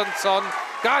Cailíois an son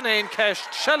gan éon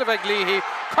ceist Shelva ag Leahy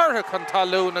curtha chun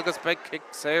talún agus beag kick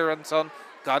séir an son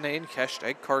gan éon ceist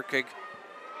ag Corcaigh.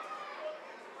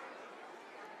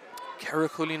 Ceithre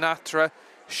cúlín atra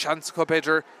seans go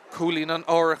beidir cúlín an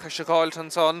áireach a se gáilt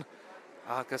an son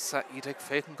agus iad ag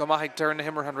fécinn go maith ag dearna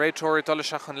himar an réiteoir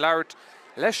dolaseach an labhart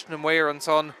leis na muir an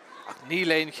son ach ní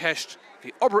léon ceist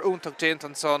bhí obair úntaach déint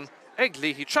an son ag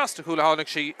Leahy trasna cúla tháinig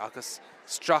si agus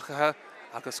strachathe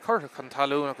agus curtha chun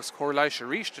talún agus chomhlaid a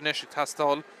ríist in ag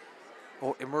tastáil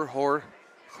ó immerthóir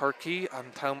Corcaigh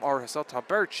an tam áthasa tá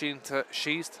beirt sínta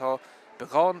síos tá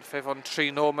beáin feh an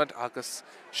trí nómad agus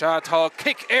se tá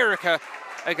kick éiricha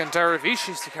ag an deireadh bhí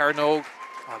síos sa cearnóg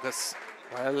agus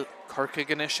well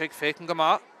Corcaigh inis ag fécinn go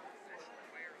maith.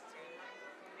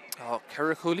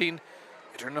 Ceithre cúlín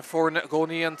idir na fórna a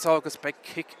gcónaí antá agus beag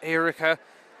kick éiricha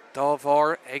dá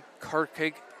bhar ag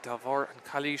Corcaigh dá bhar an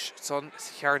Cailíois son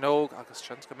sa chearnóg agus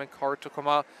sin go mbeidh carta go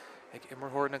maith ag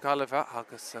immerthóir na Gaillimh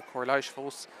agus chomhlaid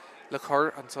fós le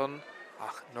chur an son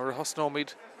ach nuair a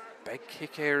thosnóid beag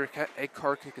kick éiricha ag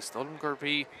Corcaigh agus dul gur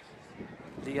bhí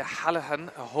Lia Hallahan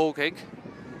a thógaigh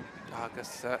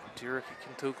agus dúradh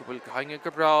cinn tú go bhfuil gainge go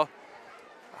brá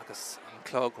agus an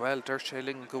clog well dúirt sé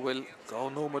ling go bhfuil gá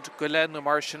nómad go lein nó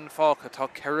mar sin fácha tá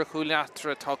ceithre cúlín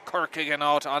atra tá Corcaigh an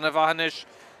áit anna bhanis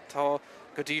tá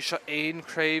go dtí seo éon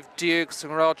craobh díag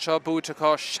san rád seo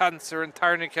bútaá seansar an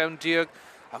tarna ceann díag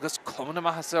agus cumanna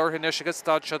maithas orthanis agus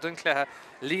stad seo den cléthe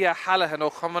Lia Hallahan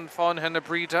ó chuman fáin hena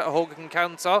bríde a thógadh an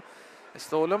countsa is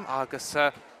tólam agus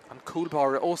an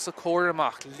cúlbáire ó sa cóir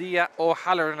amach Lia ó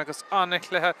Halloran agus Aonach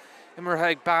lethe immerthe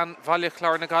ag ban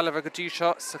bhailíochláir na Gaillimh go dtí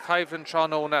seo sa chaibhann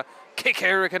tránóna kick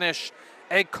éiric inis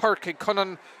ag Corcaigh chun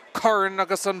an corn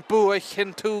agus an bua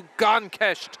chin tú gan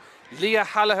ceist Lia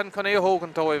Hallahan chun é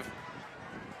thógan dóibh.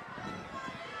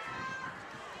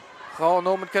 Gá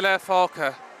nómad go le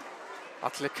fácha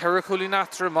ach le ceithre cúlín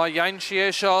atra má dhein si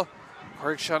é seo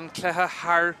chuirg se an cléthe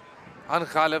thar an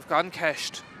Gaillimh gan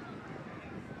ceist.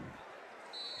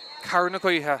 Carna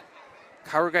Gaoithe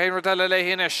Carg éon rodile le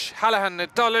hinis Hallahan na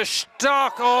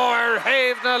dolisteach ar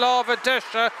thaobh na lábha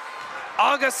deise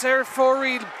agus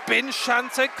fóríl bin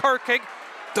seans ag Corcaigh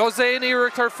dos éon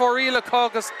iirecht ar fóríl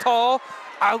agus tá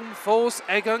ann fós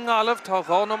ag an ngalamh tá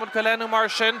gá nómad go lenú mar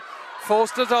sin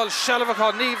fós na dul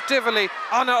Shelvaá níomh Dively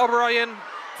Anna O'Brien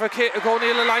fa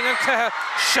gcónaí le lein an cléthe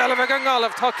Shelva an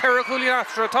ngalamh tá ceithre cúlín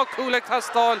atra tá cúil ag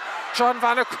tastáil John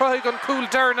Vanna Craig an cúil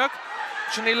dearnach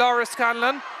sin í Laura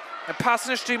Scanlon a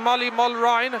passanistí Molly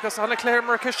Mulrine agus anna cléir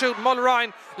mar cisiúd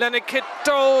Mulrine lena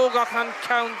Kittóg ach an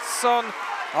count son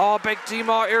Oh, big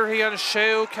Dima hÉireann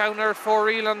Sheo counter for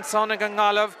Elan Sonig and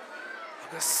Gaillimh.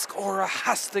 Agus score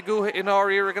has to go in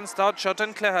our ear against Dhonnchadha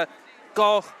and Cluiche.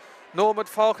 Go, Nomad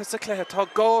focus a Cluiche.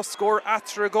 Tá go score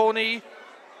atra goni.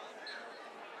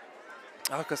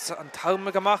 Agus an taum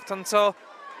gemacht and so.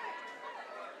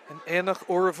 In Aonach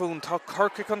Urmhumhan tá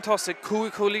Corcaigh an tosig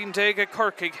cúig cholín déige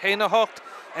Corcaigh héna hocht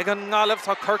ag an Gaillimh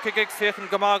tá Corcaigh ag féchan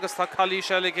gomagus tá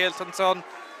Cluiche le Gaeltan son.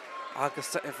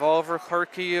 Agus tá evolver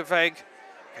Corcaigh a bheith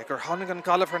ag gur tháinig an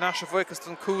Gaillimh ar náis a bhuicas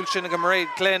an cúil sin ag mréid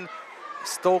glyn.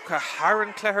 Stocha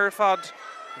hÉireann Cluiche fad.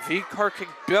 Bhí Corcaigh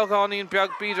beagánín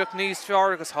beag bídeach níos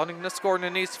fear agus tháinig na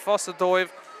scórna níos fosa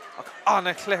dóibh ach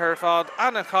anna Cluiche fad,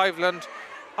 anna Chaibhland,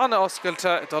 anna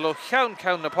oscailte dul ó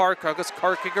cheann na Páirc agus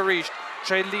Corcaigh a ríist.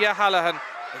 Tre Lia Hallahan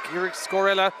ag irig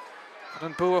scorella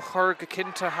chun an bua chur go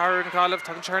cinnte hÉireann Gaillimh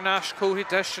tá an Ceannais cúthaí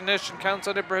deistenis an count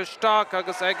an Ibristach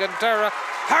agus ag an Dara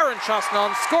hÉireann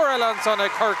Seasnán scorella an son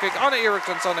ag Corcaigh anna irig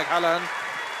an son ag Hallahan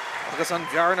agus an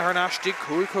bhearn ar náistí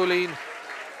cúig cholín.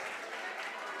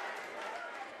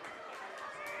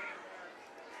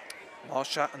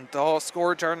 Máise an dá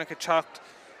scór dearnach a teacht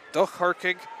do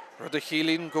Corcaigh rud a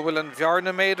chilín go bhfuil an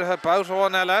bhearna méideathe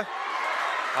boutáin eile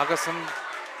agus an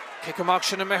kick amach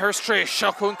sin a mehar stréis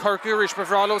seachún Corcaigh ríis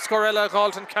bhrálo scorella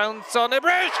Galton counts on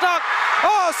Ibristach.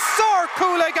 Oh, sore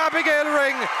cool ag Abigail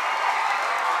ring.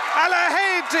 Alla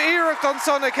héad de iirecht an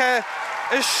sonnacha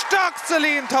is stach sa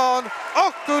líontán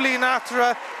och gúlín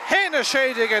atra héna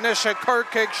séidig an isise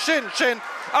Corcaigh sin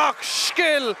ach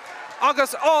skill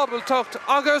agus ábaltocht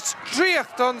agus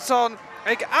dríocht an son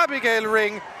ag Abigail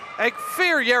ring ag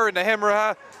fearhearann na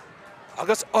himrathe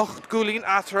agus 8 gúlín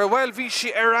atra. Well, bhí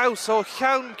si ar aus ó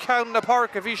cheann na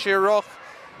Páirc a bhí si roch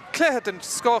Cluiche den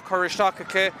scóchar isteach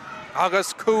acu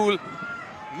agus cool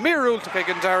míúltach ag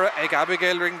an Dara ag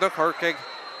Abigail ring do Corcaigh.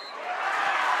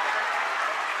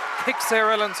 Kick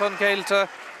Sarah an son Gaelte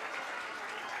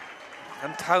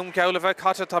an taum Gaillimh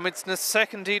caite tá mid na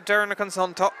secondí dearnach an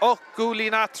son tá 8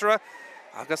 gúlín atra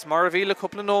agus mar a bhíle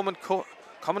cúpla nóman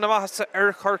cuman amachasa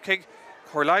ar Corcaigh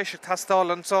Corlaise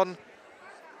Castáil an son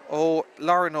ó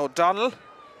Lauren O'Donnell.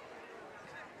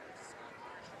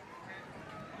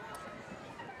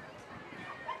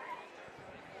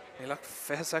 Nílach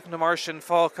fésach na mar sin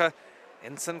fácha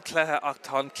in san Cluiche ach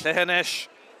tá Ceannais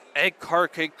ag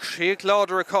Corcaigh críoch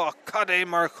láidir acu cad é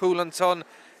mar chúlan son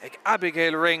ag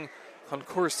Abigail ring chun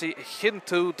cuasaí i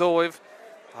chintú dóibh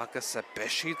agus a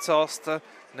beisiad sásta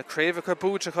na Craobh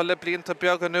búteach le blianta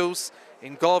beag an nús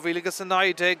in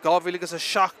 2009,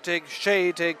 2017,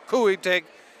 16, 15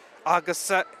 agus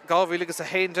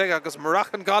 2011 agus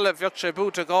marachan Gaillimh bheadh sé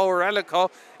búta gáir eile có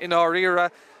in our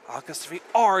ire agus bhí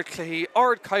ard Cluiche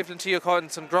ard caibhlantí acu in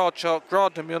san grád seo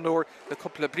grád na Mionúir le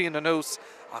cúpla bliain an nús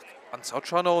ach an sa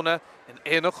Tráchtaire in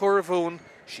Aonach Urmhumhan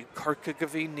si Corcaigh go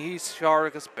bhí níos fear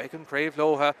agus beag an Craobh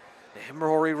lótha na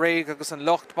himreoirí réig agus an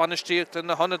locht banistíocht in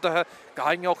na Dhonnchadha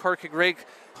gainneoch Corcaigh réig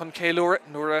chun céiliúr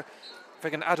nuair a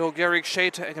bheith an adó geirig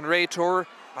séite ag an réiteoir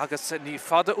agus ní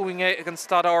fada uinge ag an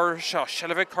stadár seo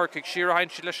Shelbheith Corcaigh siar hain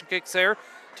si leis an gigs air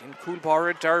tín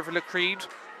coolbar Derville a Creed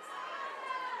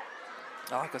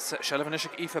agus Shelbheith is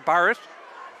ag Aoife Barrett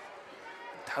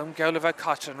Taum Gaillimh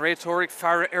caite an réiteoir ag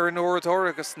fear ar an óradóir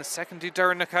agus na secondí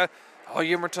dearnacha á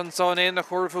dhimirtan son Aonach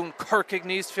Urmhumhan Corcaigh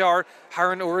níos fear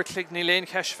hÉireann uircligh ní léon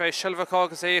ceisfeith Shelbheith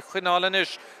agus é chuineáil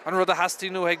inis an rud a hastíí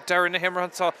nu ag dearann na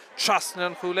himreaithe sa trasna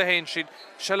an chúla héin siad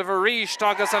Shelbheith ríist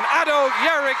agus an adó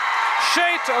ghearrig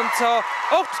séit antá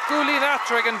 8 gúlín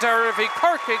atra ag an Dara bhí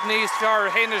Corcaigh níos fear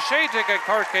héna séideag ag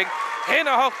Corcaigh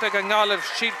héna hocht ag an Gaillimh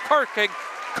siad Corcaigh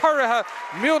Cuirithe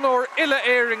Mionúir ile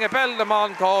éiring a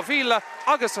Bellamán 2000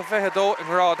 agus a bheithedó in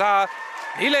Rádá.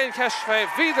 Ní léon ceisfeith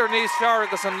bhíidir níos fear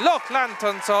agus an loch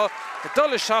lantan sa go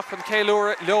dul isteach an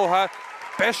céiliúr leotha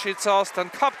beisiad sást an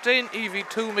captain Evie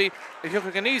Toomey i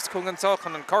thucha gan níos cúngan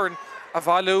sachan an corn a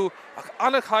bhailú ach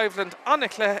anna Chaibhland anna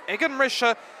Cluiche ag an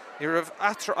rise ní raibh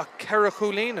atra a ceire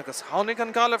chúlín agus tháinig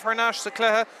an Gaillimh ar náis sa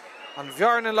Cluiche an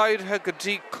bhearna leidithe go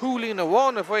dtí cúlín a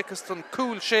bháin a bhuicas don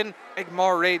cúil sin ag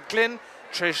mar réad glyn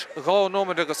tris gá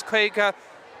nómad agus Caige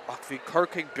ach bhí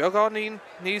Corcaigh beagánín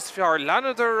níos fear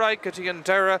leanadar raig go dtí an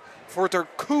Dara fuirtar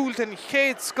cúil den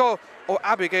chéad sco ó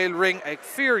Abigail ring ag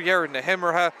fearhearann na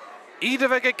himrathe iad a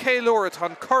bheith ag céiliúr atá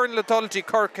an corn le dultí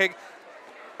Corcaigh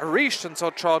a ríist an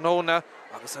so Tráchtaire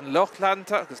agus an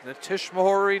lochlanta agus na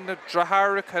tiismóirí na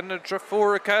dratharacha na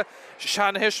drafúracha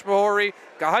sean hismóirí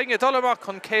go hainge dul amach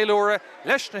chun céiliúra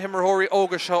leis na himreoirí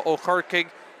óga seo ó Corcaigh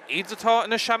iad atá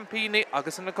ina champíní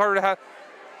agus in na cordathe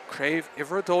Craobh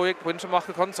ihre dóigh buinte amach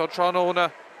a chun so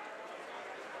Tráchtaire.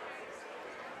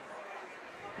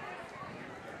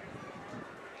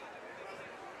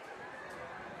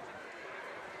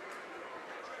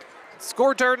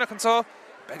 scór Dernach an sá,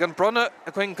 beag an brunne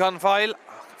a chuin gan Bhail,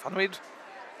 fanmid,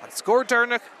 an scór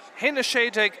Dernach, hinna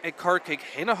séideag ag Corcaigh,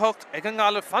 hinna hocht ag an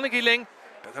gála fannaigh ling,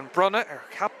 beag an brunne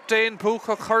captain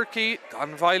Púcha Corcaigh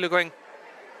gan Bhail a going.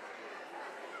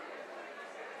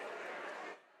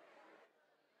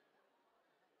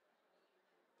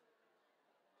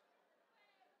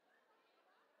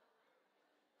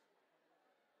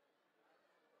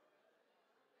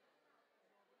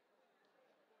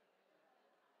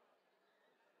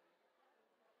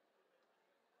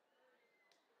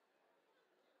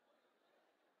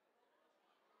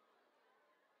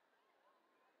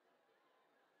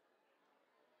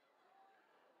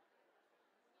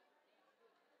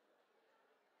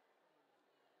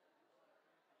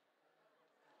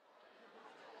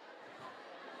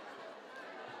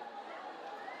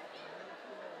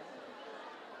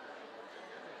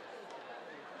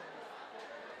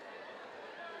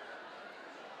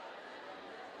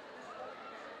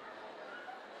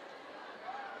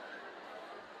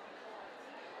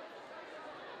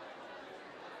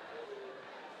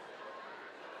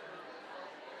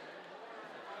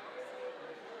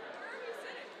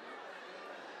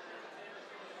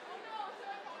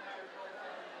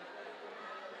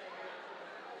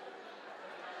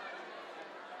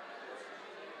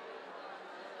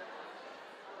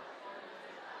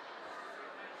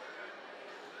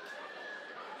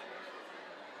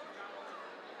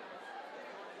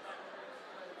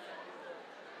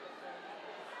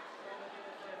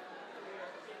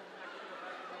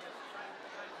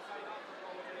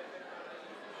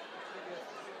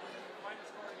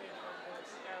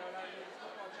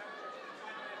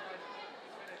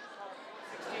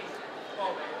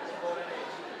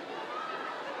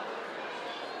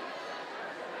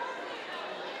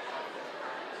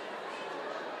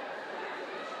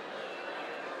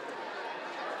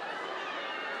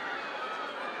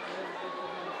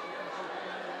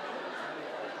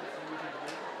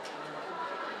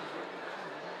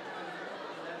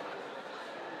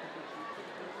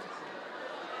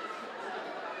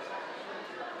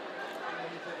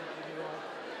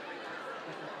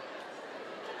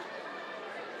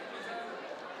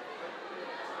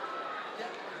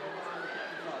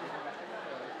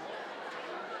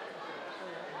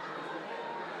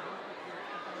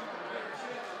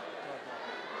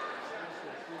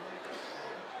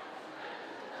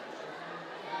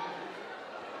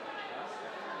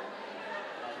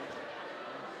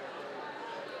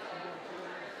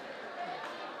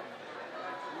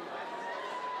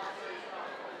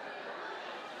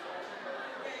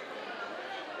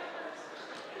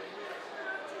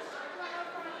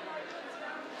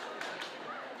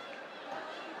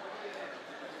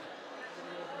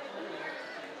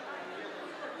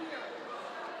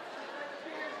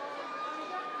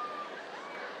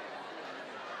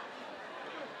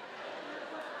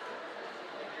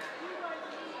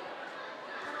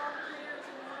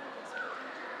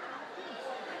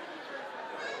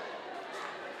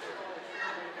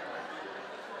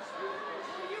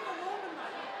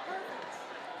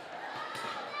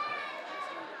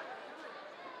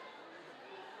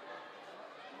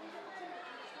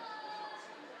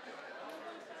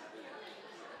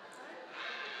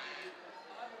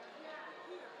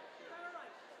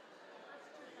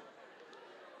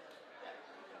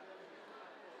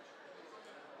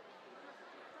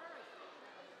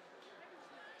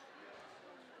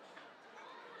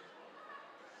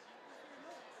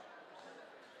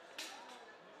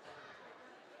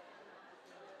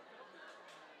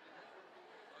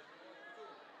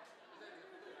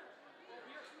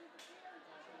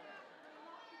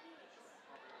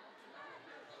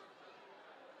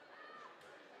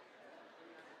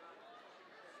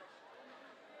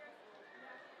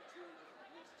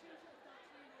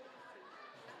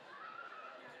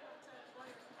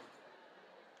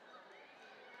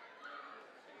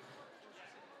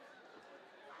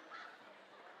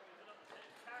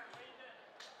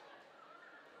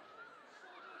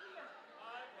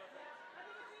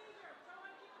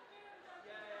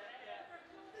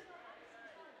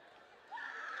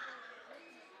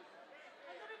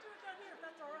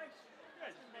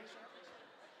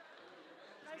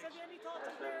 Have you any thoughts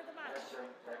on player of the match? Boys,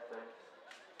 have you an idea of player of the match?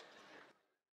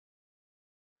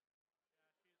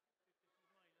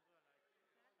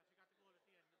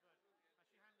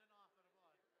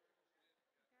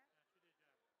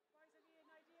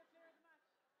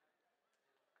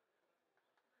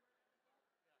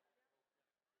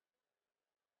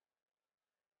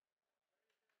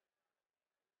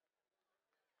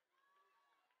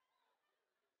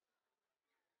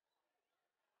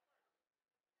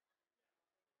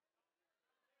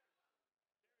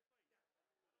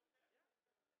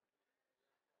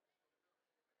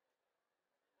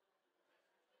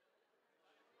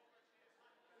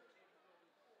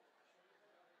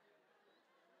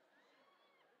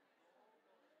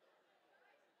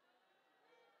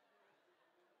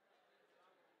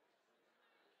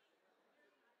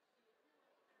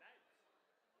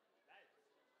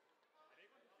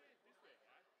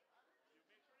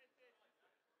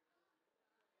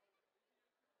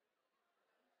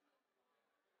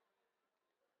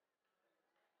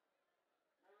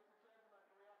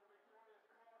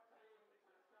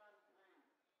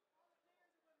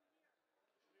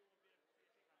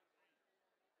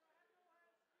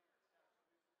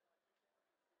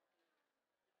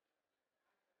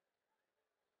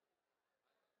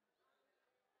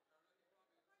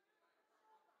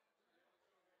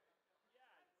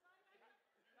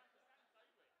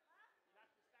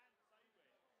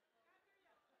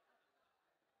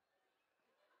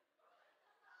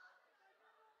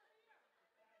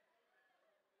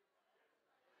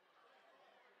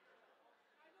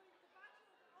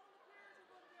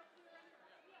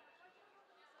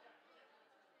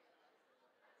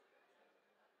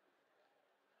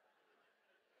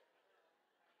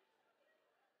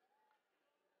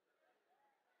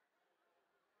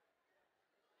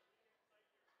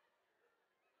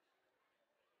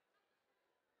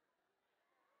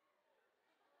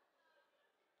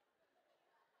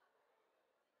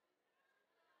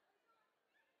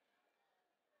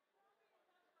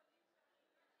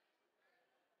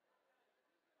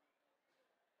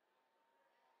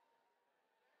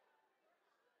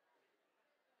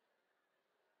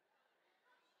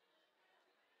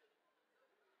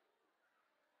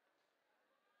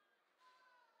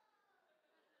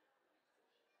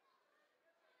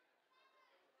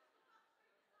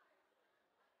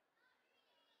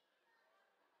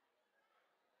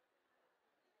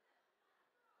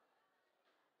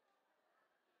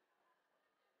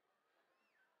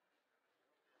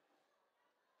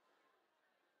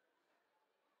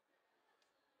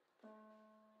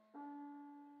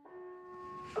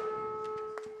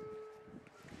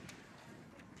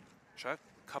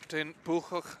 Captain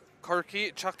Buchach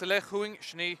Corcaigh Tráchtaire chuing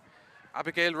Sní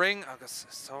Abigail Ring agus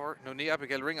sár nó ní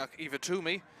Abigail Ring ach Eva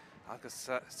Toomey agus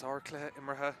sár clé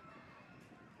immerthe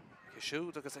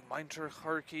siúd agus ag mainter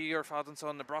Corcaigh ar fad an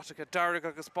son na bratacha darg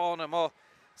agus bána má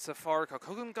sa Páirc ach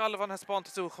thugann Gaillimh an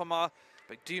hespántaú chumá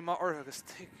beag díma orthu agus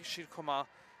tuigh siad chumá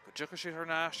go dtucha siad ar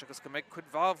náis agus go méid cuid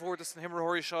bhábhórdas na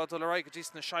himreoirí seo dul ar go dtí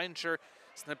sna seintir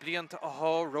sna blianta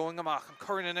athá roing amach an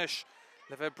cornan inis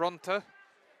le bheith bronta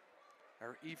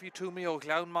ar Eva Toomey ó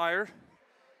Glanmire.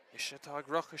 Is sé tá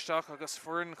rochisteach agus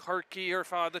fuair Corcaigh ar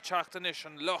fad a teachtain is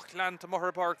an loch leanta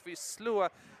Mother Páirc hí slua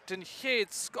den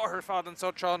chéad scothar fad an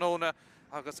so Tráchtaire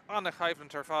agus Aonach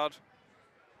haimhlant ar fad.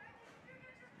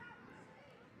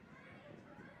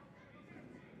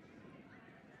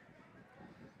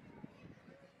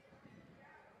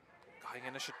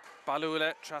 Gaingin is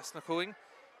balúile tras na chuing.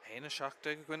 Héna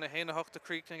seachta go gine héna hochta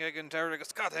críicning ag an deir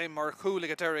agus cadhéim mar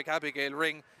chúla a deir Abigail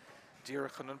Ring.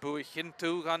 Díorchan an buí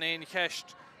chinú gan éon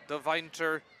cheist do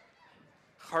bhainter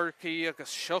Corcaigh agus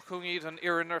seochung iad an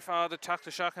hÉireann ar fad a teachta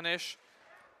Ceannais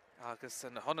agus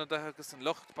an Dhonnchadha agus an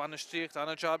lucht banistíocht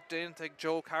anna job déint ag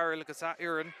Joe Carroll agus a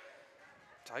hÉireann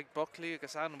Taig Buckley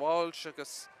agus Ann Walsh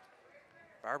agus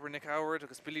Barbara Nick Howard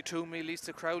agus Billy Toomey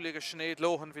Lisa Crowley agus Sinead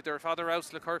Lohan hí ar fadar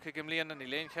aus le Corcaigh imlíon an i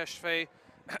léon cheist fé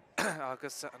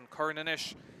agus an cornan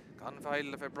isis gan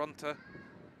bhail le bheith bronta.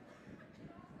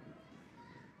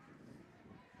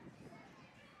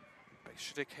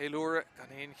 Siad céúra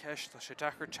gan éon cheist tá sé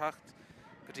dechar teacht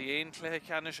go dtí éon chluthe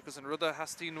Ceannais agus an rud a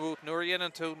hastín út nuair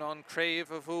dhéanaan tú ná an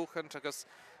Craobh a bhuachant agus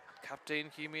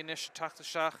captain Címí inis teachta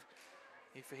seach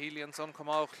í fahílíonn son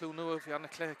comá clúnú a bhí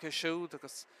anna chluthe siúd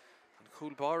agus an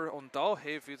chúlbar ón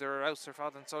dáhéh hí ar aus ar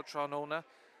fad an so Tráchtaire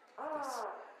agus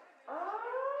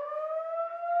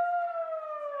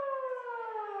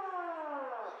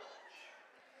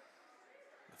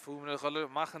Fúmna golle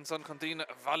machen son condína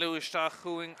valú isteach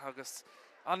chuing agus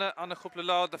anna chupla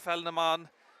lá de fel na man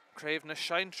Craobh na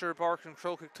seintir barc an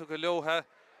Crocaigh tu go leotha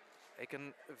ag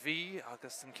an bhí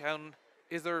agus an ceann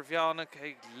idir bheannach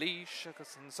ag líis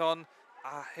agus an son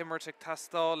a himmartic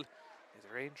tastáil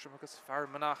idir éintrim agus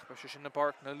fearmanach be sin na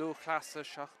barc na luú chlása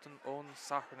seachtain ón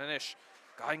sacran inis.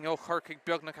 Gaing ó Corcaigh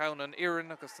beag na cán an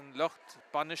hÉireann agus an lucht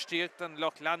banistíocht an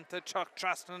lucht leanta teach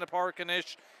trasna na Páirc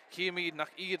inis Címí nach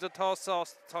iad atá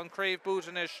sásta tá an Craobh búd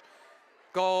inis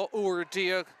gá uair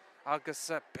díag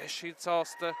agus beisiad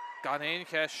sásta gan éon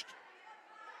cheist.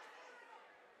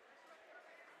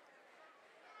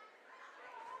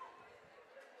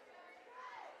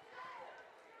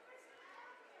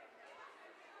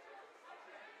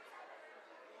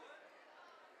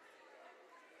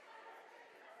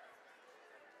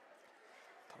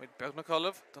 Táid beag na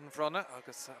Gaillimh don bhronna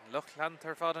agus an lucht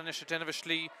leanta ar fad inis a déanamh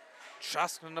slí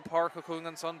trasna na Páirc a chuing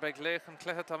an son beag léich an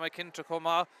cluiche tá méid cinnte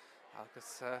comá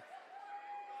agus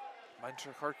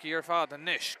maintear Corcaigh ar fad an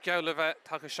níis geall bheith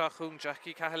take seachún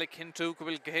Jackie Cahill cinnú go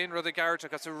bhfuil géin rud i gceart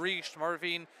agus a ríist mar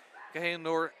bhín géin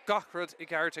nóair gachrad i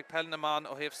gceart ag Peil na man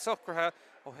ó thaobh socrtha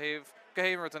ó thaobh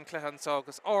géimrad an cluiche sa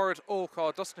agus ard ócá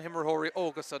dus na himreoirí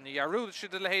ógus an iarúd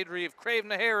siad le héad riomh Craobh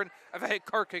na hÉireann a bheith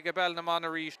Corcaigh a Peil na man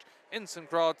a ríist in san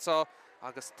grádsá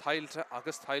agus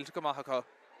tailte go maithachá.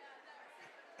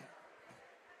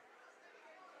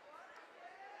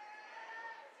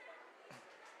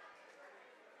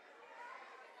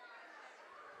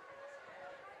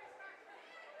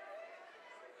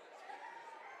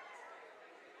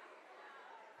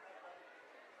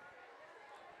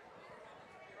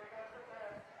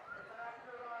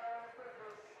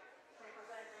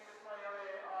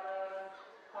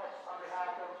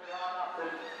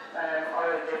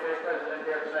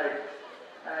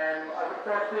 I would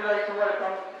firstly like to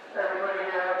welcome everybody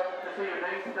here this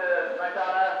evening to the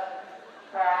McDonagh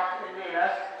Park in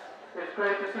Ceannais. It's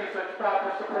great to see such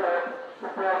proper support for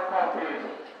both counties.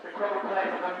 The crowd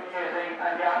tonight was amazing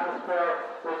and the atmosphere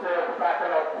was there to back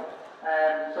it up.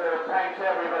 So thanks to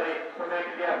everybody for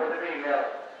making the effort of being here.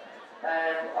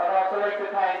 I'd also like to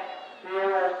thank the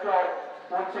Euro Club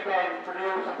once again for the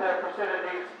use of their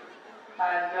facilities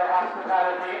and their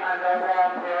hospitality and their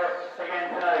warmth here again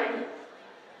tonight.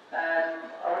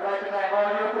 I would like to thank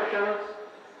all the officials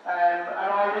and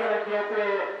all the LGFA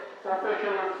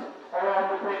officials around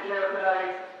the pitch here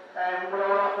tonight.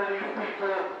 Without all these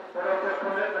people, without their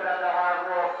commitment and their hard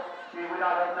work, we would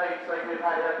not have nights like we've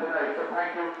had here tonight. So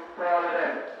thank you for all of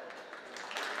them.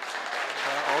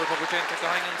 All the gente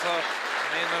going into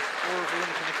Mionúir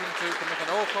Urmhumhan can you to make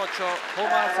an awkward shot.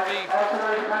 Also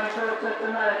very thankful to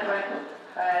the management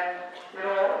and the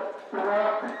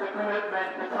work, the commitment,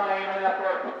 the time and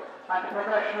effort and the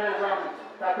professionalism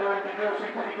that they're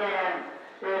introducing to the game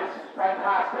is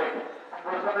fantastic.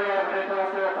 was very evident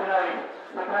out there tonight.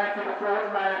 So thank you to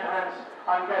Spórt management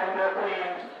on getting their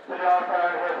teams to the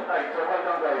All-Ireland here tonight. So well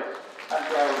done, guys.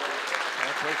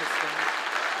 And Breakas from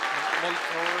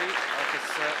Mionúir agus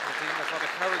Medina fad a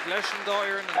carrad leis an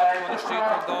dáireann and Cluiche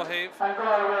chun dá Haimh. And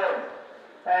Galway,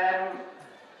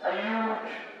 a huge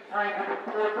thank you to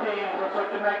both teams for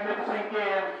such a magnificent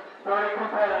game. Very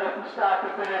competitive from start to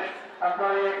finish and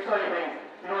very exciting.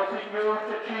 You know, it's a huge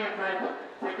achievement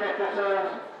to get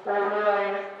yourselves over the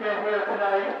line, get here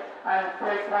tonight and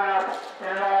take part in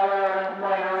an All-Ireland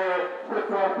minor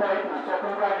football title. So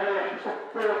congratulations to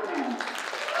both teams.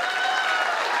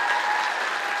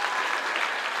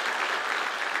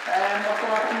 And of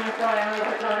course, the final is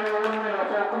a only one winner,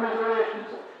 so commiserations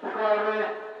to Galway.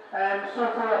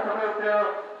 Super about their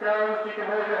girls, you can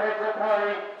hold your heads up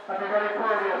high and be very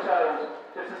proud of yourselves.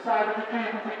 It's a savage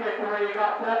achievement to get to where you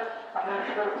got to, and I'm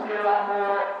sure we'll see a lot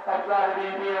more of that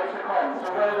in the years to come.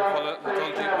 So well done.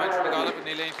 Nadolji went for the Gaillimh in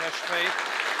Elaine Keshfei.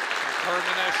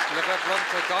 Corcaigh, Levet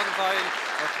Brunta, Donvile,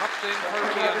 our captain,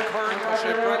 Corcaigh and Corn,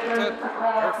 Moshe Brunta,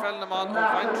 her Felnaman,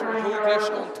 O'Venture, Húglis,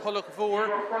 on Tulloch Vór,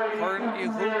 Corn, I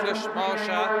Húglis,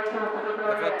 Moshe,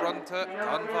 Levet Brunta,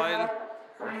 Donvile,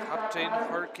 her captain,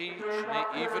 Corcaigh, Shne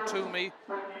Eva Toomey.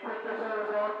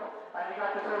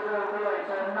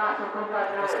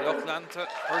 Agus Lochlanta,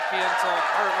 Corcaigh and so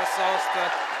Harvest Sausta,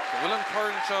 Willem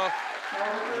Cornshaw,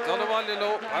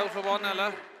 Dollawallilo, out of one Ella.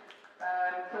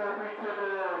 So we to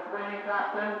the winning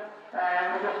captain, and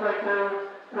we'd just like to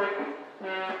pick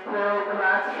the player of the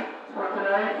match for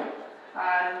tonight.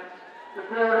 And the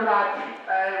player of the match,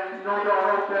 no doubt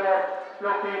out there,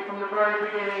 looking from the very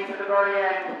beginning to the very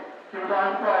end, she was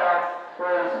on fire,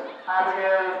 was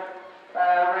Abigail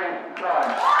Ring from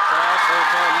Craobh.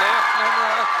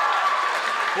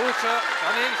 Búrta,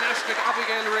 an éon ceistig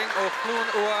Abigail Ring ó Chlún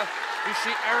Ua, bhí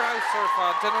sí ar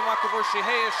fad, denna mac bhfuair sí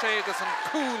hé sé agus an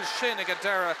cúil sin ag a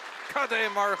deireadh, cad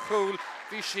é mar chúil,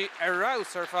 bhí sí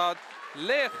ar fad,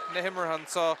 léach na himreachain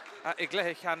seo ag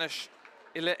léithe Ceannais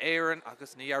ile hÉireann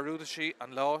agus ní arúda sí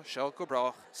an lá seo go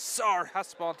brach. Sár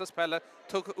haspántas pelle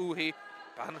tug uhi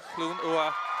ban Chlún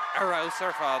Ua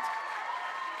ar fad.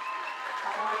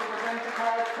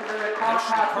 Leis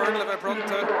na Corn le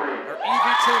Brunta, ar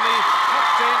Evie Toomey,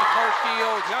 captain Corcaigh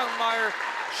ó Galway,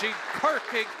 sí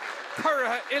Corcaigh,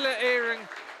 Curragh ile hÉireann,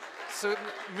 so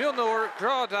Mionúir,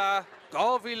 Craobh,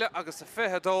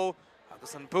 2022,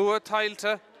 agus an bua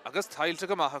tailte, agus tailte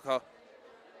go maithacha.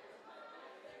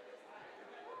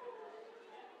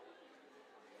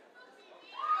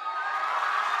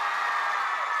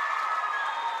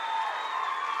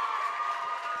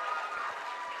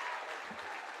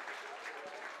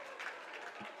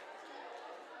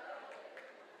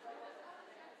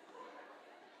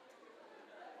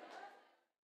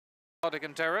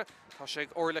 An Dara, tá sé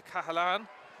orla Cahalán.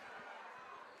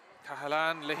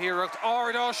 Cahalán le híreacht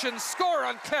ardá score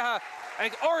an clethe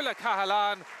ag orla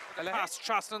Cahalán. Le has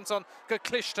Trasnan go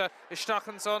Cluiche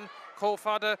isteachchan son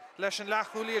cófada leis an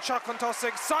lechúlaí a teach an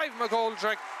tosig Saibh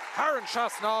McGoldrick. Haran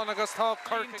Trasnan agus tá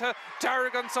Corcaigh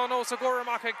Dargan son os a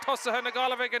Urmhumhan ag tosathe na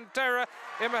Gaillimh an Dara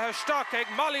imethe steach ag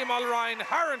Molly Mulrine.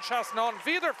 Haran Trasnan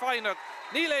viidir feinach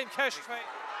Níl Keshfei.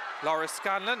 Laura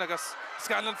Scanlon agus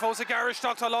Scanlon fós a garish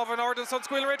tá lámh an ordan son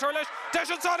scuileir tar leis. Deis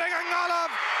an son ag an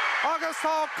Gaillimh agus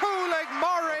tá cúil ag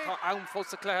Murray. Tá ann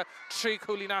fós a clethe trí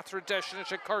cúlí natra deis na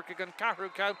sé Corcaigh an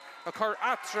ceathrú count a chur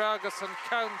atra agus an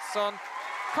count son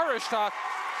Curisteach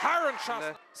Haran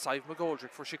Trasnan. Saibh McGoldrick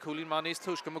for sé cúlín manís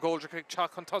tuisce McGoldrick ag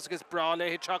teach an tosig is brá le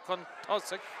teach an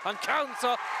tosig an count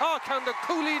sa count a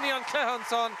cúlíní an clehan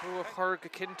son. Bú a chur go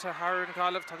cinnte Haran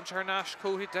Gaillimh tá an Ceannais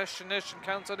cúhí deisinis an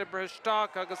count on i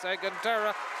bristeach agus ag an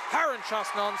Dara. Haran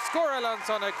Trasnan scorelan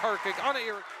son ag Corcaigh an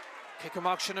éire. Kick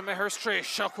amach sin a mehir stréis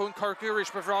seachún Corcaigh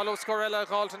rish befrálo scorella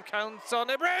Galton count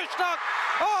son i bristeach.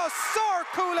 Sár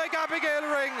cúil ag Abigail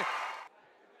Ring.